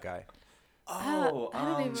is that guy? Oh, I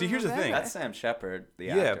don't even See, here's the thing. remember. that's Sam Shepard, the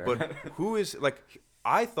Yeah, actor. but who is like?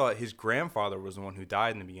 I thought his grandfather was the one who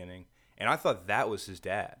died in the beginning, and I thought that was his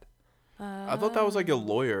dad. I thought that was like a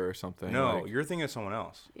lawyer or something. No, like, you're thinking of someone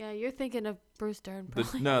else. Yeah, you're thinking of Bruce Dern. the,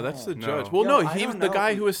 Probably. no, that's the No. judge. Well, Yo, no, I he don't the know guy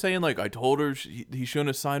if who was saying like I told her he shouldn't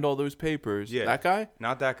have signed all those papers. Yeah. That guy.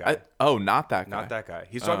 Not that guy. Not that guy. Not that guy.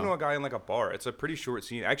 He's talking Oh. to a guy in like a bar. It's a pretty short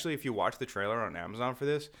scene. Actually, if you watch the trailer on Amazon for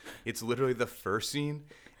this, it's literally the first scene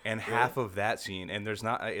and half of that scene, and it's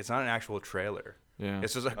not an actual trailer. Yeah.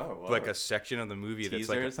 It's just like, Oh, whoa. like a section of the movie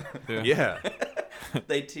Teasers. that's like, Yeah. yeah.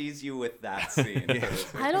 They tease you with that scene.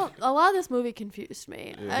 I don't. A lot of this movie confused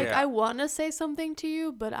me. Like, Yeah. I want to say something to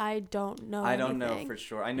you, but I don't know. I don't know anything. for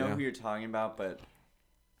sure. I know Yeah. who you're talking about, but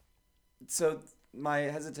so my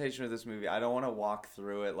hesitation with this movie, I don't want to walk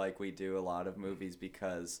through it like we do a lot of movies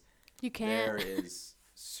because You there can't. is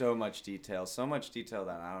so much detail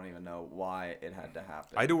that I don't even know why it had to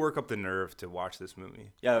happen. I had to work up the nerve to watch this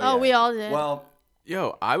movie. Yeah, Oh, we all did. Well,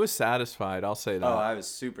 Yo, I was satisfied. I'll say that I was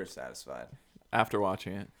super satisfied. after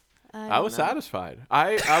watching it. I don't was know. satisfied.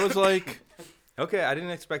 I was like, Okay, I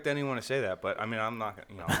didn't expect anyone to say that, but I mean, I'm not.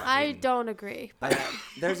 I'm not I hating. don't agree.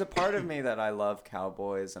 There's a part of me that I love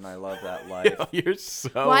cowboys and I love that life. yo, you're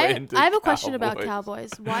so Why? into I have a question about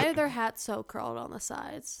cowboys. cowboys. Why are their hats so curled on the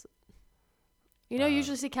sides? You know,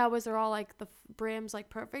 usually see cowboys are all like the brims like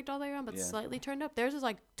perfect all the way around, but Yeah. slightly turned up. Theirs is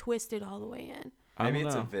like twisted all the way in. I don't Maybe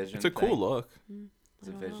it's a know. vision It's a cool thing. look. It's a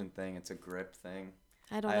I don't know. vision thing. It's a grip thing.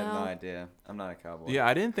 I don't I have know. no idea. I'm not a cowboy. Yeah,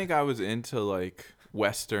 I didn't think I was into like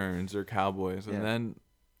westerns or cowboys, and Yeah. then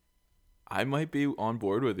I might be on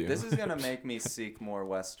board with you. This is gonna make me seek more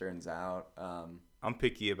westerns out. I'm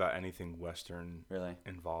picky about anything Western Really.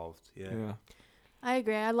 involved. Yeah. yeah. I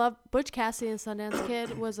agree. I love Butch Cassidy and Sundance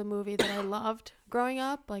Kid was a movie that I loved growing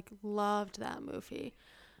up. Like loved that movie.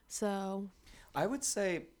 So I would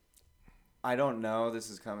say, I don't know. This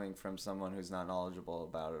is coming from someone who's not knowledgeable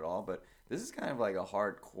about it all, but this is kind of like a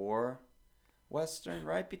hardcore Western,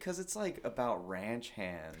 right? Because it's like about ranch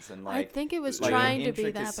hands and I like think it was like trying to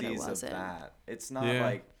be that, but it intricacies of wasn't. that. It's not Yeah.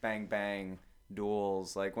 like bang bang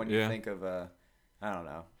duels. Like when you Yeah. think of I don't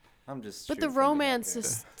know. I'm just. But the shooting from the hip romance here.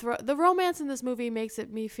 is the romance in this movie makes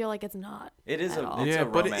me feel like it's not. It is at a all. it's yeah, a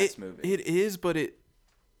but romance movie. it is, but it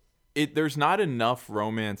there's not enough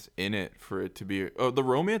romance in it for it to be. Oh, the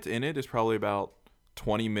romance in it is probably about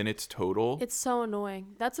 20 minutes total. It's so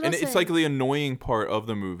annoying. That's what And I'm it's saying. like the annoying part of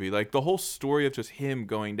the movie. Like the whole story of just him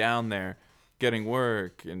going down there, getting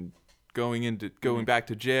work and going back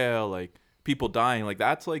to jail, like people dying, like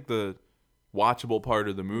that's like the watchable part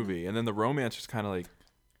of the movie. And then the romance just kind of like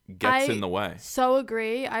gets in the way. So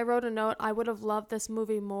agree. I wrote a note. I would have loved this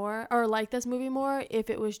movie more, or liked this movie more, if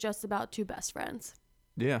it was just about two best friends.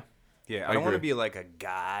 Yeah. Yeah, I I don't want to agree. be like a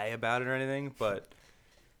guy about it or anything, but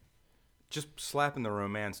just slapping the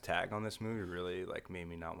romance tag on this movie really like made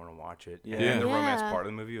me not want to watch it. Yeah. And then the Yeah. romance part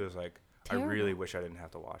of the movie was like, I really Terrible. wish I didn't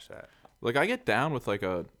have to watch that. Like I get down with like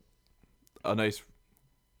a nice,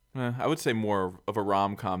 I would say more of a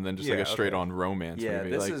rom-com than just like Yeah, a straight okay. on romance Yeah, movie.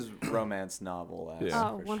 this like, is romance novel.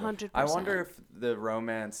 Yeah. Oh, for sure. 100%. I wonder if the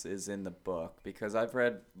romance is in the book because I've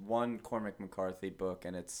read one Cormac McCarthy book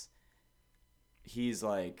and he's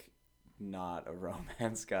like not a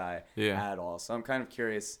romance guy Yeah. at all. So I'm kind of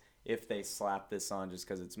curious if they slap this on just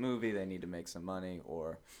because it's movie, they need to make some money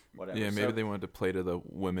or whatever. yeah, maybe So- they wanted to play to the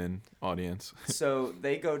women audience. So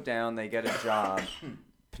they go down, they get a job.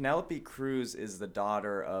 Penelope Cruz is the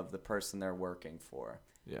daughter of the person they're working for.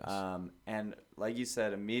 Yes. And like you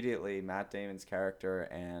said, immediately Matt Damon's character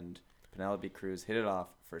and Penelope Cruz hit it off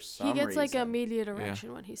for some he reason. gets like immediate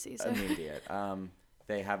erection when he sees her. Immediate.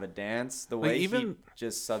 They have a dance. The Like, way he even-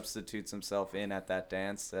 just substitutes himself in at that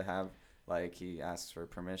dance to have, like, he asks for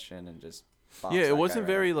permission and just bops Yeah, that it guy wasn't right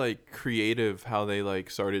very up. like creative how they like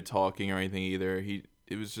started talking or anything either.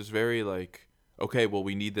 It was just very like, okay, well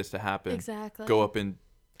we need this to happen. Exactly. Go up and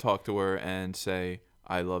talk to her and say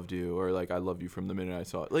I loved you or like I loved you from the minute I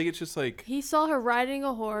saw it. Like it's just like He saw her riding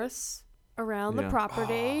a horse around the Yeah.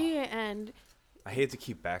 property, and I hate to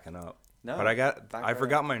keep backing up, No, but back I right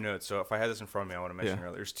forgot up. my notes. So if I had this in front of me, I want to mention Yeah.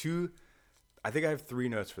 earlier. There's two. I think I have 3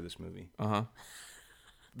 notes for this movie uh-huh.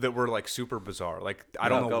 that were like super bizarre. Like I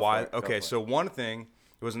No, don't know go why. for it, go Okay, for so one thing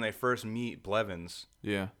was when they first meet Blevins.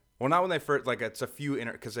 Yeah. Well, not when they first like it's a few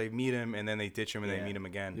because they meet him and then they ditch him and Yeah. they meet him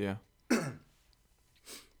again. Yeah.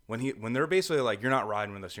 When they're basically like, you're not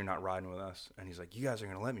riding with us, you're not riding with us, and he's like, you guys are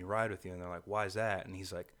gonna let me ride with you, and they're like, why is that? And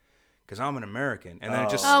he's like, because I'm an American, and then it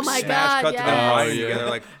just Oh my smash God, cut to them yes. riding Oh, yeah. together,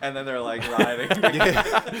 like, And then they're like riding.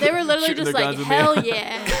 they were literally Shooting just their like, guns in the hell air.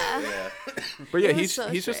 yeah. Yeah. But yeah, It was he's so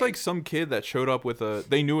just strange. like some kid that showed up with a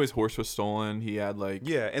they knew his horse was stolen. He had like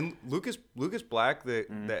yeah. And Lucas Black,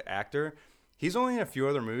 the actor, he's only in a few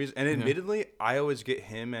other movies, and admittedly, I always get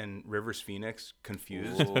him and Rivers Phoenix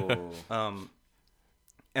confused. Ooh.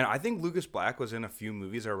 And I think Lucas Black was in a few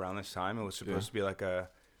movies around this time. It was supposed to be like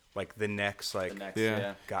the next like The next,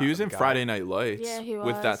 yeah. guy- He was in guy. Friday Night Lights Yeah, he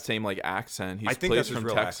with that was. same like accent. He's I think played that's his from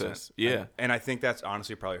real Texas. accent. Yeah. And I think that's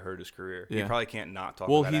honestly probably hurt his career. Yeah. He probably can't not talk.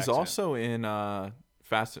 Well, with that he's accent. also in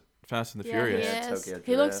Fast and the Yeah, Furious. he Yeah, is. Tokyo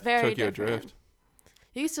He looks Drift. very Tokyo different. Drift.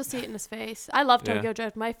 You can still see it in his face. I love Yeah. Tokyo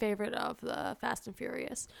Drift, my favorite of the Fast and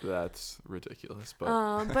Furious. That's ridiculous, but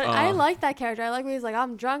But I like that character. I like when he's like,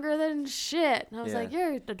 I'm drunker than shit. And I was Yeah. like,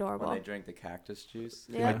 you're When adorable. they drink the cactus juice.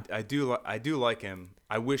 Yeah. I do like him.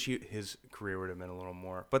 I wish his career would have been a little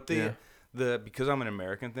more. But Yeah. the because I'm an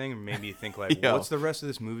American thing made me think like, Yo. what's the rest of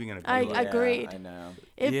this movie gonna be? I like? agreed. I know.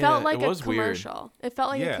 It Yeah, felt like it a was weird. commercial. It felt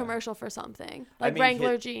like a Yeah. commercial for something. I Like mean,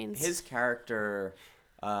 Wrangler his, jeans. His character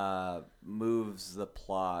moves the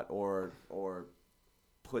plot or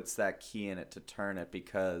puts that key in it to turn it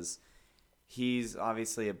because he's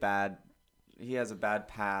obviously he has a bad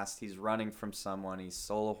past. He's running from someone. He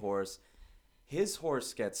stole a horse. His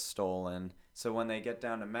horse gets stolen. So when they get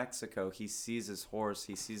down to Mexico, he sees his horse.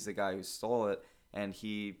 He sees the guy who stole it, and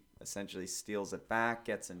he essentially steals it back,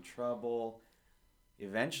 gets in trouble,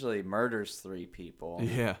 eventually murders 3 people.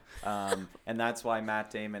 yeah. And that's why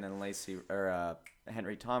Matt Damon and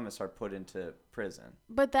Henry Thomas are put into prison.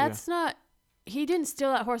 But that's not. He didn't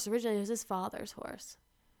steal that horse originally. It was his father's horse.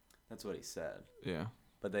 That's what he said. Yeah.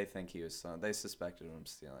 But they think he was they suspected him of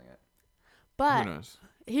stealing it. But Who knows?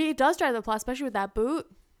 he does drive the plot, especially with that boot.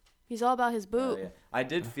 He's all about his boot. Yeah. I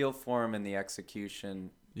did feel for him in the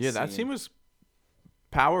execution. Yeah, that scene was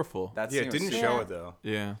powerful. That Yeah, scene it was didn't super- show Yeah. it though.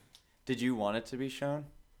 Yeah. Did you want it to be shown?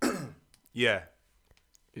 Yeah,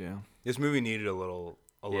 Yeah. this movie needed a little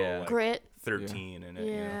Yeah. like Grit. 13 in it.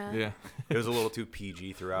 You know? Yeah. Yeah. It was a little too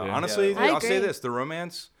PG throughout. Yeah. Honestly, Yeah. dude, I I'll say agree. this: the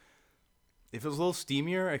romance, if it was a little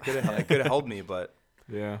steamier, it could have held me. But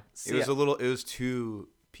Yeah. It was it was too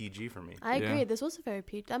PG for me. I agree. Yeah. This was a very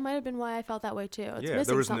peach. That might have been why I felt that way too. It's Yeah, missing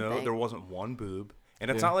there was something. there wasn't one boob, and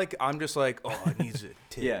it's Yeah. not like I'm just like, oh, it needs a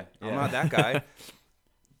tit. Yeah, I'm yeah. not that guy.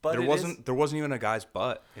 But there it wasn't is- there wasn't even a guy's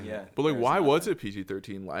butt. In Yeah. it. But like, There's why was nothing. it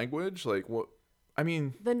PG-13 language? Like, what? I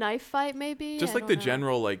mean, The knife fight, maybe. just I like the don't know.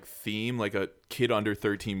 general like theme, like a kid under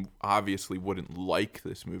 13 obviously wouldn't like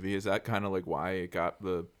this movie. Is that kind of like why it got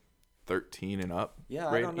the 13 and up? Yeah,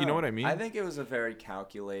 Right? I don't know. You know what I mean? I think it was a very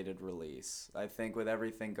calculated release. I think with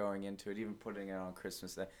everything going into it, even putting it on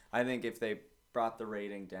Christmas Day, I think if they brought the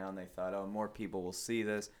rating down, they thought, oh, more people will see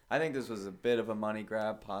this. I think this was a bit of a money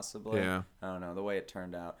grab, possibly. Yeah. I don't know, the way it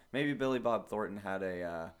turned out. Maybe Billy Bob Thornton had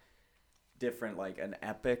a different, like an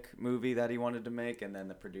epic movie that he wanted to make, and then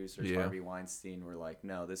the producers, Yeah. Harvey Weinstein, were like,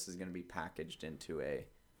 no, this is going to be packaged into a...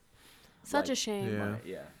 Such a like, shame. Yeah.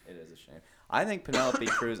 Yeah, it is a shame. I think Penelope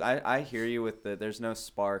Cruz, I hear you with there's no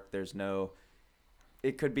spark, there's no,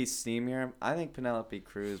 it could be steam here. I think Penelope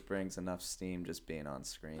Cruz brings enough steam just being on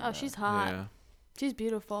screen. Oh, she's hot. Yeah. She's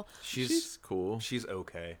beautiful. She's cool. She's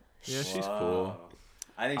okay. Yeah, she's Whoa. cool.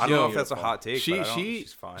 I think I she's don't know if that's a beautiful. hot take, but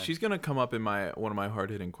she's fine. She's gonna come up in one of my hard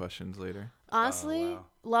hitting questions later. Honestly, wow.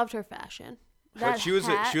 loved her fashion. but That she was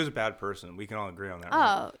hat- a bad person. We can all agree on that.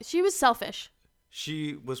 Right? Oh, she was selfish.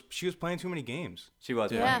 She was playing too many games. She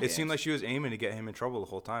was. Yeah. playing It seemed games. like she was aiming to get him in trouble the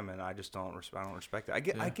whole time, and I just don't respect it. I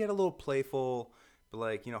Yeah. get a little playful, but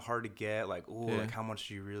like, you know, hard to get. Like, ooh, Yeah. like how much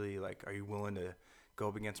do you really like? Are you willing to go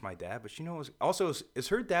up against my dad? But she knows. Also, is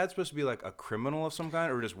her dad supposed to be like a criminal of some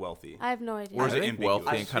kind, or just wealthy? I have no idea. Or is I it think ambiguous?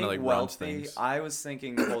 wealthy and kind of like runs wealthy. things. I was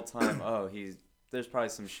thinking the whole time, oh, there's probably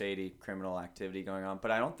some shady criminal activity going on,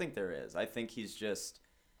 but I don't think there is. I think he's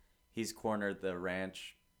cornered the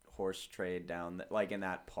ranch horse trade down like in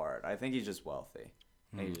that part. I think he's just wealthy.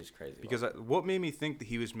 I think he's just crazy. Because wealthy. what made me think that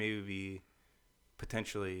he was maybe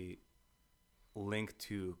potentially linked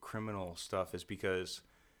to criminal stuff is because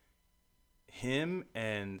him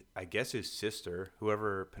and I guess his sister,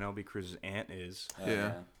 whoever Penelope Cruz's aunt is,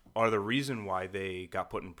 Yeah. are the reason why they got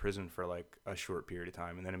put in prison for like a short period of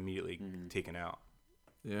time and then immediately taken out.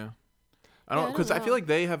 Yeah. I I don't don't because I know. feel like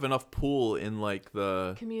they have enough pull in like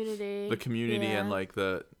the community. and Yeah. like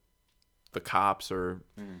the cops or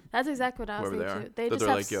That's exactly what I was whoever they thinking are. too. They that just they're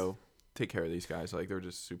have like, yo, take care of these guys. Like they're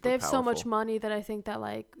just super. they have so much powerful. money that I think that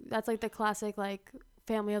like that's like the classic like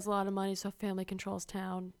family has a lot of money, so family controls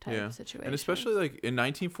town type situation. And especially like in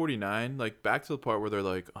 1949, like back to the part where they're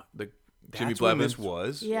like Jimmy That's when Blevins this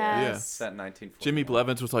was. yes, set in 1940. Jimmy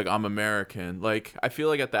Blevins was like, I'm American. Like I feel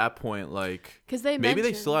like at that point, like because they maybe they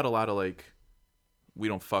mentioned- still had a lot of like, we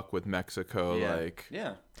don't fuck with Mexico. Yeah. Like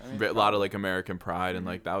Yeah. I mean, a lot of like American pride and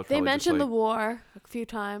like that was. They Probably mentioned just, the like, war a few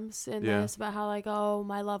times in Yeah. this about how like, oh,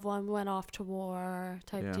 my loved one went off to war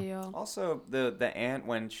type Yeah. deal. Also, the aunt,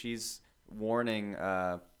 when she's warning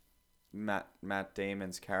Matt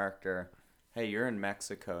Damon's character, hey, you're in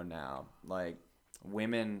Mexico now. Like,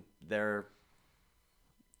 women, they're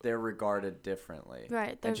regarded differently.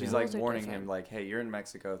 Right, their And she's rules like are warning different. him, like, hey, you're in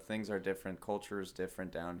Mexico. Things are different. Culture is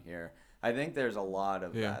different down here. I think there's a lot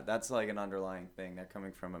of Yeah. that. That's like an underlying thing. They're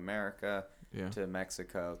coming from America Yeah. to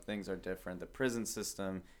Mexico. Things are different. The prison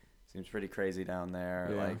system seems pretty crazy down there.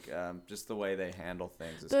 Yeah. Like, just the way they handle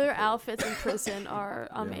things. Is Their completely- outfits in prison are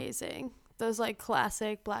amazing. Those like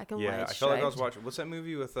classic black and Yeah, white I felt like I was stripes. watching. What's that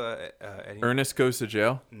movie with Eddie? Ernest Goes to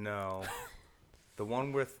Jail. No, the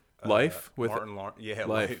one with Life? With Martin Lawrence. Yeah,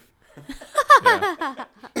 Life. Life. Yeah.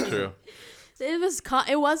 True. It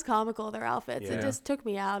was comical, their outfits. It Yeah. just took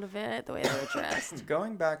me out of it the way they were dressed.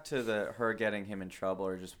 Going back to her getting him in trouble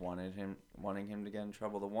or just wanting him to get in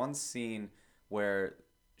trouble. The one scene where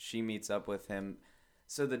she meets up with him.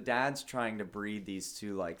 So the dad's trying to breed these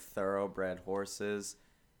two like thoroughbred horses.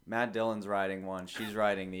 Matt Dillon's riding one. She's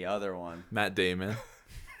riding the other one. Matt Damon.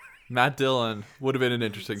 Matt Dillon would have been an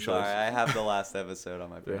interesting Sorry, choice. I have the last episode on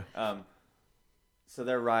my brain. So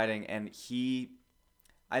they're riding, and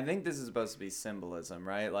I think this is supposed to be symbolism,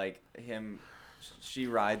 right? Like she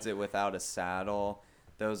rides it without a saddle.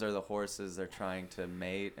 Those are the horses they're trying to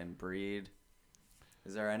mate and breed.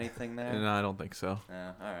 Is there anything there? No, I don't think so.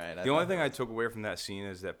 Yeah, all right. The only thing I took away from that scene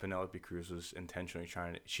is that Penelope Cruz was intentionally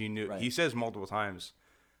trying to. She knew. Right. He says multiple times,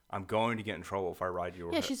 "I'm going to get in trouble if I ride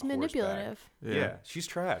your." Yeah, she's horseback." manipulative. Yeah. She's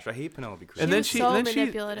trash. I hate Penelope Cruz. And She then was she, so and then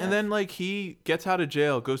manipulative. and then like he gets out of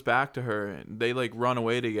jail, goes back to her, and they like run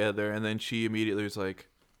away together, and then she immediately was like,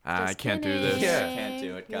 I Just can't do kidding. this. Yeah. Can't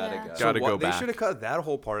do it. Gotta Yeah. go. Gotta go They back. should have cut that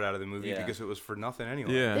whole part out of the movie Yeah. because it was for nothing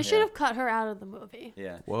anyway. Yeah. They should have cut her out of the movie.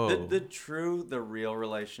 Yeah. Whoa. The real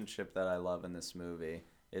relationship that I love in this movie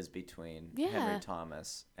is between Yeah. Henry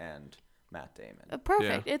Thomas and Matt Damon.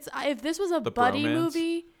 Perfect. Yeah. It's if this was a The buddy bromance.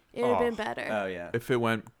 movie, It would have Oh. been better. Oh yeah. If it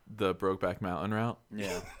went the Brokeback Mountain route.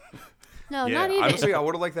 Yeah. No, yeah, not even. honestly, I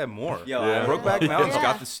would have liked that more. Yo, Yeah. Brokeback Mountain's Yeah.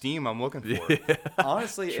 got the steam I'm looking for.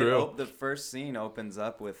 Honestly, True. the first scene opens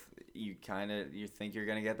up with you think you're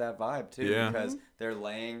gonna get that vibe too, Yeah. because they're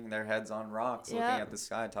laying their heads on rocks, Yep. looking at the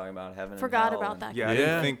sky, talking about heaven. Forgot and hell about and- that. Yeah, I Yeah.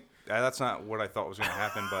 didn't think that's not what I thought was going to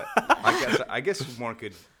happen, but I guess one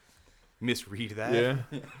could misread that. Yeah.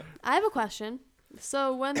 I have a question.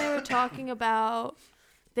 So when they were talking about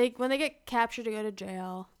when they get captured to go to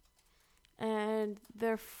jail, and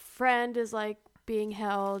their friend is like being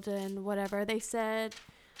held and whatever, they said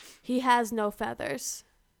he has no feathers.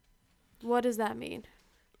 What does that mean?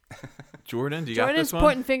 Jordan, do you got Jordan's this one?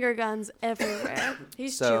 pointing finger guns everywhere.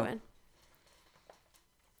 He's So- chewing.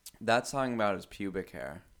 That's talking about his pubic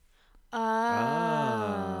hair.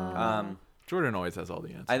 Ah. Jordan always has all the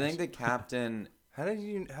answers. I think the captain. How did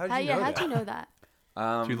you know How'd that? you know that?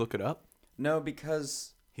 Did you look it up? No,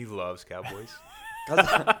 because He loves Cowboys.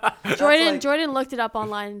 Jordan looked it up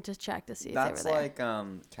online to check to see if they were that's there.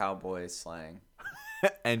 like cowboy slang.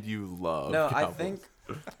 And you love No, I Cowboys. think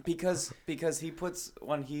because he puts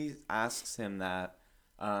when he asks him that,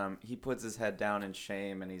 he puts his head down in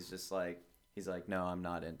shame and he's like, no, I'm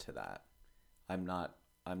not into that. I'm not.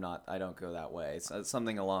 I don't go that way. It's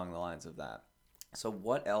something along the lines of that. So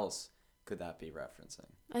what else could that be referencing?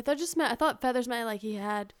 I thought feathers meant like he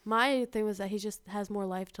had. My thing was that he just has more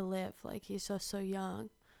life to live. Like he's so young.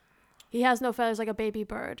 He has no feathers like a baby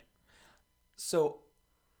bird. So,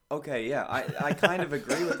 okay, yeah, I kind of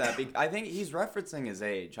agree with that. I think he's referencing his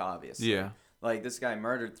age, obviously. Yeah. Like, this guy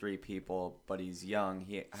murdered 3 people, but he's young.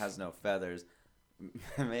 He has no feathers.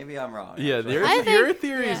 Maybe I'm wrong. Yeah, actually. your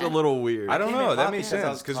theory is yeah. a little weird. I don't came know. in That hot makes because I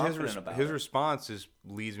sense was because confident about his it. response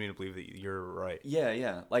leads me to believe that you're right.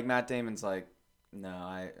 Yeah. Like, Matt Damon's like, no,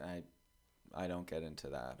 I don't get into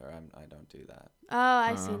that, or I don't do that. Oh,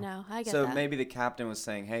 I see now. I get So that. maybe the captain was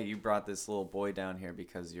saying, hey, you brought this little boy down here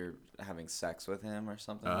because you're having sex with him or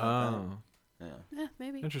something like Oh, that. Yeah. Yeah,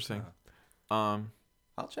 maybe. interesting.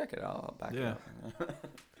 I'll check it out. I'll back Yeah. it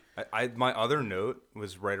up. My other note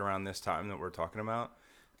was right around this time that we're talking about,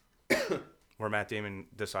 where Matt Damon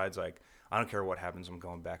decides like, I don't care what happens, I'm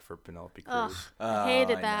going back for Penelope Cruz. Ugh, I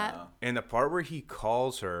hated I that. know. And the part where he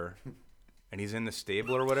calls her, and he's in the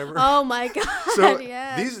stable or whatever. Oh my god. So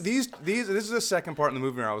yes. these this is the second part in the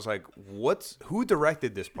movie where I was like, who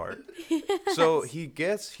directed this part? So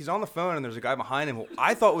he's on the phone and there's a guy behind him who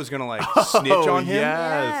I thought was gonna like snitch on him.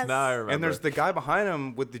 Yes. Now I remember. And there's the guy behind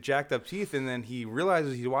him with the jacked up teeth, and then he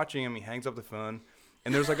realizes he's watching him. He hangs up the phone,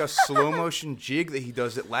 and there's like a slow motion jig that he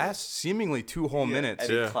does that lasts seemingly 2 whole minutes.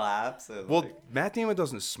 And he Yeah. claps. And Well, like, Matt Damon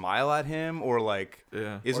doesn't smile at him or like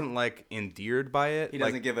Yeah. isn't like endeared by it. he like,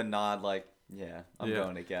 doesn't give a nod like, yeah, I'm Yeah.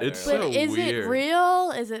 going to get It's her. but Like, so is weird. it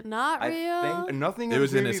real? Is it not I real? think- Nothing It in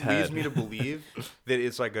was this in movie his leads head. me to believe that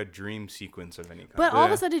it's like a dream sequence of any kind. But all of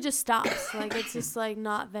Yeah. a sudden it just stops. Like it's just like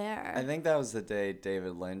not there. I think that was the day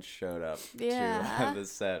David Lynch showed up Yeah. to the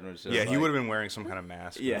set and was just yeah, he like- would have been wearing some kind of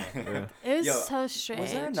mask. Yeah. Yeah. It was Yo, so strange.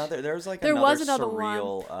 Was there another? There was like There another was another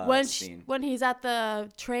surreal one when scene. when he's at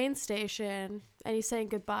the train station and he's saying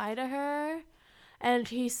goodbye to her, and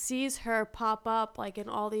he sees her pop up like in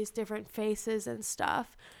all these different faces and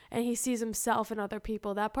stuff, and he sees himself and other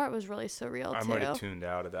people. That part was really surreal I too. might have tuned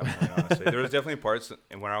out at that point. Honestly, there was definitely parts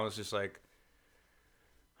where I was just like,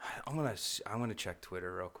 I'm gonna check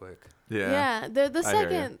Twitter real quick. Yeah. Yeah, the I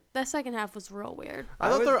hear ya. second half was real weird. I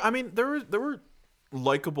thought there were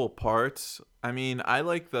likable parts. I mean, I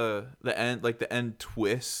like the end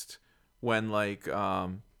twist when like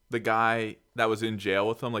the guy that was in jail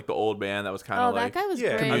with him, like the old man that was kind Oh, of like that guy was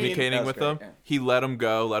yeah, great. communicating That was with great, him. yeah. He let him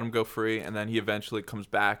go free, and then he eventually comes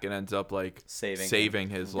back and ends up like Saving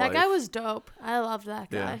his that life. guy was dope. I loved that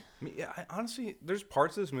Yeah. guy. I mean, yeah, honestly, there's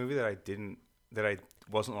parts of this movie that I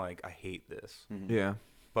wasn't like, I hate this, Yeah.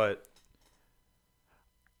 but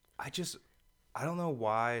I don't know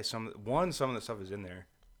why some of the stuff is in there,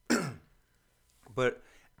 but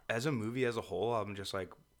as a movie as a whole, I'm just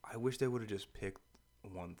like, I wish they would have just picked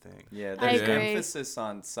one thing. Yeah, I there's agree. emphasis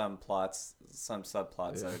on some plots, some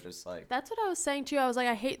subplots that are just like. That's what I was saying too. I was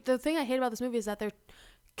like, the thing I hate about this movie is that they're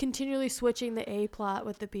continually switching the A plot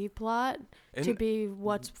with the B plot to And- be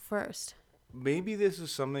what's first. Maybe this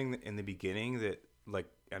is something in the beginning that, like,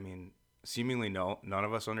 I mean, seemingly none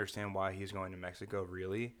of us understand why he's going to Mexico,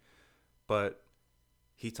 really. But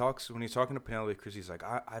when he's talking to Penelope Cruz, he's like,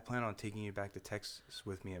 I plan on taking you back to Texas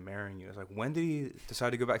with me and marrying you. It's like, when did he decide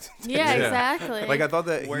to go back to Texas? Yeah, Yeah. exactly. Like, I thought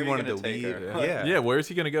that Where are he you wanted to gonna take leave. her? Yeah. Yeah, where's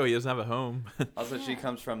he gonna go? He doesn't have a home. Also, she Yeah.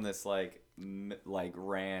 comes from this like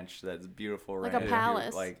ranch that's beautiful Like ranch, a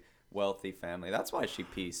palace. like wealthy family. That's why she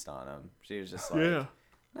pieced on him. She was just like,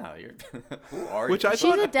 No, you're. Who are Which you? I She's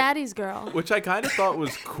thought- a daddy's girl. Which I kind of thought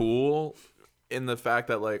was cool in the fact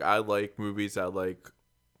that, like, I like movies that, like,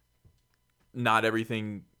 not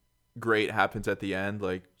everything great happens at the end.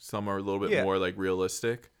 Like, some are a little bit Yeah. more, like,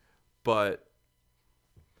 realistic. But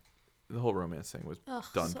the whole romance thing was Ugh,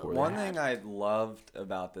 done so poorly. One bad. thing I loved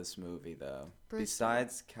about this movie, though, Bruce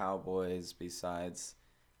besides cowboys, besides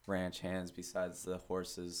ranch hands, besides the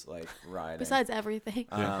horses like riding, Besides everything.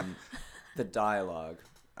 the dialogue.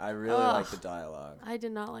 I really like the dialogue. I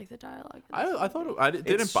did not like the dialogue. I thought it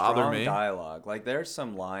didn't It's bother strong me. Dialogue. Like there's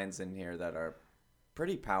some lines in here that are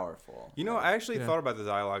pretty powerful. You know, I actually Yeah. thought about the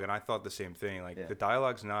dialogue, and I thought the same thing. Like, Yeah. the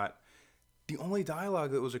dialogue's not... The only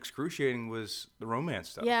dialogue that was excruciating was the romance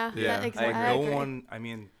stuff. Yeah, Yeah. yeah, exactly. I I agree. No agree. one... I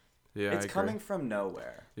mean... Yeah, It's I agree. coming from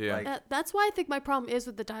nowhere. Yeah. Like, That's why I think my problem is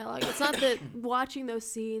with the dialogue. It's not that watching those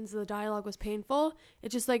scenes, the dialogue was painful.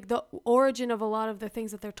 It's just like the origin of a lot of the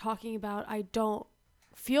things that they're talking about, I don't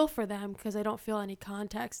feel for them because I don't feel any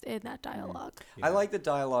context in that dialogue. I like the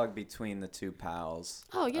dialogue between the two pals.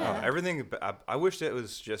 Oh, yeah. Everything... I wish it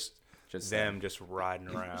was just Just them just riding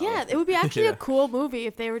around. Yeah, it would be actually Yeah. a cool movie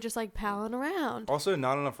if they were just like palling around. Also,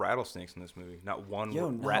 not enough rattlesnakes in this movie. Not one Yo,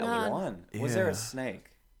 rattler. None. not one. Was there Yeah. a snake?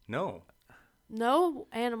 No. No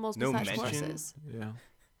animals No besides mention? horses. Yeah.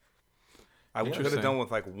 I wish I could have Interesting. done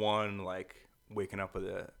with, like, one, like, waking up with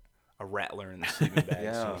a rattler in the sleeping bag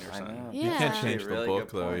Yeah, scene or I something. know. Yeah. You can't That's change a really the book,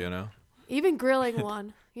 good though, point. you know? Even grilling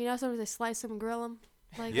one. You know, sometimes they slice them and grill them.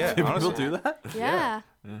 Like, Yeah, I People love honestly. do that? Yeah.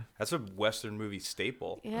 That's a Western movie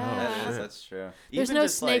staple. Yeah. That is, shit. that's true. There's Even no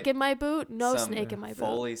just, snake like, in my boot. No some snake in my boot.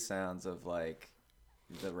 Foley sounds of like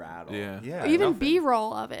the rattle. Yeah. Yeah. Or even nothing.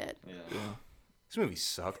 B-roll of it. Yeah. This movie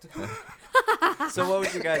sucked. So what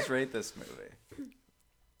would you guys rate this movie?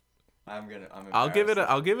 I'm I'll give it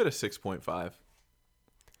embarrassed. I'll give it a 6.5.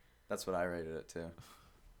 That's what I rated it too.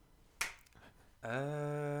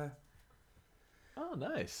 Oh,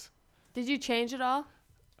 nice. Did you change it all?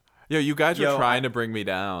 Yo, you guys are Yo, trying to bring me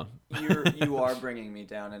down. You are bringing me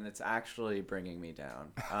down, and it's actually bringing me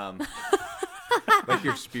down. Like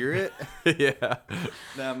your spirit? Yeah.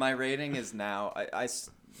 My rating is now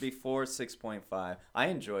before 6.5. I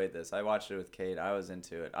enjoyed this. I watched it with Kate. I was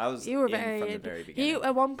into it. I was You were in very from the into very He beginning.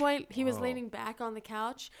 at one point he was Oh. leaning back on the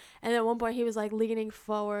couch, and at one point he was like leaning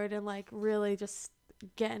forward and like really just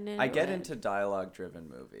getting into I get it. into dialogue-driven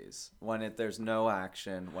movies when there's no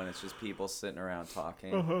action, when it's just people sitting around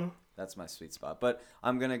talking. That's my sweet spot. But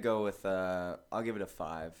I'm gonna go with I'll give it a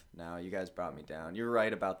 5. Now you guys brought me down. You're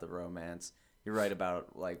right about the romance. You're right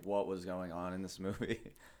about like what was going on in this movie.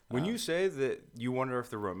 When you say that you wonder if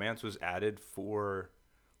the romance was added for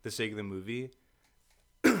the sake of the movie,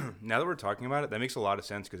 now that we're talking about it, that makes a lot of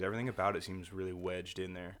sense because everything about it seems really wedged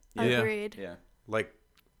in there. Yeah. Agreed. Yeah. Like,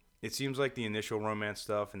 it seems like the initial romance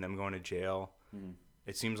stuff and them going to jail.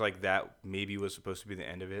 It seems like that maybe was supposed to be the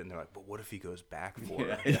end of it, and they're like, but what if he goes back for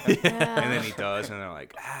it? Yeah. And then he does, and they're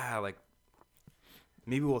like, like,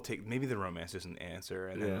 maybe the romance isn't the answer,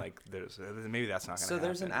 and then Yeah. like maybe that's not gonna So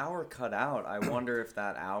there's an happen. hour cut out. I wonder if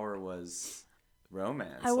that hour was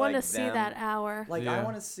romance. I want to like see them- that hour. Like Yeah. I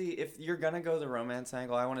want to see if you're gonna go the romance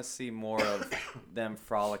angle. I want to see more of them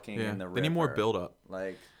frolicking Yeah. in the river. They need more build up.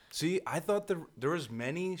 Like See, I thought there was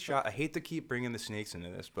many shot. I hate to keep bringing the snakes into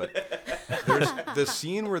this, but there's the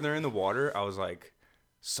scene where they're in the water. I was like,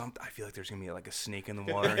 I feel like there's gonna be like a snake in the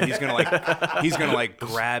water, and he's gonna like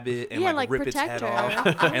grab it and Yeah, like like, rip its head protect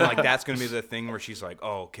off, her. and like that's gonna be the thing where she's like,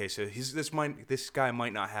 oh, okay, so this guy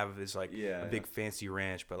might not have his like Yeah, a big fancy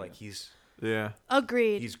ranch, but like he's Yeah.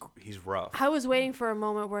 Agreed. he's rough. I was waiting for a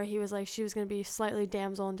moment where he was like, she was gonna be slightly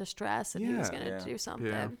damsel in distress, and he was Yeah. gonna Yeah. do something.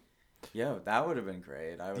 Yeah. yo, that would have been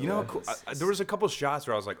great. I would You know, love cool. this. There was a couple shots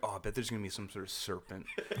where I was like, "Oh, I bet there's gonna be some sort of serpent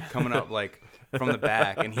coming up like from the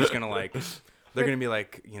back, and he's gonna like, they're gonna be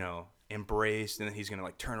like, embraced, and then he's gonna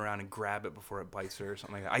like turn around and grab it before it bites her or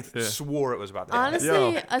something like that." I swore it was about to happen.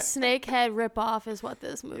 Honestly, Yo. a snake head rip off is what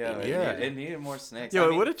this movie Yo, needed. Yeah. it needed more snakes. Yo, I it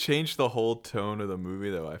mean, would have changed the whole tone of the movie,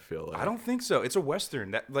 though, I feel like. I don't think so. It's a western.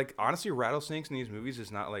 That like honestly, rattlesnakes in these movies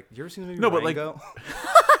is not like. You ever seen the movie No, but, like- Rango?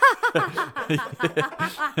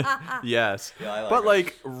 Yes. Yeah, I like but, it.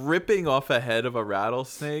 like, ripping off a head of a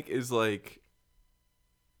rattlesnake is like.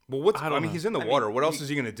 Well, what's I I, don't mean, know. he's in the I mean, water. What else he- is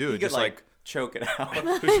he gonna do? he Just could like choke it out.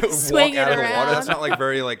 Swing walk it out of the water. around. That's not like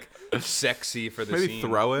very like sexy for the Maybe scene.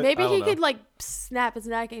 throw it. Maybe I don't he know. could like snap his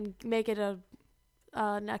neck and make it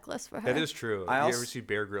a necklace for her. That is true. I you also- ever see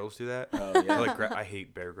Bear Grylls do that? Oh, yeah. I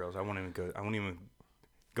hate Bear Grylls. I won't even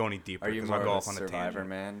go any deeper Are you because more I'll of go a off on a Survivor tangent.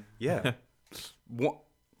 man? Yeah.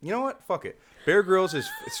 You know what? Fuck it. Bear Grylls is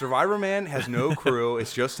Survivor Man has no crew.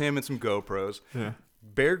 It's just him and some GoPros. Yeah.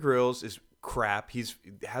 Bear Grylls is crap. He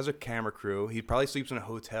has a camera crew. He probably sleeps in a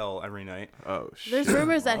hotel every night. Oh shit. There's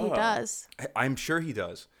rumors that he Whoa. does. I'm sure he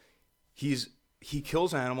does. He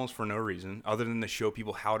kills animals for no reason other than to show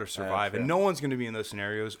people how to survive. true. And no one's going to be in those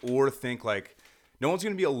scenarios or think like, no one's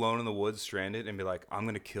going to be alone in the woods stranded and be like, I'm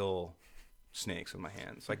going to kill snakes with my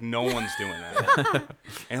hands. Like no one's doing that.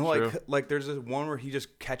 And True. like there's this one where he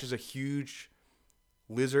just catches a huge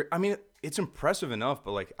lizard. I mean, it's impressive enough,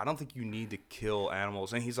 but like I don't think you need to kill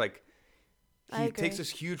animals. And he's like, I he agree. takes this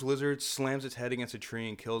huge lizard, slams its head against a tree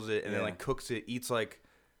and kills it, and then Yeah. like cooks it, eats like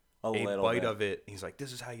A a little bite bit. of it. He's like,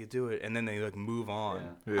 this is how you do it. And then they like move on.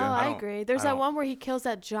 Yeah. Yeah. Oh, I I don't- agree. There's I that don't- one where he kills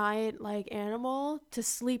that giant like animal to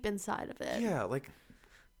sleep inside of it. Yeah, like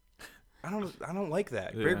I don't like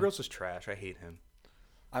that. Yeah. Bear Grylls is trash. I hate him.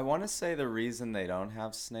 I want to say the reason they don't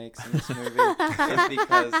have snakes in this movie is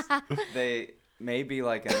because they may be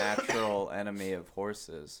like a natural enemy of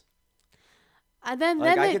horses. And then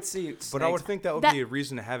Like I they, could see snakes. But I would think that would That- be a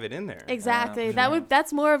reason to have it in there. exactly. Yeah.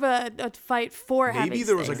 That's more of a fight for Maybe having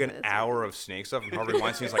there was snakes like in an this hour of snake stuff, and Harvey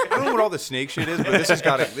Weinstein's like, I don't know what all the snake shit is, but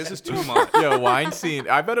this is too much. Yo, Weinstein.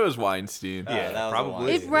 I bet it was Weinstein. Oh, Yeah, that was a probably. line.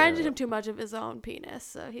 movie. It Yeah. reminded him too much of his own penis,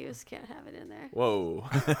 so he was can't have it in there. Whoa.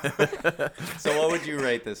 So what would you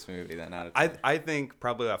rate this movie then out of 10? I think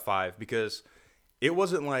probably about 5 because it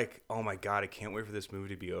wasn't like, oh my god, I can't wait for this movie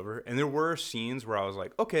to be over. And there were scenes where I was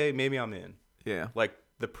like, okay, maybe I'm in. Yeah. Like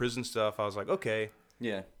the prison stuff, I was like, okay,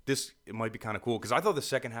 Yeah. it might be kind of cool because I thought the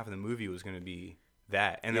second half of the movie was going to be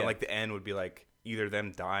that, and then Yeah. like the end would be like either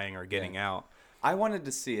them dying or getting out. I wanted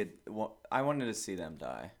to see it. I wanted to see them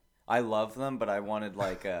die. I love them, but I wanted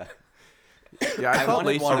like a. Yeah, I I thought wanted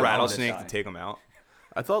Lacey. one A of rattlesnake die. to take them out.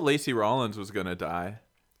 I thought Lacey Rollins was gonna die.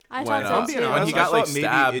 I When, thought so being too. when he I got thought like maybe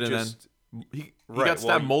stabbed it and just- then he Right, got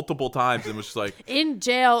stabbed well, multiple times and was just like, In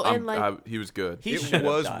jail and like he was good. He should It have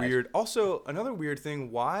was died. weird. Also, another weird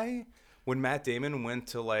thing, why when Matt Damon went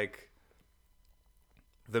to like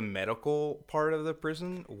the medical part of the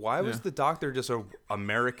prison, why was Yeah. the doctor just a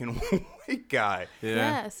American white guy?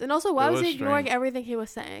 Yeah. yes, and also why It was he was ignoring strange. everything he was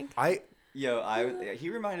saying? Yo, he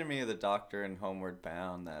reminded me of the doctor in Homeward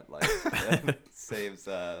Bound that like saves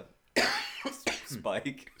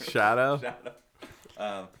Spike. Shadow.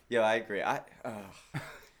 Shadow. Yo, I agree.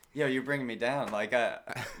 Yo, you're bringing me down. Like,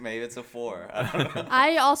 maybe it's a 4. I don't know.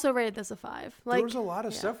 I also rated this a 5. Like there was a lot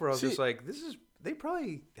of yeah. stuff where I was See- just like, they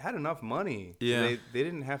probably had enough money. Yeah. They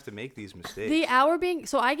didn't have to make these mistakes. The hour being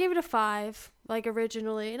so I gave it a 5 like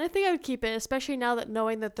originally, and I think I would keep it, especially now that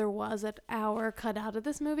knowing that there was an hour cut out of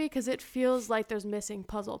this movie, because it feels like there's missing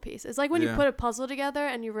puzzle pieces. It's like when you Yeah. put a puzzle together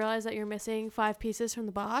and you realize that you're missing 5 pieces from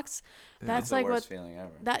the box. That's the like worst what feeling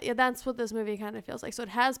ever. that's what this movie kind of feels like. So it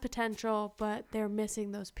has potential, but they're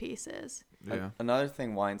missing those pieces. Yeah. Another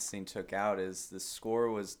thing Weinstein took out is the score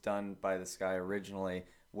was done by this guy originally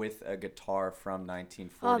with a guitar from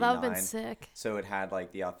 1949. Oh, that would have been sick. So it had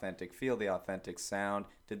like the authentic feel, the authentic sound.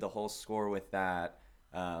 Did the whole score with that.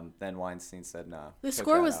 Then Weinstein said no. The took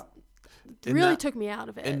score that was out. And really that- took me out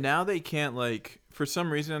of it. And now they can't like, for some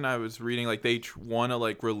reason I was reading like they want to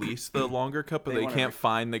like release the longer cut, but They they wanna can't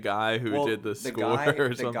find the guy who Well, did the score guy, or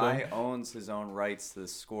the something. guy owns his own rights to the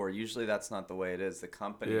score. Usually that's not the way it is. The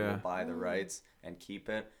company Yeah. will buy the rights and keep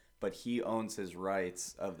it, but he owns his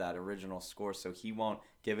rights of that original score, so he won't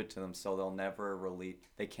give it to them. So they'll never release.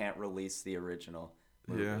 They can't release the original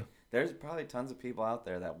movie. Yeah. There's probably tons of people out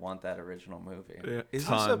there that want that original movie. Yeah, Is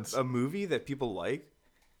tons. this a movie that people like?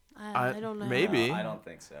 I don't know. maybe. No, I don't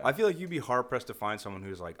think so. I feel like you'd be hard pressed to find someone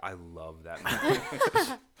who's like, I love that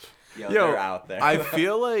movie. Yo, Yo, they're out there. I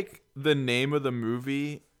feel like the name of the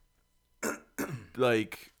movie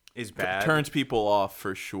like Is bad. turns people off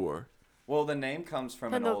for sure. Well, the name comes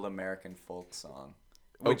from And an the- old American folk song,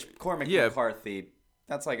 which Cormac yeah. McCarthy,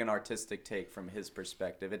 that's like an artistic take from his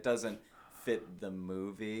perspective. It doesn't fit the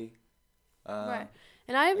movie. Right.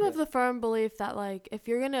 And I am of the firm belief that, like, if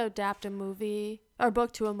you're going to adapt a movie or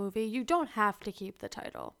book to a movie, you don't have to keep the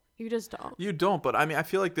title. You just don't. You don't, but I mean, I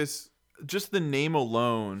feel like this, just the name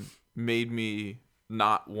alone made me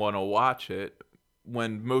not want to watch it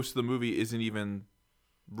when most of the movie isn't even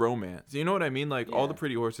romance. You know what I mean? Like All the Yeah.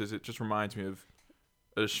 Pretty Horses, it just reminds me of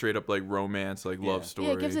a straight up like romance, like Yeah. love story.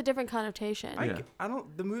 Yeah, it gives a different connotation. Yeah. I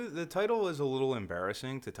don't. The title is a little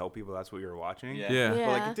embarrassing to tell people that's what you're watching. Yeah. Yeah. Yeah.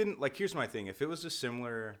 But like it didn't. Like here's my thing. If it was a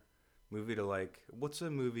similar movie to like what's a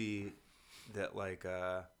movie that like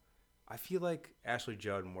I feel like Ashley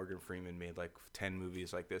Judd and Morgan Freeman made like 10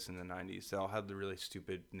 movies like this in the 90s. They all had the really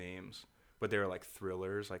stupid names, but they were like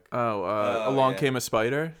thrillers. Like Along yeah. Came a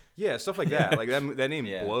Spider. yeah, stuff like that. Like that name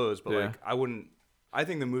Yeah. blows, but Yeah. like I wouldn't. I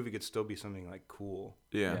think the movie could still be something like cool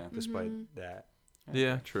Yeah. Yeah. despite that.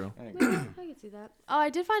 Yeah, true. I agree. I can see that. Oh, I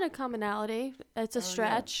did find a commonality. It's a Oh, yeah.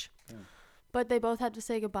 stretch, Yeah. but they both had to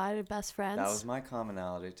say goodbye to best friends. That was my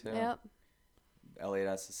commonality too. Yep. Elliot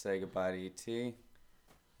has to say goodbye to E.T.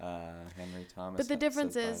 Henry Thomas. But the has to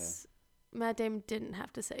difference say goodbye is, Matt Damon didn't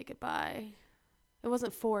have to say goodbye. It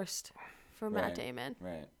wasn't forced for Matt Right. Damon.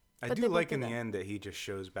 Right. I But do they both like in did the that. end that he just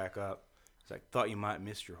shows back up. He's like, thought you might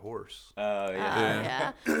miss your horse. Oh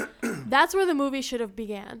yeah. Yeah. That's where the movie should have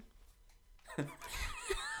began.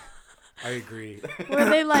 I agree. Where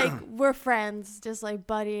they like were friends, just like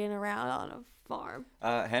buddying around on a farm.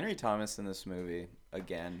 Henry Thomas in this movie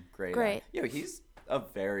again, great. Great. Yo, he's a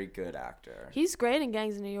very good actor. He's great in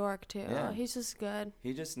Gangs of New York too. Yeah. He's just good.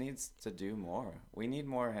 He just needs to do more. We need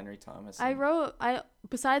more Henry Thomas. I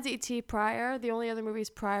besides E.T. prior, the only other movies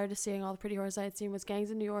prior to seeing All the Pretty Horses I had seen was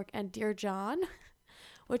Gangs of New York and Dear John,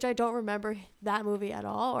 which I don't remember that movie at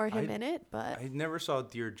all or him in it, but I never saw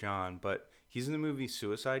Dear John, but he's in the movie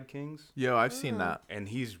Suicide Kings, Yo, I've seen that. and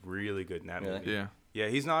he's really good in that Really? movie. Yeah. Yeah,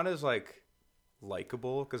 he's not as like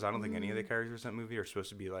likable because I don't think any of the characters in that movie are supposed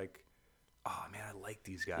to be like, oh man, I like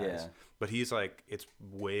these guys. Yeah. But he's like, it's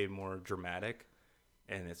way more dramatic,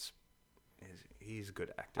 and he's a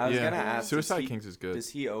good actor. I was Yeah. gonna ask. Suicide Kings is good. Does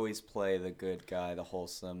he always play the good guy, the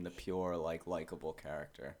wholesome, the pure, like likable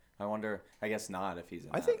character? I wonder. I guess not if he's.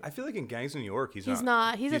 In that. I feel like in Gangs of New York, he's he's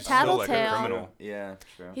not. not. He's a still like a tattletale. criminal. Yeah,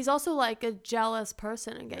 true. He's also like a jealous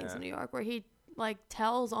person in Gangs Yeah. of New York, where he like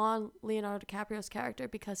tells on Leonardo DiCaprio's character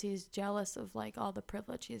because he's jealous of like all the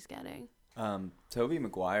privilege he's getting. Tobey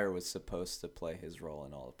Maguire was supposed to play his role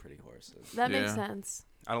in All the Pretty Horses. That makes Yeah. sense.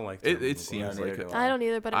 I don't like. It Tobey seems Yeah, like neither it. do I don't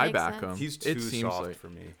either, but it I makes back sense. him. He's It too seems soft like- for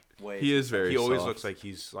me. Wait, He is very He always soft. looks like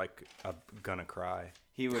he's like gonna cry.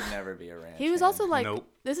 He would never be a ranch. He was hand. also like, Nope.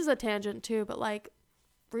 this is a tangent too, but like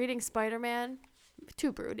reading Spider-Man,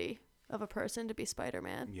 too broody of a person to be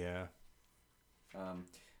Spider-Man. Yeah.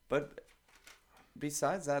 But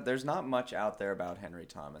besides that, there's not much out there about Henry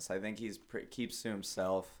Thomas. I think he's keeps to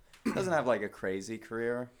himself. Doesn't have like a crazy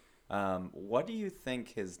career. What do you think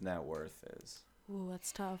his net worth is? Ooh,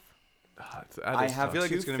 that's tough. I have I feel like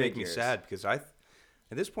two it's gonna make me figures. sad because at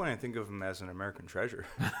this point I think of him as an American treasure.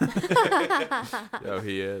 Yo,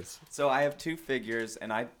 he is. So I have two figures,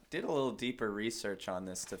 and I did a little deeper research on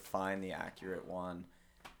this to find the accurate one,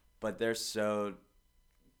 but they're so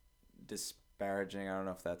disparaging. I don't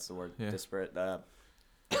know if that's the word. Yeah. Disparate.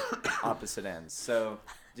 Opposite ends. So,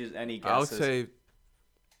 just any I would guesses? say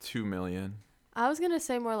 2 million. I was gonna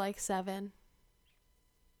say more like 7.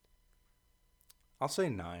 I'll say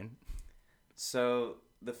 9. So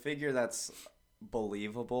the figure that's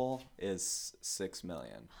believable is 6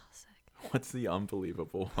 million. What's the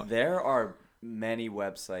unbelievable one? There are many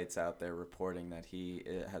websites out there reporting that he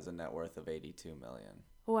has a net worth of 82 million.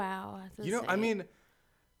 Wow, that's You know, I insane. mean,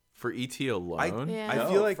 For E.T. alone? Yeah. I No,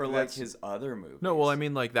 feel like for like that's- his other movies. No, well, I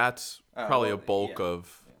mean, like, that's Oh, probably well, a bulk yeah.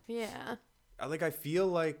 of... yeah. I feel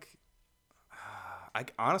like I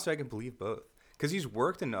honestly I can believe both because he's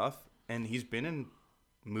worked enough and he's been in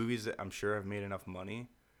movies that I'm sure have made enough money.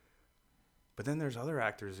 But then there's other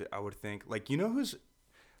actors that I would think like who's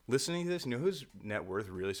listening to this, whose net worth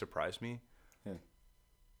really surprised me Yeah.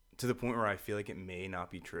 to the point where I feel like it may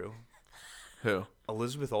not be true. Who?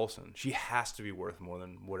 Elizabeth Olsen. She has to be worth more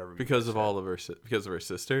than whatever. Because of all of her... Because of her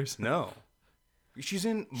sisters? No. She's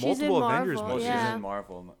in She's multiple in Avengers Marvel, Well, movies. she's yeah. in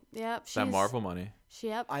Marvel. Yep. She's, That Marvel money.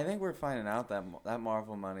 Yep. I think we're finding out that that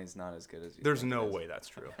Marvel money's not as good as you There's think no it is. way that's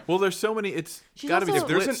true. Well, there's so many... It's She's got to be also- If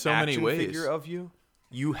there's split an so many action ways. figure of you,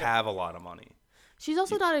 you have a lot of money. She's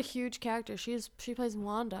also not a huge character. She plays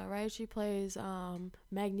Wanda, right? She plays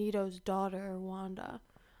Magneto's daughter, Wanda,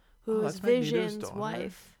 who Oh, is that's Magneto's Vision's daughter?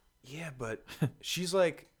 wife. Yeah, but she's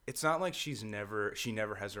like, it's not like she never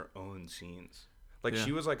has her own scenes. Like Yeah.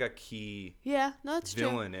 she was like a key Yeah, no, that's true.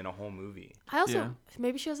 villain in a whole movie. I also Yeah.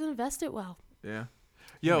 maybe she doesn't invest it well. Yeah.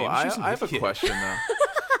 Yo, Maybe I she's an have a idiot. question though.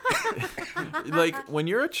 Like when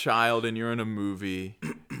you're a child and you're in a movie,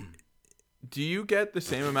 do you get the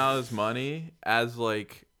same amount of money as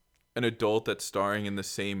like an adult that's starring in the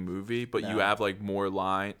same movie, but you No. have like more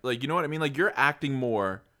line? Like, you know what I mean? Like you're acting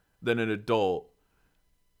more than an adult.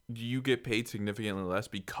 Do you get paid significantly less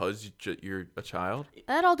because you're a child?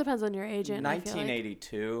 That all depends on your agent. I feel like.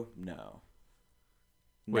 1982, no.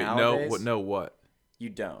 Wait, Nowadays, no, what? You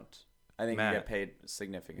don't. I think Matt, you get paid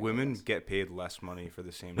significantly. Women less. get paid less money for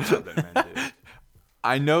the same job that men do.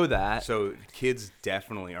 I know that. So kids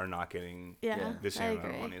definitely are not getting Yeah, Yeah. the I same amount of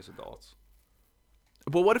agree. money as adults.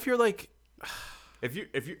 But what if you're like, If you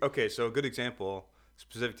okay, so a good example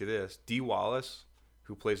specific to this, Dee Wallace,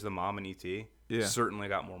 who plays the mom in E.T., Yeah. certainly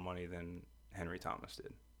got more money than Henry Thomas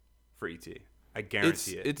did for E.T. I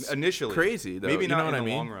guarantee it's initially crazy though. Maybe you not know in what the I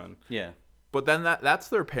mean? long run. Yeah. But then that's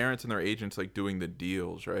their parents and their agents like doing the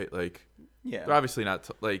deals, right? Like Yeah. they're obviously not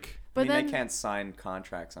like. But I mean, then they can't sign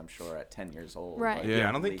contracts, I'm sure, at 10 years old. Right. like, Yeah. Yeah,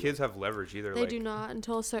 I don't think legally. kids have leverage either. they like, do not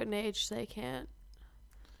until a certain age. They can't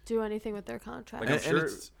do anything with their contract. Like I'm And sure,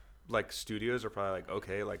 it's- like studios are probably like,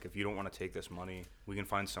 okay, like if you don't want to take this money, we can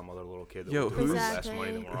find some other little kid that Yo, will do it for less Exactly.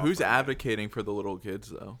 money than we're Who's offering. advocating for the little kids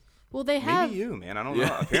though? Well, they have. Maybe you, man. I don't know.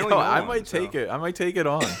 Yeah, Apparently, Yo, no I one, might so. take it. I might take it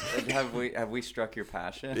on. Have we struck your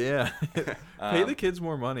passion? Yeah, pay the kids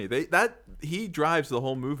more money. He drives the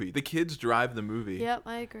whole movie. The kids drive the movie. Yep,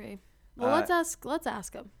 I agree. Well, Uh, let's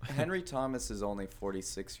ask him. Henry Thomas is only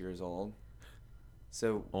 46 years old.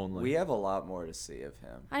 So Only. we have a lot more to see of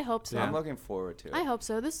him. I hope so. Yeah. I'm looking forward to it. I hope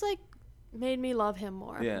so. This like made me love him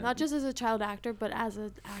more. Yeah. Not just as a child actor, but as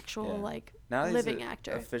an actual Yeah. like Now he's living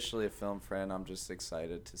actor. officially a film friend. I'm just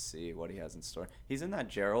excited to see what he has in store. He's in that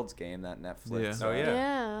Gerald's Game, that Netflix Yeah. Oh, yeah.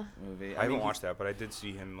 Yeah. movie. I haven't mean, watched that, but I did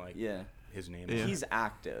see him like Yeah. his name. Yeah. He's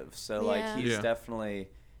active, so Yeah. like he's Yeah. definitely.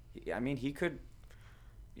 I mean, he could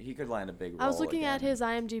land a big role. I was looking at again. his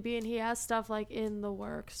IMDb and he has stuff like in the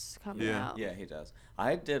works coming Yeah. out. Yeah, he does.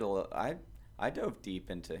 I did a little. I dove deep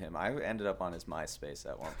into him. I ended up on his MySpace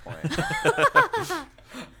at one point.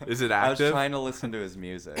 Is it I was active? trying to listen to his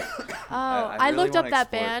music. Oh, I I, really looked up wanna that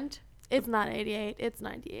explore- band. It's not 88. It's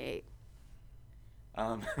 98.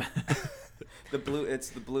 Um, it's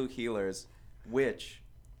the Blue Healers, which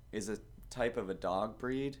is a type of a dog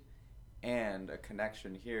breed, and a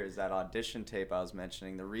connection here is that audition tape I was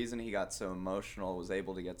mentioning. The reason he got so emotional, was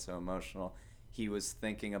able to get so emotional, he was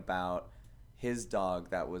thinking about his dog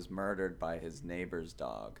that was murdered by his neighbor's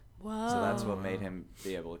dog. Whoa. So that's what made him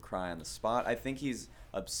be able to cry on the spot. I think he's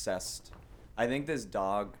obsessed. I think this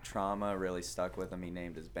dog trauma really stuck with him. He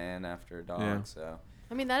named his band after a dog. Yeah. So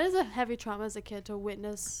I mean, that is a heavy trauma as a kid to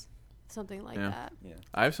witness something like Yeah. that. yeah.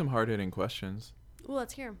 I have some hard-hitting questions. Ooh,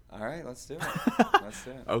 let's hear him. All right, let's do it. Let's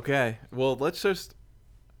do it. Okay. Well, let's just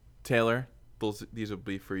Taylor. These will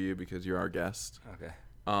be for you because you're our guest. Okay.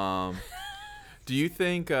 Do you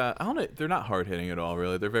think I don't know? They're not hard hitting at all,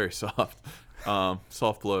 really. They're very soft,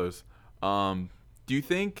 soft blows. Do you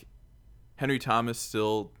think Henry Thomas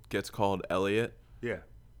still gets called Elliot? Yeah.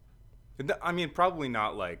 I mean, probably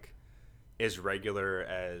not like as regular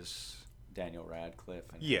as Daniel Radcliffe.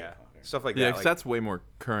 And yeah, Harry Potter. stuff like Yeah, that. because Like, that's way more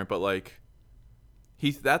current. But like,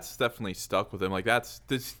 that's definitely stuck with him. Like,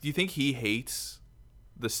 do you think he hates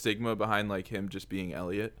the stigma behind like him just being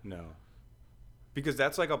Elliot? no, because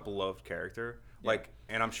that's like a beloved character. Yeah. Like,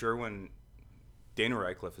 and I'm sure when Daniel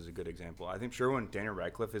Radcliffe is a good example. I think sure when Daniel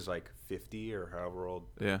Radcliffe is like 50 or however old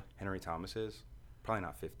Yeah. Henry Thomas is, probably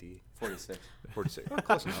not 50, 46. 46. Oh,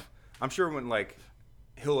 close enough. I'm sure when like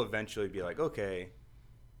he'll eventually be like, okay,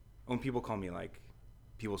 when people call me like,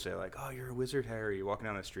 people say like, oh, you're a wizard, Harry, walking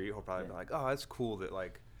down the street, he'll probably be like, oh, that's cool that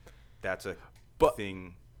like that's a But-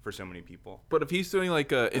 thing for so many people. But if he's doing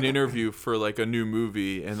like an interview for like a new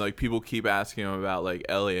movie and like people keep asking him about like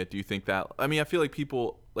Elliot, do you think that? I mean, I feel like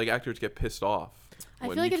people like actors get pissed off. I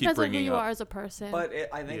when feel like you it keep depends on who bringing you up- are as a person. But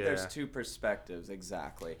I think there's Yeah. two perspectives,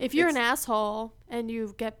 exactly. if you're It's- an asshole and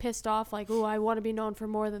you get pissed off, like, "Ooh, I want to be known for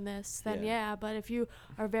more than this," then Yeah. yeah. But if you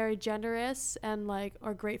are very generous and like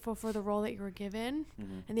are grateful for the role that you were given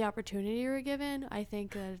Mhm. and the opportunity you were given, I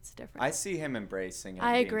think that it's different. I see him embracing it. I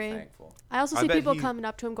and being agree. Thankful. I also I see bet people he- coming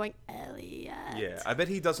up to him going, "Elliot." Yeah, I bet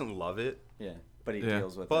he doesn't love it, Yeah, but he Yeah.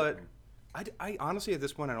 deals with but it. I honestly at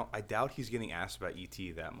this point I doubt he's getting asked about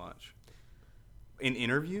ET that much. In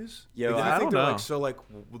interviews, Yo, like, I think don't they're know. like, so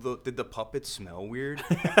like, did the puppet smell weird?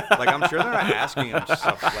 Like, I'm sure they're not asking him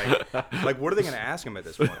stuff like what are they gonna ask him at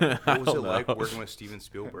this point? What was it don't like know. working with Steven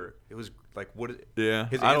Spielberg? It was like, Yeah.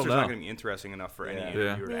 his I don't answer's not know. gonna be interesting enough for any Yeah.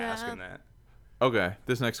 interviewer to Yeah. ask him that. Okay,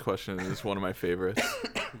 this next question is one of my favorites.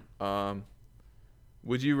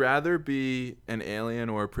 Would you rather be an alien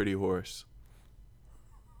or a pretty horse?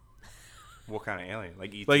 What kind of alien?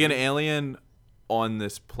 Like ET? Like an alien on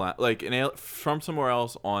this planet, like from somewhere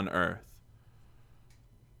else on Earth.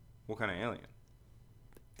 What kind of alien?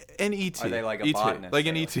 An ET. Are they like a ET. botanist Like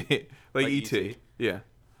an alien? ET. Like Like ET. ET? Yeah.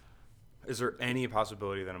 Is there any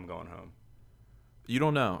possibility that I'm going home? You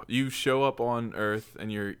don't know. You show up on Earth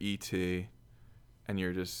and you're ET, and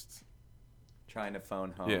you're just Trying to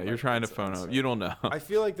phone home. yeah. You're like, trying to it's phone up. insane. You don't know. I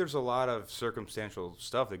feel like there's a lot of circumstantial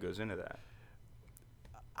stuff that goes into that.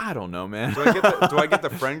 I don't know, man. Do I get the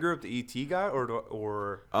friend group the ET got,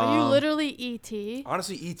 or Are you literally E.T.?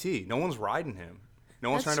 honestly ET? No one's riding him. No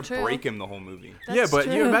one's That's trying to true. break him the whole movie. Yeah, That's but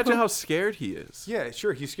you true. imagine how scared he is. Yeah,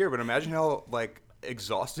 sure, he's scared, but imagine how like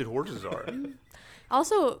exhausted horses are.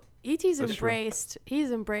 Also, E.T.'s That's true. embraced. He's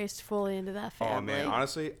embraced fully into that family. Oh man,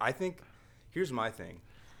 honestly, I think here's my thing.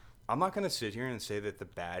 I'm not gonna sit here and say that the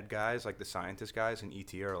bad guys, like the scientist guys in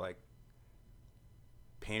ET, are like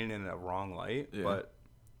painted in a wrong light, Yeah. but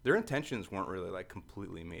their intentions weren't really like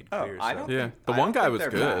completely made Oh, clear. I so- don't. Yeah, think, the I one don't guy think was they're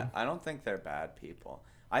good. bad. I don't think they're bad people.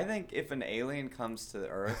 I think if an alien comes to the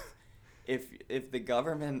Earth, if the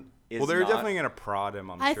government is Well, they're not, definitely gonna prod him.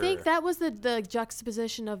 I'm I sure. think that was the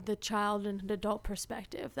juxtaposition of the child and adult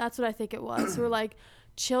perspective. That's what I think it was. So like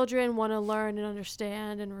children want to learn and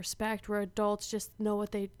understand and respect, where adults just know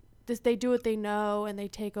what they do what they know, and they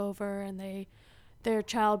take over, and their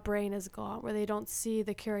child brain is gone, where they don't see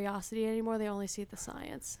the curiosity anymore. They only see the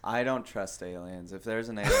science. I don't trust aliens. If there's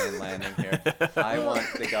an alien landing here, I want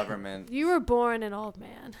the government. You were born an old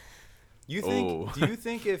man. You think? Oh. Do you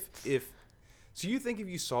think if so you think if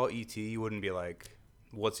you saw ET, you wouldn't be like,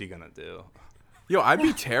 what's he gonna do? Yo, I'd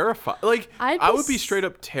be terrified. Like, I'd I be would be straight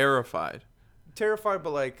up terrified. Terrified,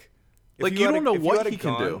 but like, if Like, you had don't know if what had a he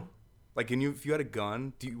can gun, do. Like, if you had a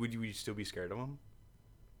gun, would you still be scared of him?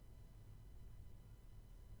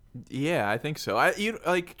 Yeah, I think so.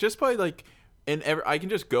 Just by like, I can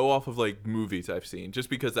just go off of like movies I've seen, just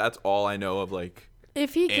because that's all I know of like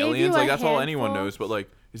If he gave you aliens. a Like that's all anyone handful- knows. But like,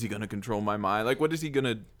 is he gonna control my mind? Like, what is he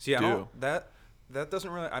gonna See, do? that doesn't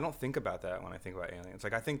really. I don't think about that when I think about aliens.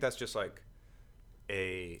 Like, I think that's just like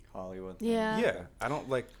a Hollywood. Yeah. yeah. I don't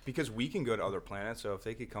like because we can go to other planets. So if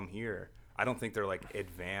they could come here, I don't think they're like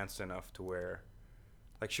advanced enough to where,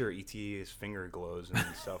 like, sure, ET his finger glows and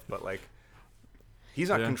stuff, but like, he's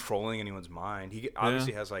not Yeah. controlling anyone's mind. He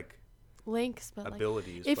obviously has like Links, but like,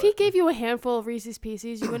 abilities. if but he gave you a handful of Reese's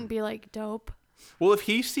Pieces, you wouldn't be like dope. Well, if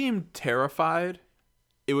he seemed terrified,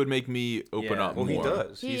 it would make me open Yeah. up well, he more.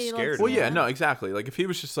 does. He He's likes scared. to- Well, yeah, Yeah. no, exactly. Like if he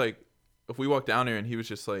was just like, if we walked down here and he was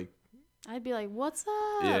just like, I'd be like, "What's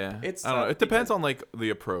up?" yeah, It's I don't know. tough It depends because- on like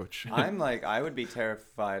the approach. I'm like, I would be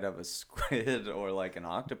terrified of a squid or like an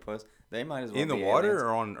octopus. They might as well in the be water aliens. or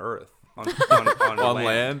on Earth? On on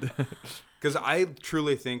land. Because I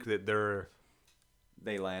truly think that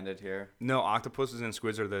They landed here. octopuses and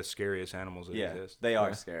squids are the scariest animals that Yeah, exist. they are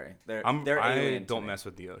Yeah. scary. They're I alien to don't me. mess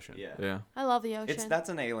with the ocean. Yeah. Yeah. I love the ocean. That's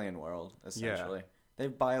an alien world essentially. They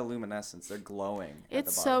have bioluminescence. They're glowing. at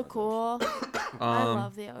It's the so bottom of the ocean. cool. I Um,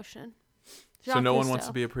 love the ocean. so Jacques no one wants Cousteau.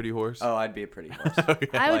 to be a pretty horse. Oh, I'd be a pretty horse.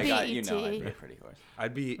 I would Like, be you know, I'd E.T. be a pretty horse.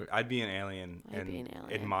 I'd be an alien I'd and be an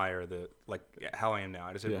alien. admire how I am now.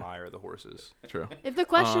 I just Yeah. admire the horses. True. If the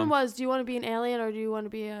question Um, was, do you want to be an alien or do you want to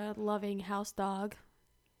be a loving house dog?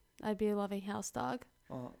 I'd be a loving house dog.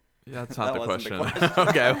 Well, Yeah, that's not That the wasn't question. the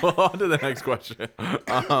Okay, well, on to the next question.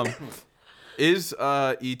 Is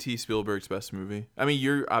E.T. Spielberg's best movie? I mean,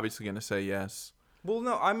 you're obviously gonna say yes. Well,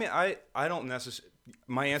 no, I mean I don't necessarily.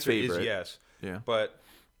 My answer Favorite. is yes, Yeah. but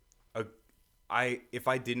if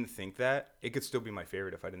I didn't think that, it could still be my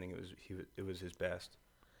favorite if I didn't think it was his best.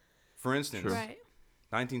 For instance, True. Right.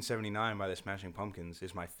 1979 by the Smashing Pumpkins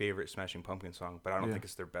is my favorite Smashing Pumpkins song, but I don't Yeah. think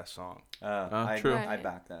it's their best song. True. I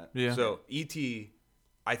back that. Yeah. So E.T.,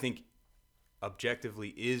 I think objectively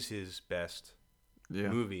is his best yeah.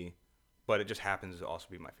 movie, but it just happens to also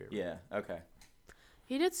be my favorite. Yeah. Okay.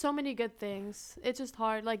 He did so many good things. It's just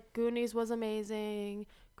hard. Like Goonies was amazing.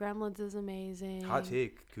 Gremlins is amazing. Hot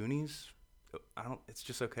take, Goonies. It's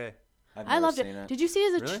just okay. I've I never loved seen it. it. Did you see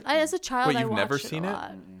it Really? as a child? Wait, I you've watched never it seen a it?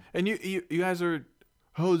 lot. And you guys are.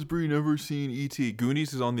 How has Bree never seen E.T.?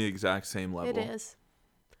 Goonies is on the exact same level. It is.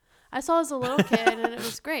 I saw it as a little kid and it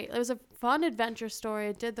was great. It was a fun adventure story.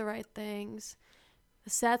 It did the right things. The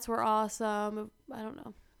sets were awesome. I don't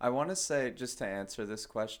know. I want to say, just to answer this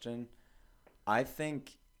question, I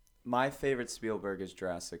think my favorite Spielberg is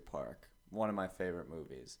Jurassic Park. One of my favorite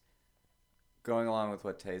movies. Going along with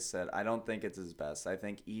what Tay said, I don't think it's his best. I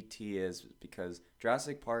think E.T. is because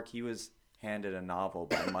Jurassic Park, he was handed a novel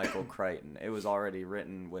by Michael Crichton. It was already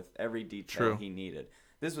written with every detail True. he needed.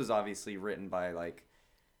 This was obviously written by, like,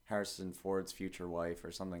 Harrison Ford's future wife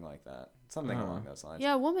or something like that. Something along those lines.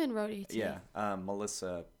 Yeah, a woman wrote E.T. Yeah,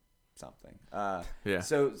 Melissa something. Yeah.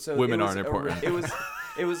 So Women it was aren't important.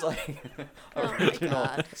 It was like Oh my original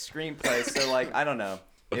God. screenplay. So like I don't know.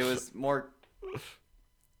 It was more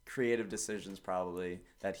creative decisions probably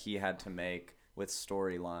that he had to make with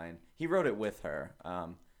storyline. He wrote it with her.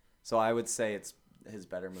 So I would say it's his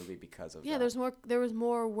better movie because of Yeah, that. there was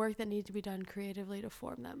more work that needed to be done creatively to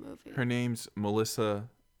form that movie. Her name's Melissa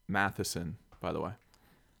Matheson, by the way.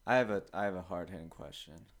 I have a hard hitting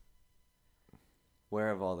question. Where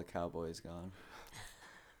have all the cowboys gone?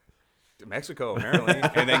 To Mexico apparently,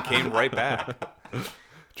 and then came right back.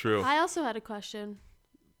 True. I also had a question.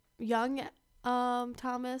 Young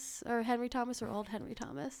Thomas or Henry Thomas or old Henry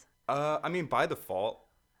Thomas? I mean, by default,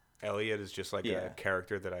 Elliot is just like Yeah. a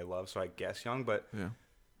character that I love, so I guess young. But Yeah.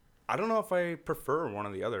 I don't know if I prefer one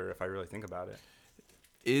or the other if I really think about it.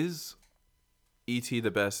 Is E.T.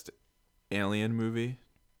 the best alien movie?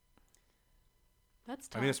 That's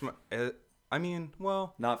I tough. mean,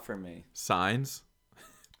 well, Not for me. Signs?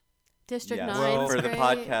 District Yes. 9. Well, For the great.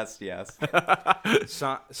 podcast, yes.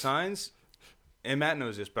 Signs, and Matt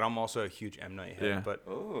knows this, but I'm also a huge M. Night head. Yeah. But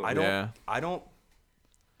Ooh. I don't.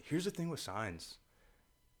 Here's the thing with Signs.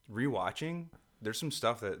 Rewatching, there's some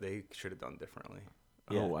stuff that they should have done differently.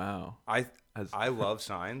 Yeah. Oh, wow. As- I love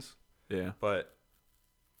Signs, Yeah. but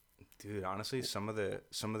dude, honestly, some of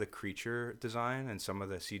the creature design and some of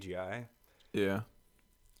the CGI, Yeah.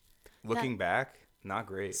 looking back, not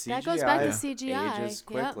great. That goes back to CGI CGI. ages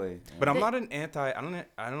Yep. quickly. But I'm They- not an anti. I don't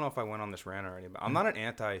know if I went on this rant already, but I'm not an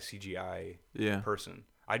anti CGI Yeah. person.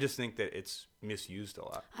 I just think that it's misused a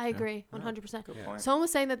lot. I agree, 100%. Good Yeah. point. Someone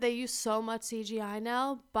was saying that they use so much CGI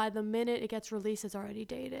now, by the minute it gets released, it's already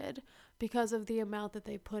dated because of the amount that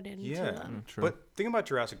they put into Yeah. them. True. But think about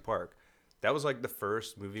Jurassic Park. That was like the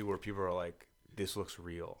first movie where people are like, "This looks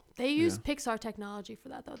real." They used Pixar technology for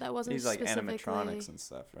that, though. That wasn't These like specifically... animatronics and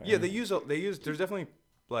stuff, right? Yeah, they use. There's definitely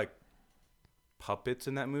like puppets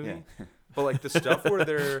in that movie, Yeah. but like the stuff where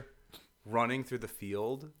they're running through the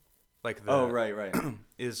field, like the Oh, right.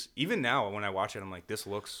 is even now when I watch it, I'm like, this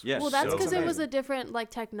looks. Yeah. Well, that's so because it was amazing. a different like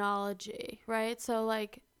technology, right? So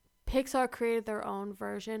like Pixar created their own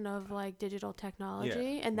version of like digital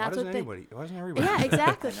technology, and that's why what doesn't they. Why doesn't everybody? Yeah,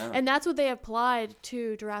 exactly. I know. And that's what they applied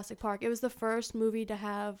to Jurassic Park. It was the first movie to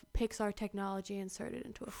have Pixar technology inserted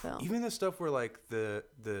into a film. Even the stuff where like the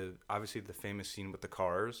obviously the famous scene with the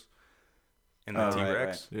cars and the Oh, right,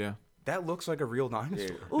 T-Rex, Yeah. that looks like a real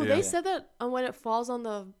dinosaur. Oh, Yeah. they said that when it falls on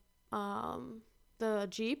the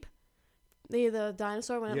Jeep, the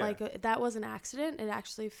dinosaur, when Yeah. that was an accident. It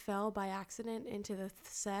actually fell by accident into the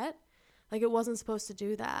set. Like it wasn't supposed to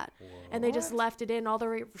do that, and they just left it in. All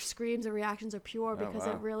the screams and reactions are pure because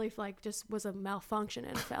wow. it really like just was a malfunction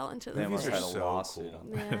and fell into They the almost Movies had are a so lawsuit cool.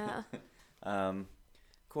 on that. yeah.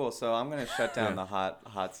 Cool. So I'm gonna shut down Yeah. the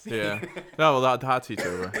hot seat. Yeah. No, well, the hot seat's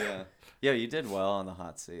over. Yeah. Yeah, you did well on the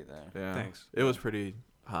hot seat there. Yeah. Thanks. It was pretty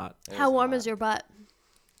hot. It How was warm hot. is your butt?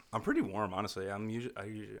 I'm pretty warm, honestly. I'm usually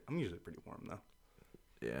pretty warm though.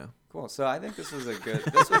 Yeah. Cool. So I think this was a good.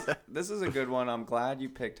 This is a good one. I'm glad you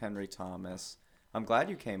picked Henry Thomas. I'm glad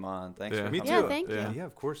you came on. Thanks Yeah. for Me coming. Yeah, too. thank Yeah. you. Yeah,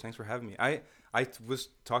 of course. Thanks for having me. I was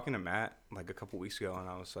talking to Matt like a couple weeks ago, and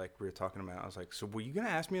I was like, we were talking about. I was like, so were you gonna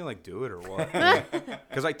ask me to like do it or what?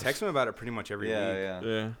 Because I text him about it pretty much every week. Yeah.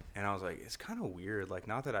 Yeah. And I was like, it's kind of weird. Like,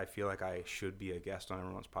 not that I feel like I should be a guest on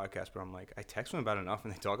everyone's podcast, but I'm like, I text them about it enough,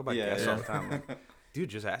 and they talk about Yeah, guests yeah. all the time. I'm like, dude,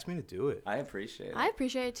 just ask me to do it. I appreciate it. I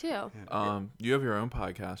appreciate it too. You have your own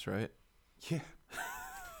podcast, right? Yeah.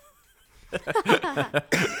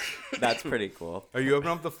 That's pretty cool. Are you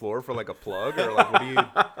opening up the floor for like a plug, or like what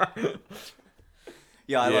do you?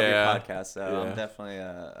 Yeah, I love Yeah. your podcast. So Yeah. I'm definitely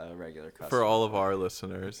a regular customer. For all of our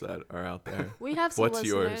listeners that are out there. We have some What's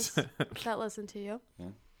yours? listeners that listen to you.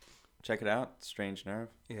 Check it out. Strange Nerve.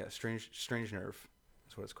 Yeah, strange nerve.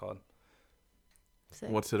 That's what it's called. Sick.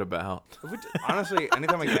 What's it about? Which, honestly,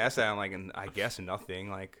 anytime I guess that, I'm like, and I guess nothing.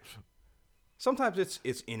 Like, sometimes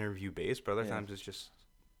it's interview based, but other Yeah. times it's just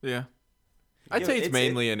Yeah. I'd Yeah, say it's it's-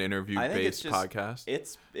 mainly an interview I think it's based just-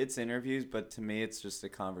 podcast. It's interviews, but to me, it's just a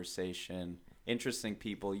conversation. Interesting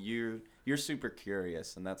people. You're super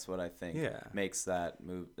curious, and that's what I think Yeah. makes that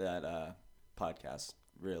podcast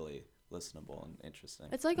really listenable and interesting.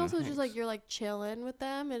 It's like also just Thanks. like you're like chilling with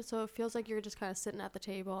them, and so it feels like you're just kind of sitting at the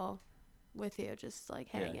table with you, just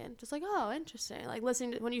like Yeah. hanging, just like, oh, interesting. Like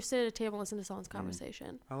listening to, when you sit at a table and listen to someone's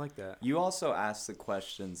conversation. I like that. You also ask the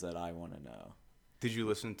questions that I want to know. Did you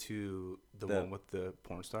listen to the one with the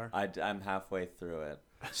porn star? I'm halfway through it.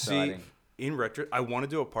 So I See, didn't- in retro, I want to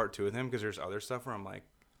do a part 2 with him because there's other stuff where I'm like,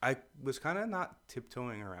 I was kind of not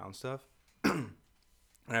tiptoeing around stuff.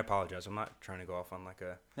 And I apologize. I'm not trying to go off on like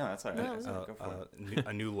no, that's all right. No, That's all right. Go for it.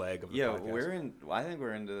 a new leg of the Yeah, podcast. I think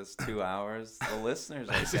we're into this 2 hours. The listeners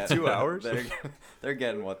are Is it getting 2 hours? They're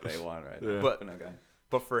getting what they want right now. Yeah. But- no, go ahead.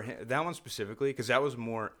 But for him, that one specifically, because that was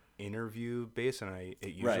more interview based, and it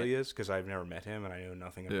usually Right. is because I've never met him and I know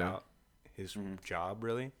nothing Yeah. about his job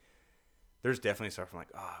really. There's definitely stuff I'm like,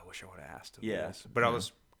 oh, I wish I would have asked him Yeah. this. But I Yeah.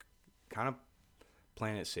 was kind of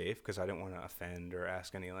playing it safe because I didn't want to offend or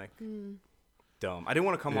ask any like dumb. I didn't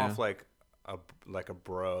want to come Yeah. off like a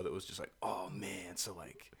bro that was just like, oh man, so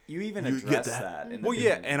like. You even You get address that? that. In Well, the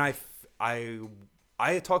yeah, beginning. and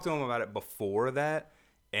I had talked to him about it before that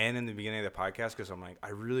and in the beginning of the podcast because I'm like, I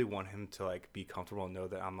really want him to like be comfortable and know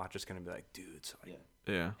that I'm not just gonna be like, dude, so like, Yeah.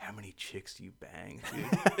 Yeah. how many chicks do you bang,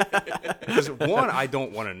 dude? Because one, I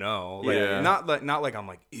don't want to know. Like, Yeah. Not like I'm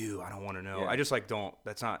like, ew, I don't want to know. Yeah. I just like don't.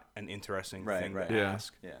 That's not an interesting Right, thing right. to Yeah.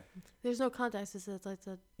 ask. Yeah. There's no context. It's like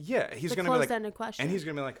the Yeah, he's gonna be closed-ended like, question. and he's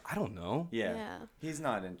gonna be like, I don't know. Yeah. Yeah. He's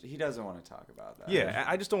not. He doesn't want to talk about that. Yeah,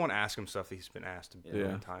 I just don't want to ask him stuff that he's been asked a billion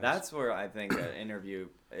Yeah. times. That's where I think an interview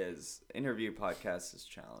podcast is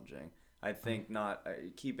challenging. I think not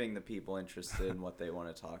keeping the people interested in what they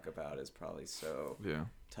want to talk about is probably so Yeah.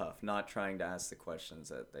 tough. Not trying to ask the questions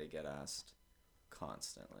that they get asked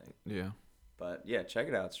constantly. Yeah. But yeah, check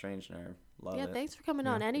it out, Strange Nerve. Love Yeah, it. thanks for coming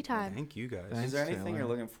Yeah. on anytime. Thank you guys. Thanks. Is there anything Taylor. you're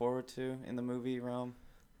looking forward to in the movie realm?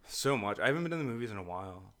 So much. I haven't been to the movies in a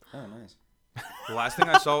while. Oh, nice. The last thing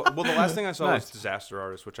I saw Nice. was Disaster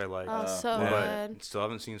Artist, which I like. Oh, so Yeah. good. But still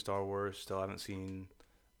haven't seen Star Wars. Still haven't seen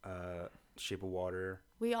Shape of Water.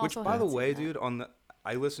 We Which, also by the haven't way, seen that. dude,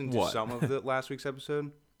 I listened to What? some of the last week's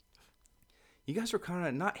episode. You guys were kind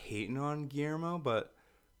of not hating on Guillermo, but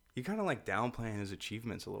you kind of like downplaying his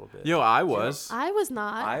achievements a little bit. Yo, I was. I was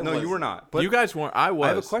not. No, you were not. But You guys weren't. I was. I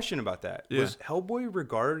have a question about that. Yeah. Was Hellboy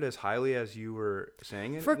regarded as highly as you were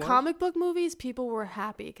saying it For was? comic book movies, people were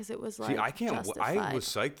happy because it was like See, I can't. justified. I was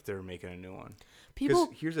psyched that they were making a new one. People.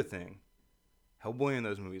 Because here's the thing, Hellboy in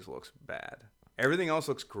those movies looks bad. Everything else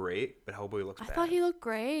looks great, but Hellboy looks I bad. thought he looked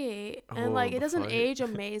great, and Oh, like it the doesn't fight. age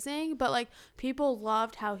amazing, but like people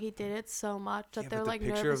loved how he did it so much that Yeah, they're but like the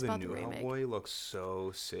picture nervous of the about the new remake. Hellboy looks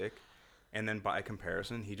so sick, and then by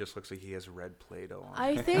comparison, he just looks like he has red Play-Doh on.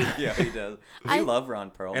 I think Yeah, he does. We I- love Ron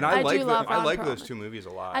Perlman. and I I like do love I Ron like those Perlman. two movies a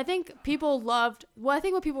lot. I think people loved. Well, I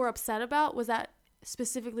think what people were upset about was that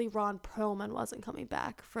specifically Ron Perlman wasn't coming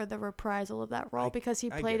back for the reprisal of that role because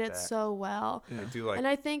he I played get it that. so well. I do like. And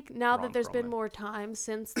I think now Ron that there's been Perlman. more time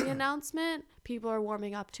since the announcement, people are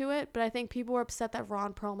warming up to it. But I think people were upset that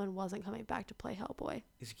Ron Perlman wasn't coming back to play Hellboy.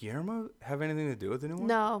 Does Guillermo have anything to do with the new one?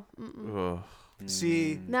 No. Mm-mm. Ugh.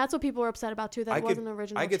 See, And that's what people were upset about too. That it wasn't an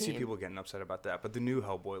original I could team. see people getting upset about that, but the new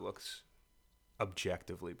Hellboy looks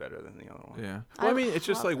objectively better than the other one. Yeah. Well, I I mean, it's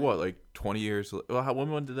just love like it. what, like 20 years. Well,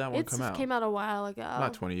 when did that one It come out? came out a while ago.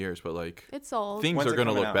 Not 20 years, but like It's old. things When's are it gonna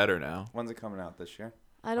coming look out? better now. When's it coming out this year?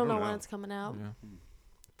 I don't I know don't when know. it's coming out. Yeah.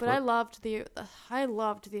 But What- I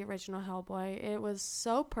loved the original Hellboy. It was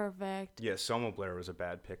so perfect. Yeah, Selma Blair was a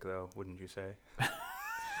bad pick, though, wouldn't you say?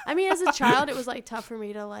 I mean, as a child, it was like tough for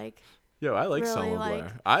me to like. Yo, I like Really, Selma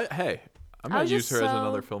like- Blair. I'm I gonna was use just her as so-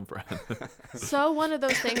 another film friend. So one of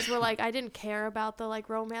those things where like I didn't care about the like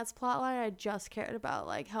romance plotline. I just cared about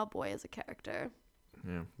like Hellboy as a character.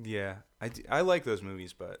 Yeah. Yeah, I like those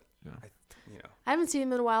movies, but Yeah. I haven't seen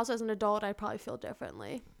him in a while, so as an adult, I'd probably feel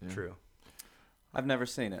differently. Yeah. True. I've never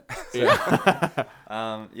seen it.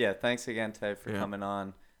 Yeah. Yeah, thanks again, Ted, for Yeah. coming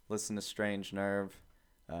on. Listen to Strange Nerve,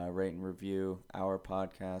 rate and review our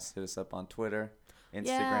podcast. Hit us up on Twitter, Instagram,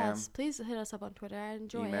 Yes, please hit us up on Twitter. I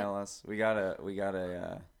enjoy email us. We got a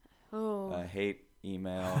it. Oh, hate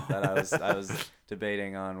email that I was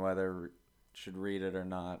debating on whether should read it or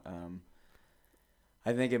not.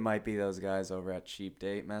 I think it might be those guys over at Cheap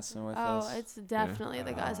Date messing with us. oh, it's definitely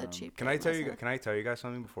the guys at Cheap. Can I Date tell you? messing. Can I tell you guys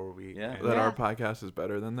something before we? Yeah. end That it? our Yeah. podcast is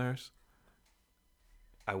better than theirs.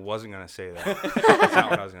 I wasn't gonna say that. That's not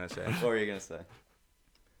what I was gonna say. What were you gonna say?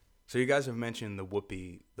 So you guys have mentioned the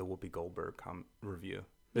Whoopi Goldberg review.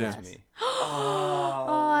 Yes. That's me. Oh,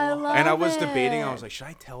 I love it. And I was debating. I was like, should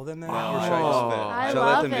I tell them that, No, or I should I love just? it. I Should I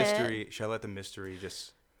let love the it. mystery? Should I let the mystery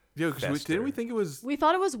just? Yo, because didn't we Fester. think it was We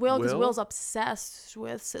thought it was Will because Will? Will's obsessed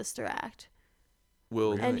with Sister Act.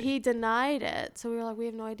 Will? And he denied it. So we were like, we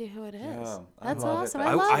have no idea who it is. Yeah, I That's love it. awesome. I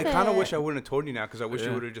I love I it. kind of wish I wouldn't have told you now because I wish you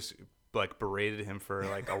Yeah. would have just like berated him for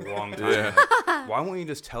like a long time. Yeah. Like, why won't you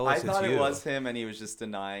just tell us I it's thought you? it was him, and he was just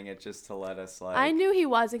denying it just to let us like. I knew he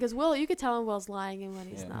wasn't because Will, you could tell when Will's lying and when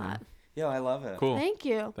he's Yeah. not. Yeah, I love it. Cool. Thank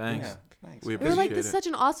you. Thanks. Yeah, thanks. We We were like, appreciate this is it. such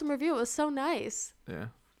an awesome review. It was so nice. Yeah.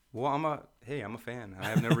 Well, I'm a fan. I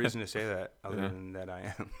have no reason to say that other Yeah. than that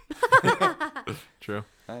I am. True.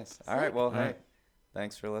 Nice. All right. Well, All hey, right.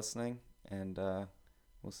 thanks for listening, and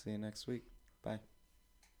we'll see you next week. Bye.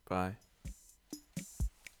 Bye.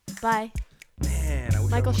 Bye. Man, I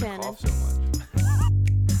wish Michael I wouldn't Shannon. cough so much.